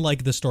I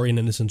like the story in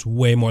Innocence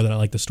way more than I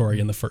like the story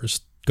in the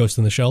first Ghost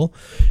in the Shell.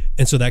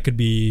 And so that could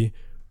be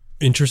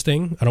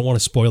interesting. I don't want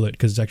to spoil it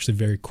because it's actually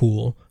very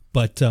cool.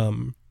 But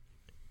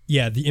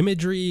yeah, the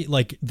imagery,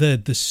 like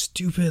the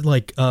stupid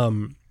like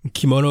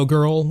kimono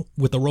girl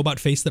with the robot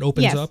face that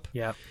opens up.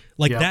 Yeah.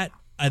 Like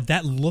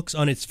that looks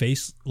on its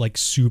face like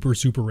super,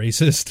 super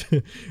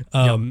racist.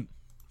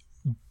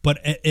 But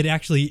it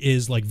actually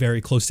is like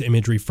very close to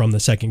imagery from the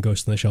second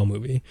Ghost in the Shell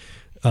movie.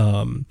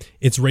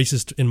 It's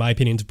racist, in my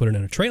opinion, to put it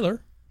in a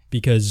trailer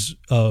because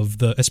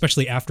of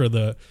especially after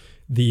the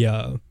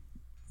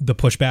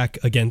pushback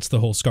against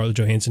the whole Scarlett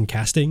Johansson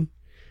casting,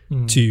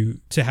 to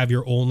have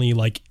your only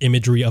like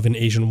imagery of an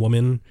Asian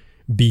woman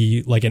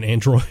be like an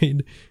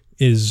android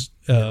is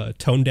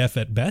tone deaf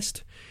at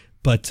best.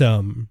 But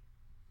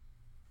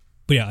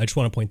yeah, I just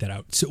want to point that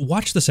out. So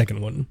watch the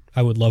second one.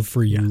 I would love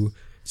for you. Yes.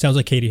 Sounds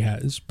like Katie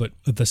has, but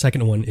the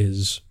second one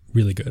is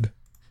really good.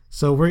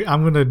 So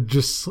I'm going to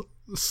just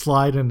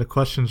slide into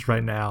questions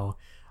right now.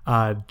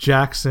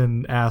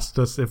 Jackson asked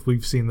us if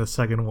we've seen the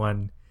second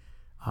one.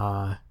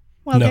 Well,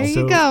 no. There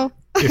you go.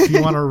 If you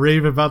want to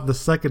rave about the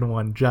second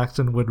one,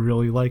 Jackson would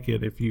really like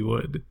it if you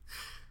would.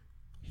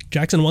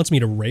 Jackson wants me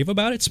to rave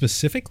about it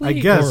specifically? I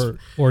guess.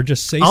 Or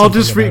just say I'll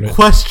something just read about it.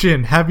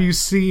 Question. Have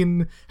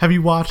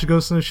you watched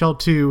Ghost in the Shell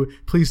 2?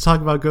 Please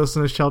talk about Ghost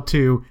in the Shell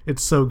 2.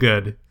 It's so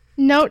good.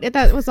 Note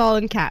that was all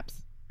in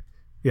caps.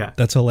 Yeah.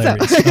 That's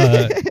hilarious.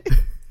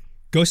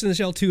 Ghost in the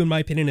Shell 2, in my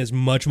opinion, is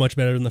much, much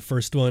better than the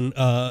first one.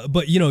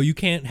 But, you know, you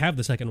can't have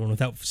the second one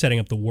without setting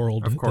up the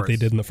world that they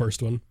did in the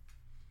first one.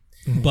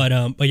 Mm-hmm.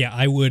 But yeah,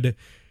 I would,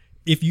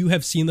 if you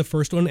have seen the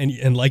first one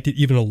and liked it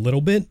even a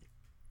little bit,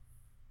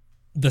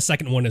 the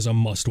second one is a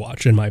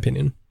must-watch, in my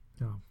opinion.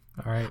 Oh,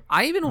 all right.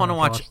 I even want to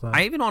watch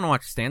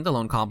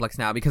Standalone Complex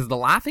now because the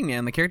Laughing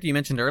Man, the character you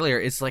mentioned earlier,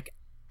 is like,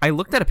 I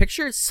looked at a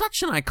picture, it's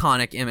such an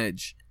iconic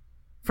image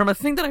from a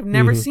thing that I've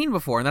never seen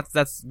before, and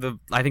that's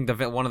I think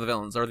one of the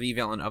villains or the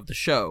villain of the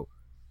show.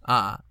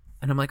 And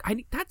I'm like,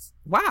 that's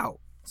wow.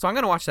 So I'm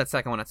gonna watch that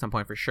second one at some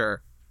point for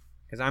sure,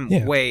 because I'm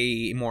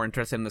way more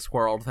interested in this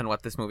world than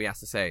what this movie has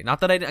to say. Not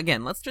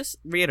that let's just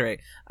reiterate,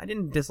 I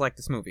didn't dislike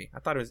this movie.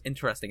 I thought it was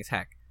interesting as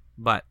heck,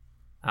 but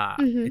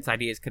its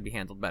ideas could be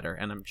handled better,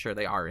 and I'm sure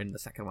they are in the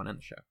second one in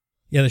the show.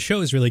 Yeah, the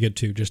show is really good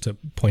too. Just to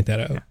point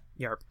that out.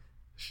 Yeah.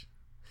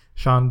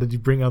 Sean, did you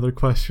bring other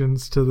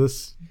questions to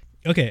this?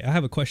 Okay, I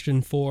have a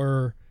question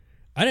for...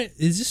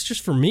 is this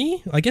just for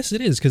me? I guess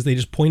it is, because they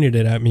just pointed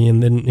it at me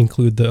and then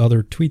include the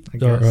other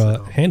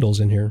handles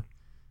in here.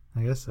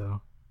 I guess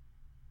so.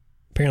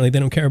 Apparently they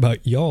don't care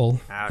about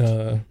y'all.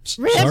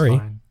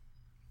 Sorry.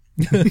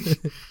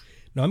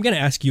 No, I'm going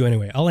to ask you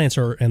anyway. I'll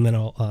answer and then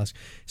I'll ask.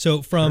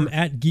 So from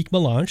at Geek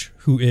Melange,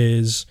 who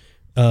is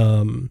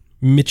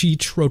Michi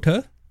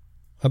Trota,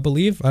 I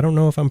believe. I don't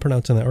know if I'm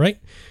pronouncing that right.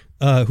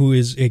 Who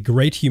is a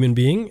great human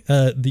being.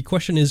 The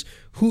question is,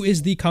 who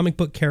is the comic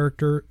book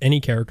character, any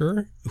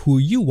character, who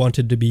you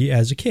wanted to be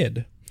as a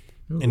kid?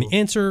 Ooh. And the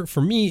answer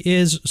for me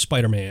is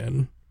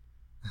Spider-Man.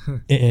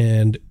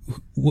 And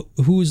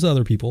who's the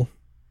other people?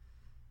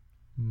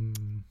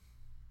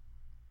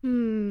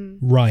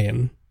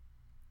 Ryan.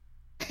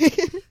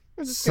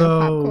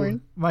 So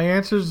my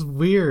answer's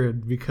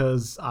weird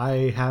because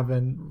I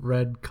haven't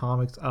read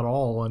comics at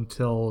all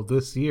until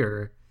this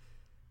year.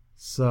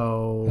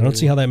 So I don't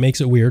see how that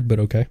makes it weird, but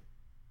okay.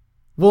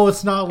 Well,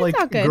 it's not It's like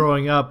all good.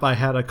 growing up I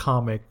had a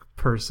comic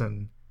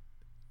person.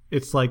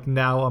 It's like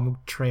now I'm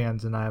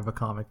trans and I have a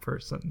comic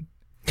person.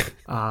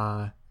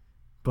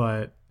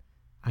 But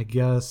I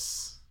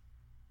guess,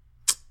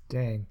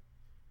 dang.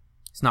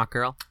 Snot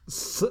girl.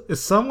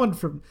 Is someone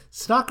from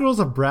Snot Girl's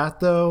a brat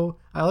though?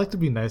 I like to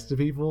be nice to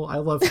people. I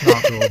love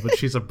Snot Girl, but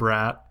she's a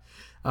brat.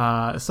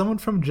 Someone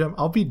from Gem.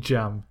 I'll be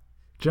Gem.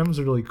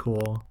 Gem's really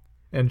cool,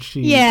 and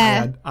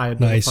I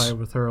identify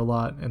with her a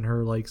lot and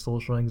her like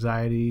social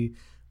anxiety,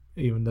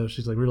 even though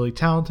she's like really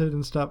talented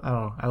and stuff. I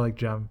don't know. I like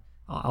Gem.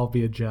 I'll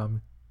be a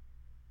Gem.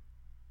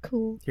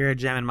 Cool. You're a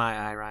gem in my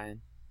eye, Ryan.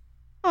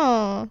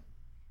 Aw.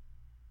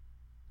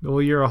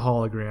 Well, you're a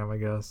hologram, I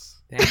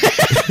guess.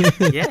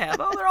 Damn. Yeah,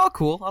 well, they're all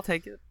cool. I'll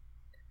take it.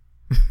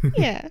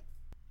 Yeah.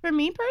 For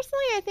me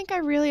personally, I think I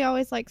really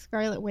always like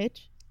Scarlet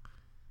Witch.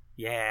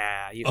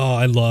 Yeah. Oh,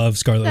 I love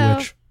Scarlet So,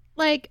 Witch.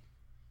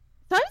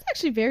 So I was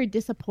actually very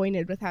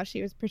disappointed with how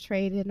she was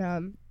portrayed in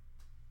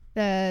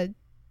the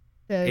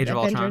Age of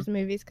Avengers Ultron?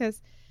 movies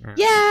because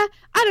I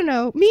don't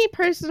know, me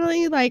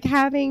personally, like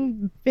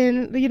having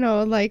been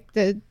like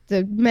the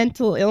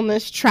mental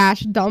illness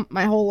trash dump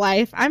my whole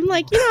life, I'm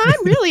like,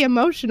 I'm really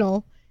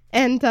emotional,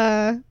 and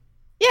so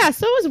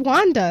is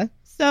Wanda.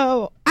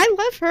 So I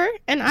love her,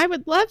 and I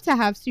would love to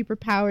have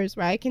superpowers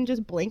where I can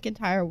just blink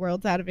entire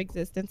worlds out of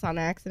existence on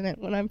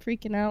accident when I'm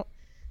freaking out.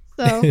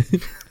 So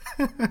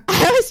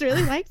I always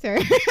really liked her.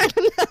 I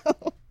don't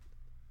know.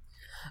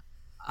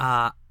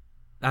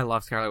 I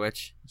love Scarlet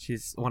Witch.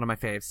 She's one of my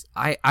faves.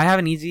 I have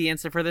an easy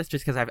answer for this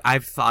just because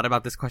I've thought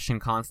about this question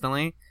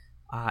constantly.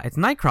 It's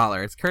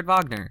Nightcrawler. It's Kurt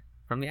Wagner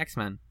from the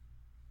X-Men.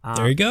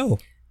 There you go.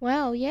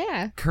 Well,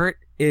 yeah. Kurt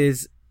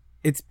it's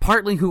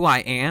partly who I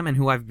am and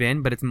who I've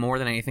been, but it's more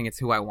than anything, it's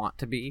who I want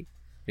to be.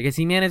 Because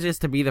he manages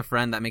to be the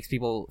friend that makes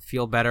people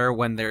feel better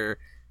when their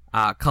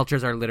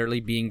cultures are literally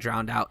being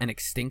drowned out and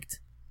extinct.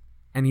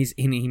 And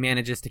he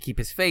manages to keep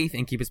his faith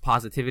and keep his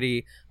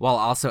positivity while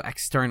also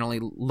externally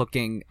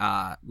looking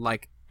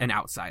like an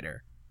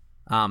outsider.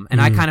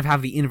 And I kind of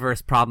have the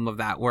inverse problem of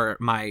that, where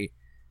my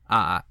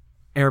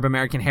Arab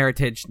American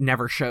heritage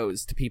never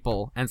shows to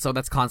people, and so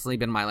that's constantly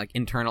been my like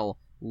internal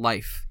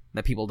life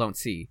that people don't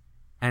see.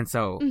 And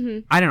so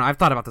I don't know. I've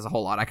thought about this a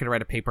whole lot. I could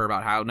write a paper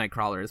about how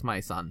Nightcrawler is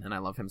my son, and I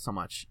love him so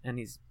much, and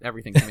he's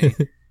everything to me.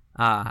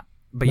 But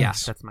Nice. yeah,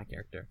 that's my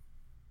character.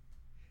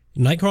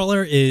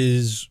 Nightcrawler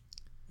is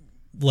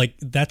like,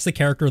 that's the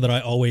character that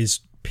I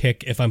always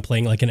pick if I'm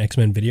playing like an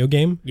X-Men video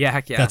game. Yeah,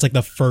 heck yeah. That's like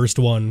the first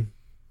one.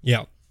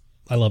 Yeah,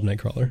 I love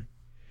Nightcrawler.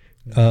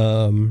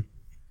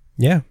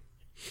 Yeah,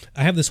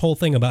 I have this whole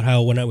thing about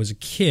how when I was a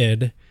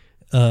kid,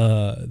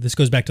 this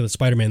goes back to the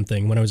Spider-Man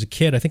thing. When I was a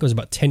kid, I think I was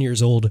about 10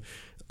 years old,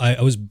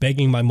 I was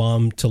begging my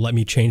mom to let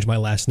me change my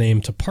last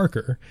name to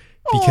Parker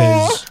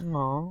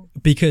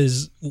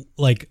because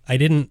like I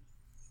didn't,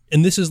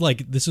 and this is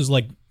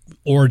like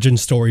origin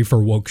story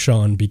for Woke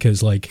Sean,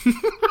 because like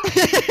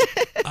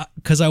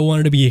because I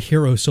wanted to be a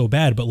hero so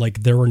bad, but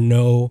like there were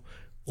no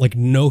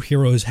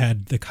heroes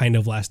had the kind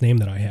of last name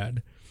that I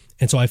had.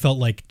 And so I felt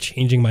like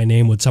changing my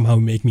name would somehow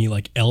make me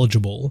like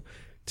eligible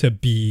to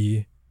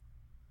be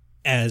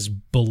as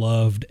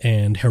beloved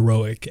and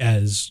heroic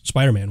as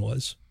Spider-Man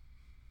was.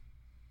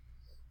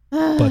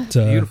 But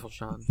Beautiful,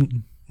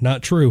 Sean.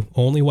 not true.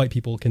 Only white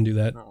people can do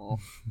that. Oh.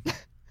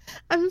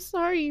 I'm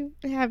sorry you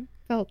have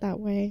felt that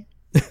way.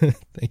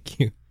 Thank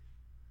you.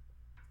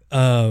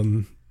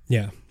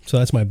 Yeah. So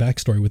that's my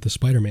backstory with the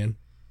Spider-Man.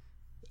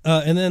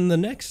 And then the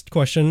next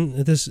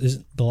question, this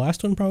is the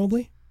last one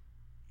probably.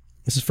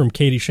 This is from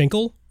Katie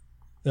Schenkel,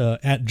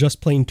 at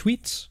Just Plain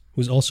Tweets,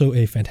 who's also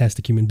a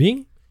fantastic human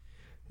being.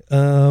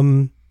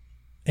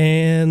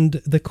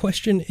 And the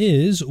question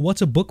is,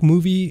 what's a book,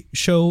 movie,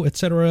 show,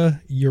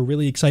 etc. you're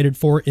really excited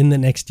for in the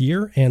next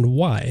year, and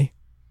why?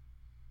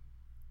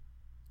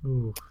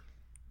 Ooh.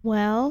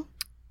 Well,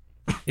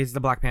 Is the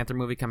Black Panther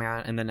movie coming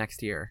out in the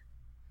next year?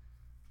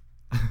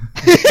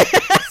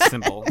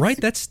 Simple.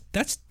 Right? That's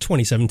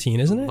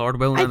 2017, isn't it? Lord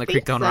willing I and the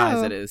creek think don't rise,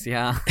 so. it is,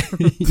 yeah.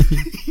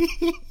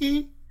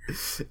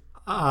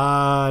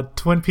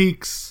 Twin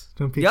Peaks.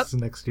 Twin Peaks Yep. is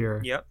next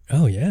year. Yep.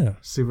 Oh yeah.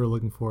 Super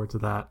looking forward to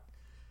that.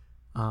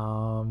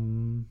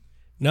 No,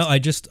 I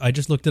just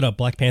looked it up.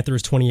 Black Panther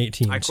is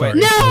 2018. I quit. Sorry.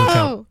 Doesn't count.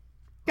 no!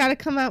 Gotta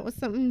come out with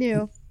something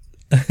new.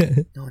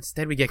 No,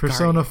 instead we get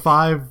Persona Guardian.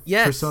 5.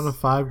 Yes. Persona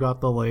 5 got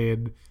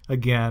delayed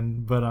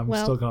again, but I'm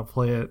Well. still gonna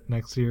play it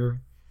next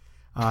year.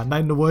 Night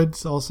in the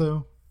Woods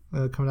also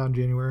coming out in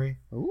January.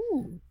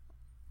 Ooh.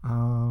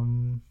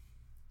 Trying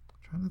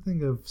to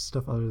think of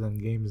stuff other than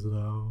games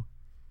though.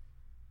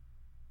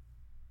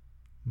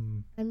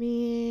 I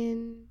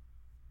mean,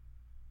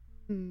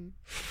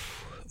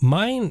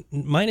 Mine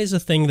is a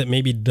thing that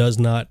maybe does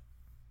not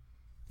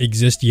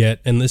exist yet,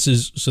 and this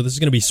is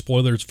going to be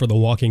spoilers for The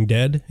Walking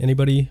Dead.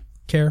 Anybody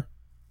care?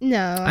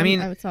 no. I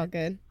mean, it's all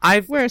good.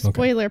 I've We're a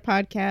spoiler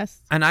podcast.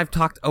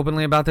 talked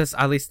openly about this.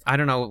 At least I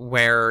don't know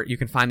where you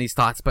can find these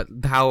thoughts, but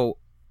how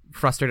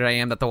frustrated I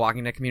am that the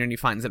Walking Dead community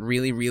finds it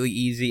really, really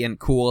easy and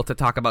cool to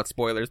talk about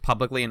spoilers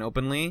publicly and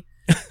openly.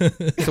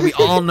 So we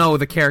all know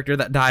the character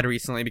that died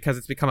recently because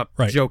it's become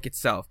a joke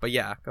itself. But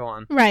yeah, go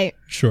on. Right.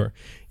 Sure.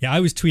 Yeah, I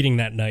was tweeting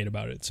that night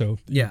about it, so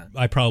yeah,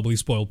 I probably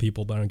spoiled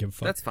people, but I don't give a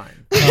fuck. That's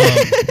fine.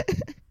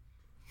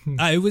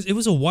 It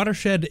was a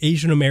watershed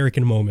Asian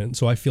American moment,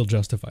 so I feel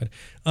justified.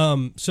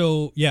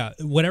 So yeah,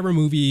 whatever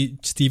movie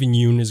Steven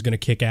Yeun is going to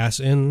kick ass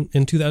in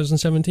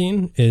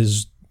 2017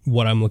 is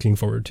what I'm looking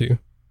forward to.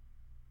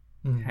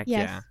 Heck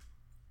Yes. yeah.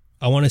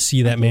 I want to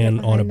see that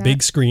man on a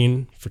big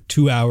screen for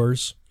 2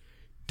 hours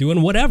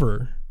doing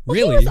whatever. Well,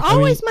 really. he was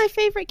always my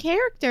favorite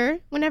character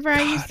whenever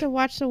I used to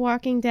watch The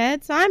Walking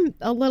Dead, so I'm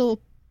a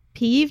little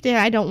peeved and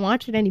I don't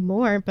watch it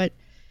anymore, but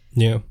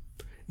yeah.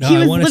 No, he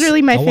was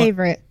literally my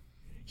favorite.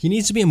 He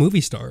needs to be a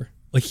movie star.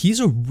 Like, he's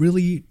a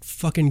really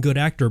fucking good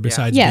actor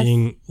besides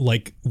being,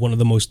 like, one of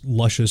the most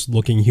luscious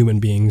looking human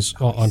beings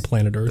on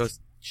planet Earth. Those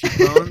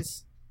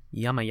cheekbones,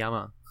 yumma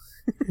yumma.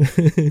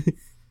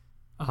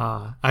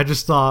 I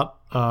just thought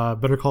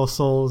Better Call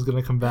Saul is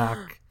going to come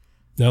back.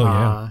 Oh,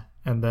 yeah.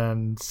 And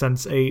then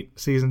Sense8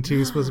 Season 2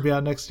 is supposed to be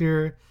out next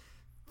year.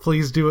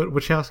 Please do it,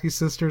 Wachowski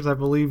sisters. I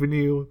believe in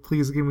you.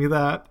 Please give me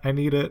that. I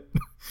need it.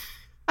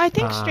 I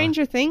think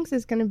Stranger Things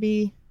is going to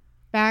be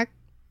back.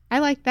 I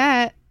like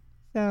that.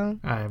 So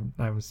I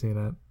haven't seen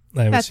it.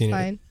 I haven't that's seen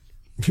fine.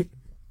 it.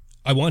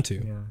 I want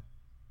to. Yeah.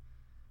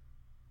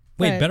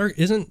 Wait,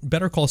 isn't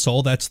Better Call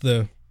Saul? That's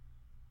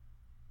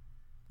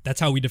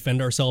how we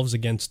defend ourselves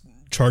against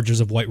charges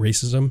of white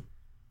racism.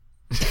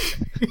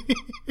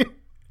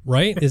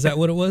 Right? Is that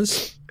what it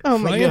was? Oh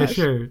my Yeah, gosh.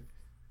 sure.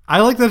 I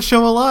like that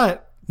show a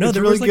lot. No, it's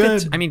there really was like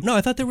good.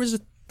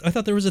 I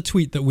thought there was a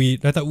tweet that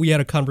I thought we had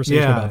a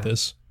conversation about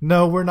this.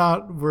 No, we're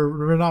not.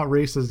 We're not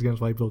racist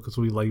against white people because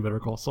we like Better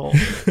Call Saul.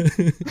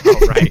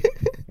 Oh, right.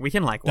 We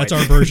can like white That's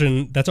our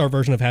version. That's our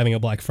version of having a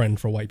black friend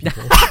for white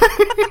people.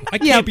 I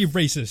can't be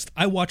racist.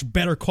 I watch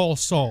Better Call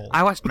Saul.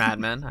 I watched Mad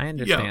Men. I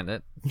understand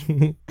it.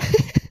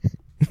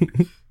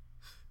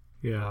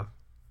 Yeah.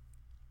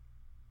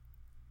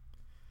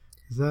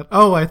 Is that?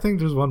 Oh, I think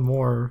there's one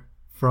more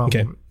from.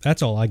 Okay,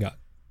 that's all I got.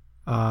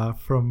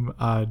 From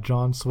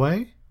John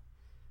Sway.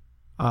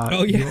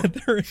 Oh yeah,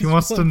 there is. He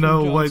wants to one from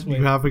know John what Sway.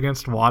 you have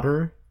against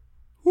water.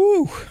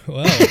 Woo!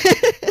 Well,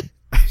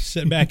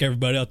 sit back,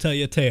 everybody. I'll tell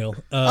you a tale.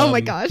 Oh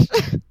my gosh.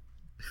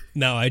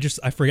 No, I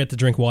forget to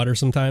drink water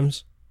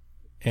sometimes,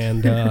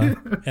 and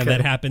and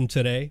that happened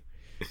today.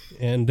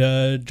 And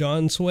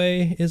John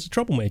Sway is a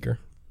troublemaker,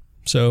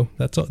 so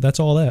that's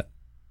all that.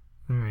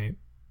 All right.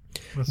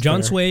 That's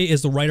John fair. Sway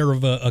is the writer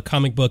of a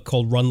comic book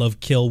called Run,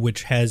 Love, Kill,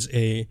 which has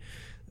a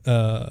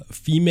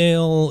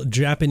female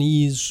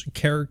Japanese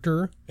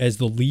character as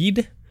the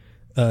lead,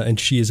 and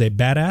she is a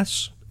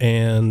badass,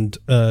 and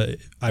I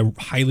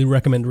highly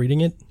recommend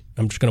reading it.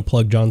 I'm just going to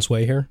plug John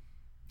Sway here.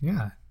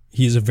 Yeah.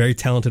 He's a very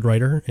talented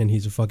writer, and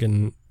he's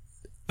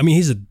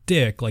he's a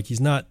dick. Like,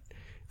 he's not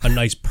a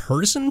nice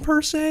person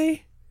per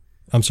se.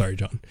 I'm sorry,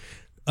 John.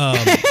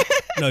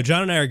 No,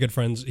 John and I are good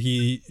friends.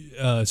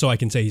 So I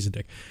can say he's a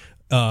dick,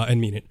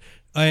 and mean it.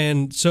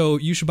 And so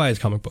you should buy his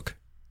comic book.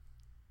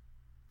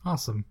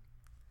 Awesome.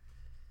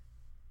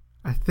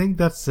 I think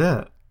that's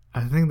it.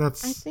 I think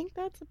that's a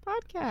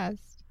podcast.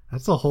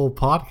 That's a whole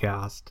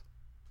podcast.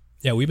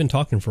 Yeah, we've been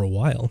talking for a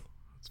while.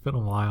 It's been a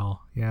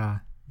while. Yeah.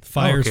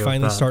 Fire's okay with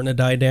finally that. starting to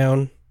die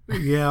down.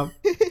 Yeah.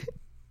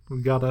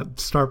 We gotta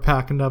start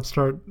packing up,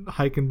 start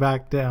hiking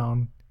back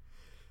down.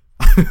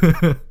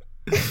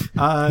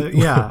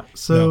 Yeah.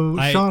 So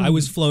No, Sean, I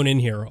was flown in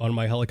here on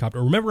my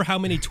helicopter. Remember how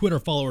many Twitter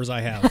followers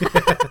I have?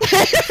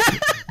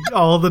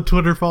 all the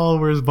Twitter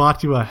followers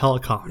bought you a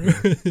helicopter.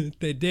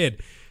 They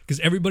did. Because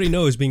everybody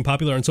knows being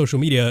popular on social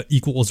media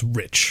equals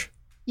rich.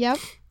 Yep.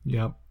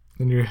 Yep.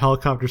 And your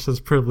helicopter says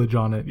privilege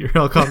on it. Your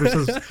helicopter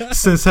says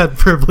cishet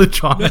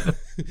privilege on it.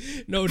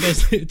 No, it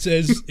doesn't.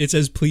 It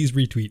says please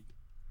retweet.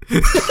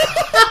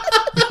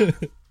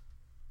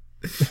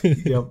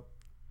 Yep.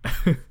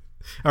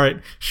 All right,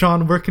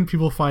 Sean, where can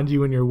people find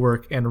you in your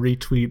work and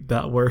retweet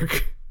that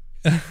work?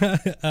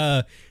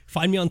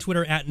 Find me on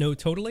Twitter at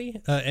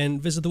NoTotally,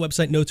 and visit the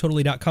website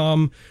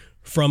nototally.com.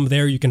 From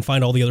there, you can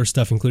find all the other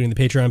stuff, including the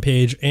Patreon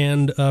page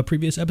and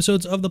previous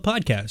episodes of the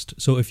podcast.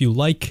 So if you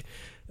like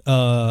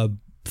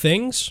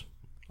things,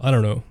 I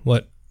don't know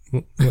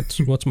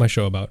what's my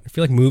show about. I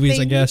feel like movies,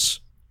 I guess.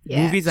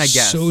 Yeah. Movies, I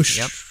guess.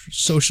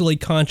 Socially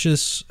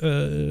conscious.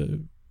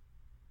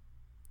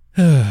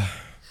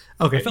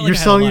 Okay, I felt like I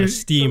had a lot of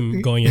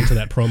steam going into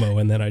that promo,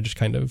 and then I just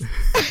kind of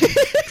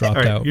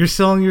dropped out. You're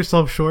selling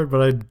yourself short,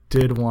 but I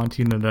did want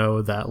you to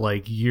know that,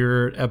 like,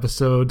 your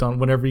episode on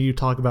whenever you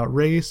talk about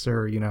race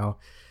or,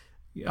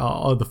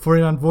 all the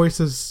 49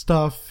 Voices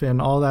stuff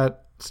and all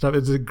that stuff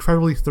is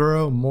incredibly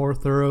thorough, more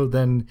thorough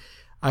than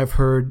I've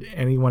heard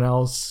anyone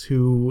else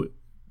who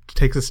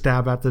takes a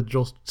stab at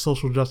the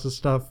social justice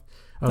stuff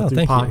through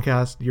thank you.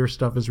 podcast. Your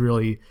stuff is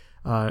really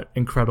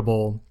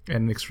incredible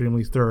and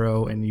extremely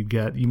thorough, and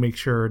you make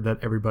sure that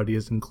everybody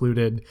is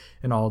included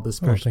and all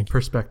the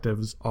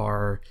perspectives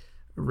are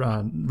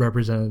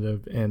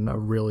representative in a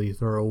really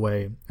thorough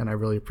way, and I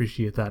really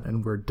appreciate that.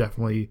 And we're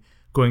definitely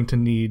going to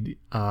need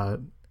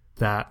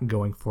that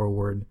going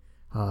forward.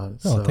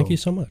 So thank you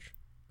so much.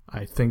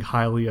 I think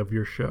highly of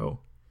your show.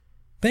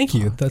 Thank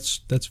you.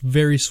 That's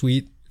very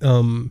sweet.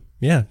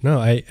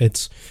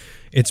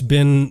 It's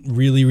been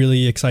really,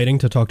 really exciting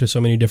to talk to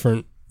so many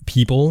different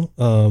people.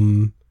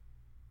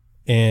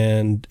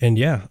 And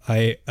yeah,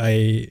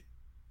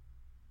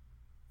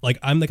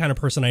 I'm the kind of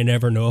person I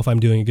never know if I'm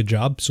doing a good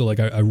job. So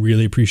I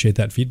really appreciate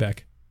that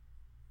feedback.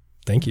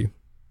 Thank you.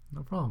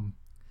 No problem.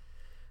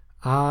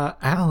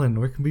 Alan,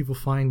 where can people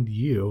find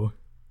you?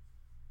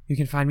 You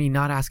can find me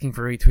not asking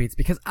for retweets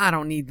because I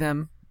don't need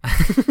them.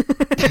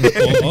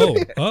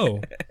 Oh.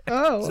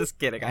 Just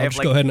kidding. I'll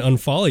just go ahead and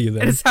unfollow you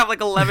then. I just have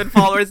 11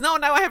 followers. No,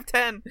 now I have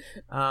 10.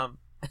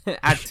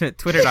 At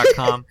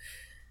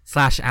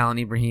twitter.com/Alan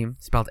Ibrahim,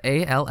 spelled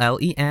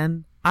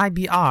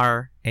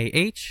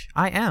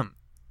ALLENIBRAHIM.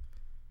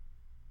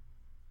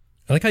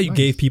 I like how you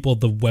gave people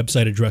the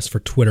website address for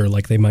Twitter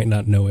like they might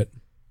not know it.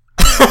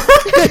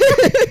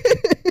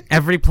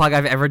 Every plug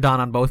I've ever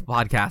done on both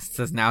podcasts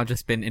has now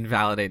just been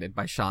invalidated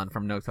by Sean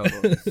from No Total.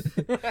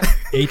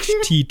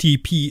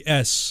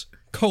 https://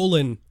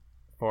 www.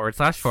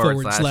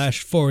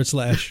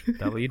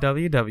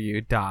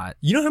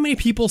 You know how many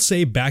people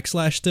say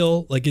backslash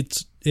still?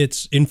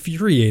 It's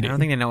infuriating. I don't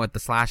think they know what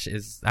the slash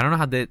is. I don't know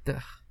how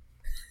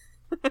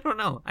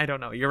I don't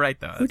know. You're right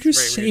though. Would you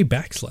say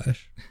backslash?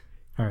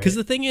 Because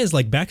the thing is,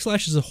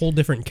 backslash is a whole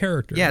different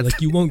character. Yeah,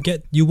 you won't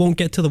get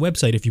to the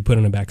website if you put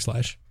in a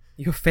backslash.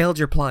 You failed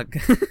your plug.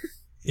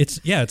 It's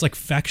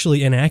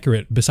factually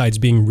inaccurate. Besides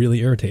being really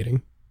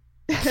irritating.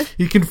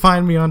 You can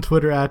find me on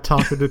Twitter at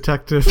Taco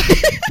Detective.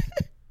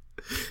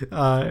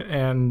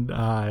 And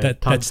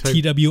that's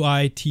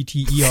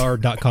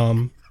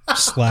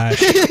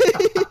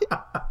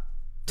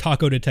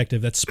twitter.com/Taco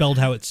Detective. That's spelled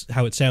how it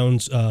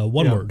sounds.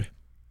 One word.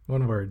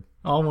 One word.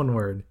 All one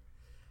word.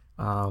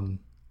 And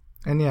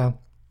yeah,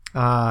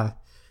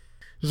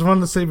 just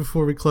wanted to say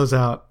before we close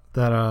out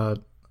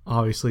that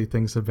obviously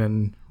things have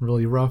been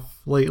really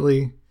rough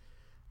lately,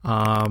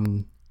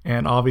 and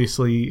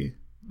obviously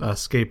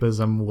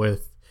escapism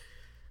with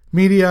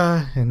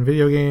media and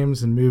video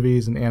games and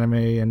movies and anime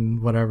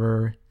and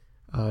whatever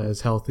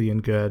is healthy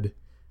and good,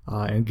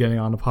 and getting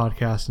on a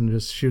podcast and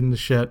just shooting the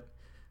shit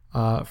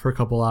for a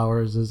couple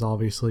hours is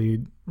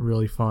obviously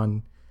really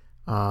fun,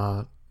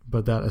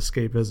 but that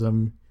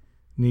escapism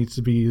needs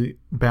to be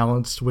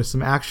balanced with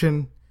some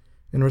action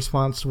in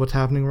response to what's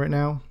happening right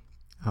now,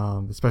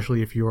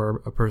 especially if you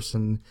are a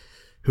person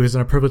who is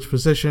in a privileged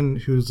position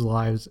whose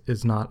lives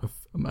is not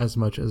as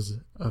much as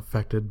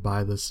affected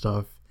by this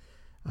stuff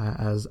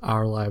as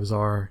our lives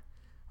are.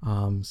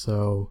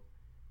 So,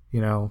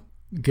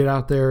 get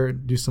out there,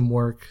 do some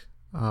work,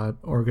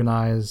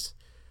 organize,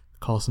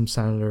 call some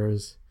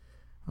senators,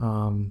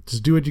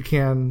 just do what you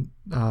can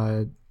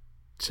to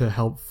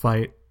help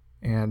fight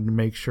and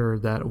make sure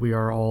that we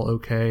are all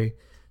okay,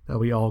 that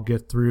we all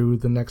get through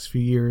the next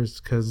few years,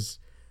 because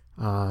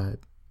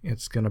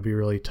it's going to be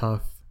really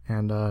tough.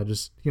 And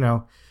just,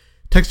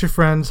 text your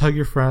friends, hug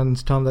your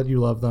friends, tell them that you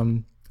love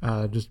them.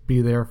 Just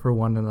be there for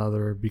one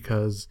another,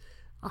 because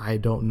I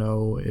don't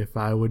know if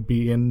I would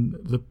be in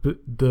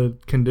the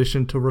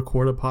condition to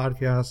record a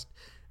podcast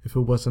if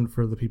it wasn't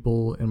for the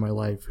people in my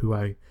life who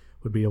I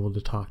would be able to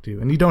talk to.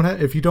 And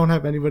if you don't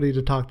have anybody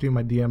to talk to,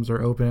 my DMs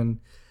are open.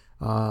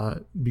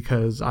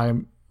 Because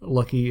I'm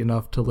lucky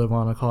enough to live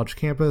on a college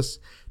campus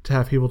to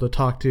have people to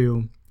talk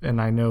to,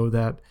 and I know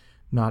that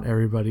not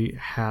everybody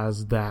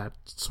has that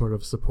sort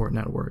of support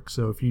network.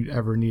 So if you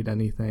ever need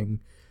anything,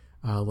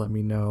 let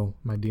me know.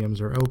 My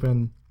DMs are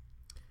open.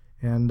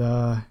 And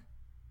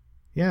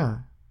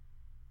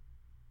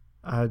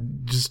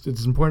it's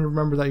important to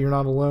remember that you're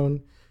not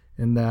alone,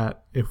 and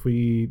that if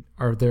we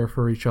are there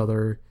for each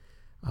other,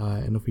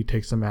 and if we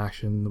take some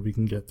action, we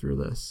can get through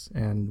this,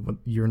 and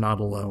you're not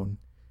alone.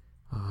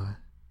 I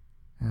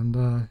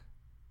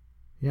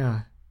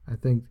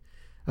think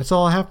that's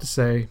all I have to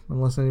say,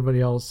 unless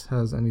anybody else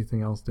has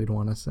anything else they'd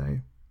want to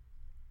say.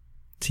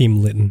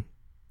 Team Litton.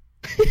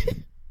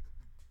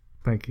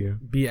 Thank you.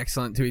 Be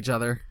excellent to each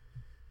other.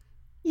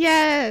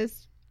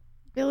 Yes.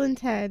 Bill and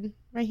Ted,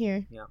 right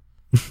here. Yeah.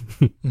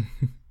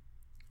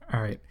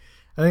 All right.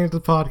 I think it's the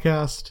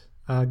podcast.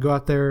 Go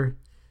out there,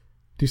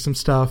 do some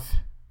stuff,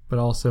 but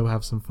also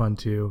have some fun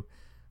too.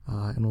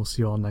 And we'll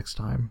see you all next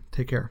time.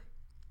 Take care.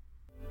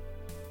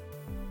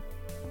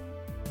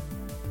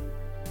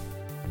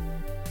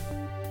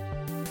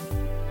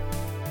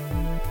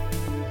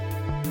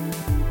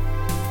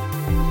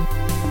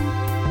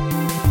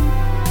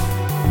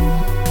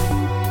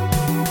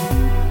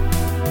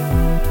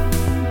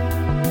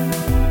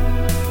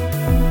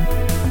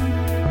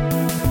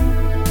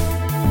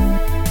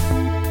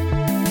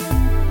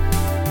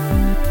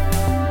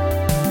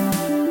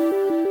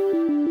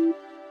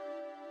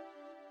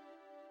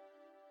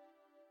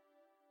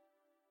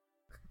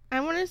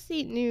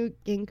 see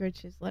Newt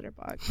Gingrich's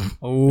Letterboxd.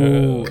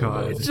 Oh,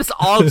 God. It's just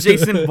all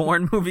Jason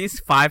Bourne movies,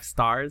 5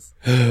 stars.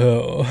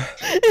 Oh.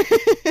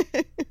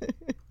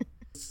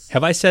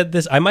 Have I said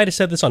this? I might have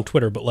said this on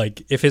Twitter, but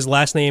like, if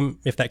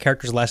that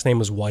character's last name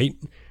was White,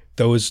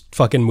 those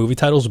fucking movie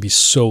titles would be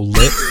so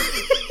lit.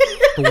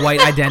 The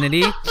White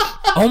Identity.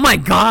 Oh my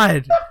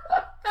god.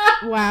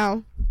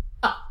 Wow.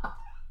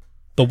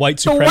 The White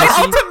Supremacy. White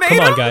Ultimatum? Come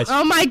on, guys.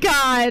 Oh my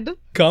god.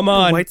 Come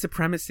on. White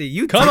Supremacy.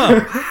 You Come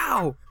on.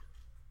 Wow.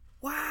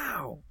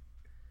 Wow.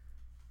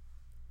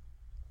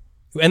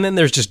 And then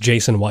there's just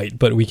Jason White,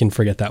 but we can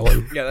forget that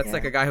one. Yeah, that's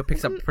like a guy who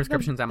picks up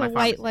prescriptions at my The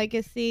pharmacy. White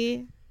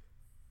Legacy.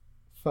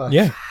 Fuck.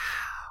 Yeah.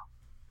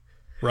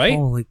 Right?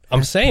 Holy, I'm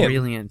that's saying.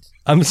 brilliant.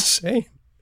 I'm saying.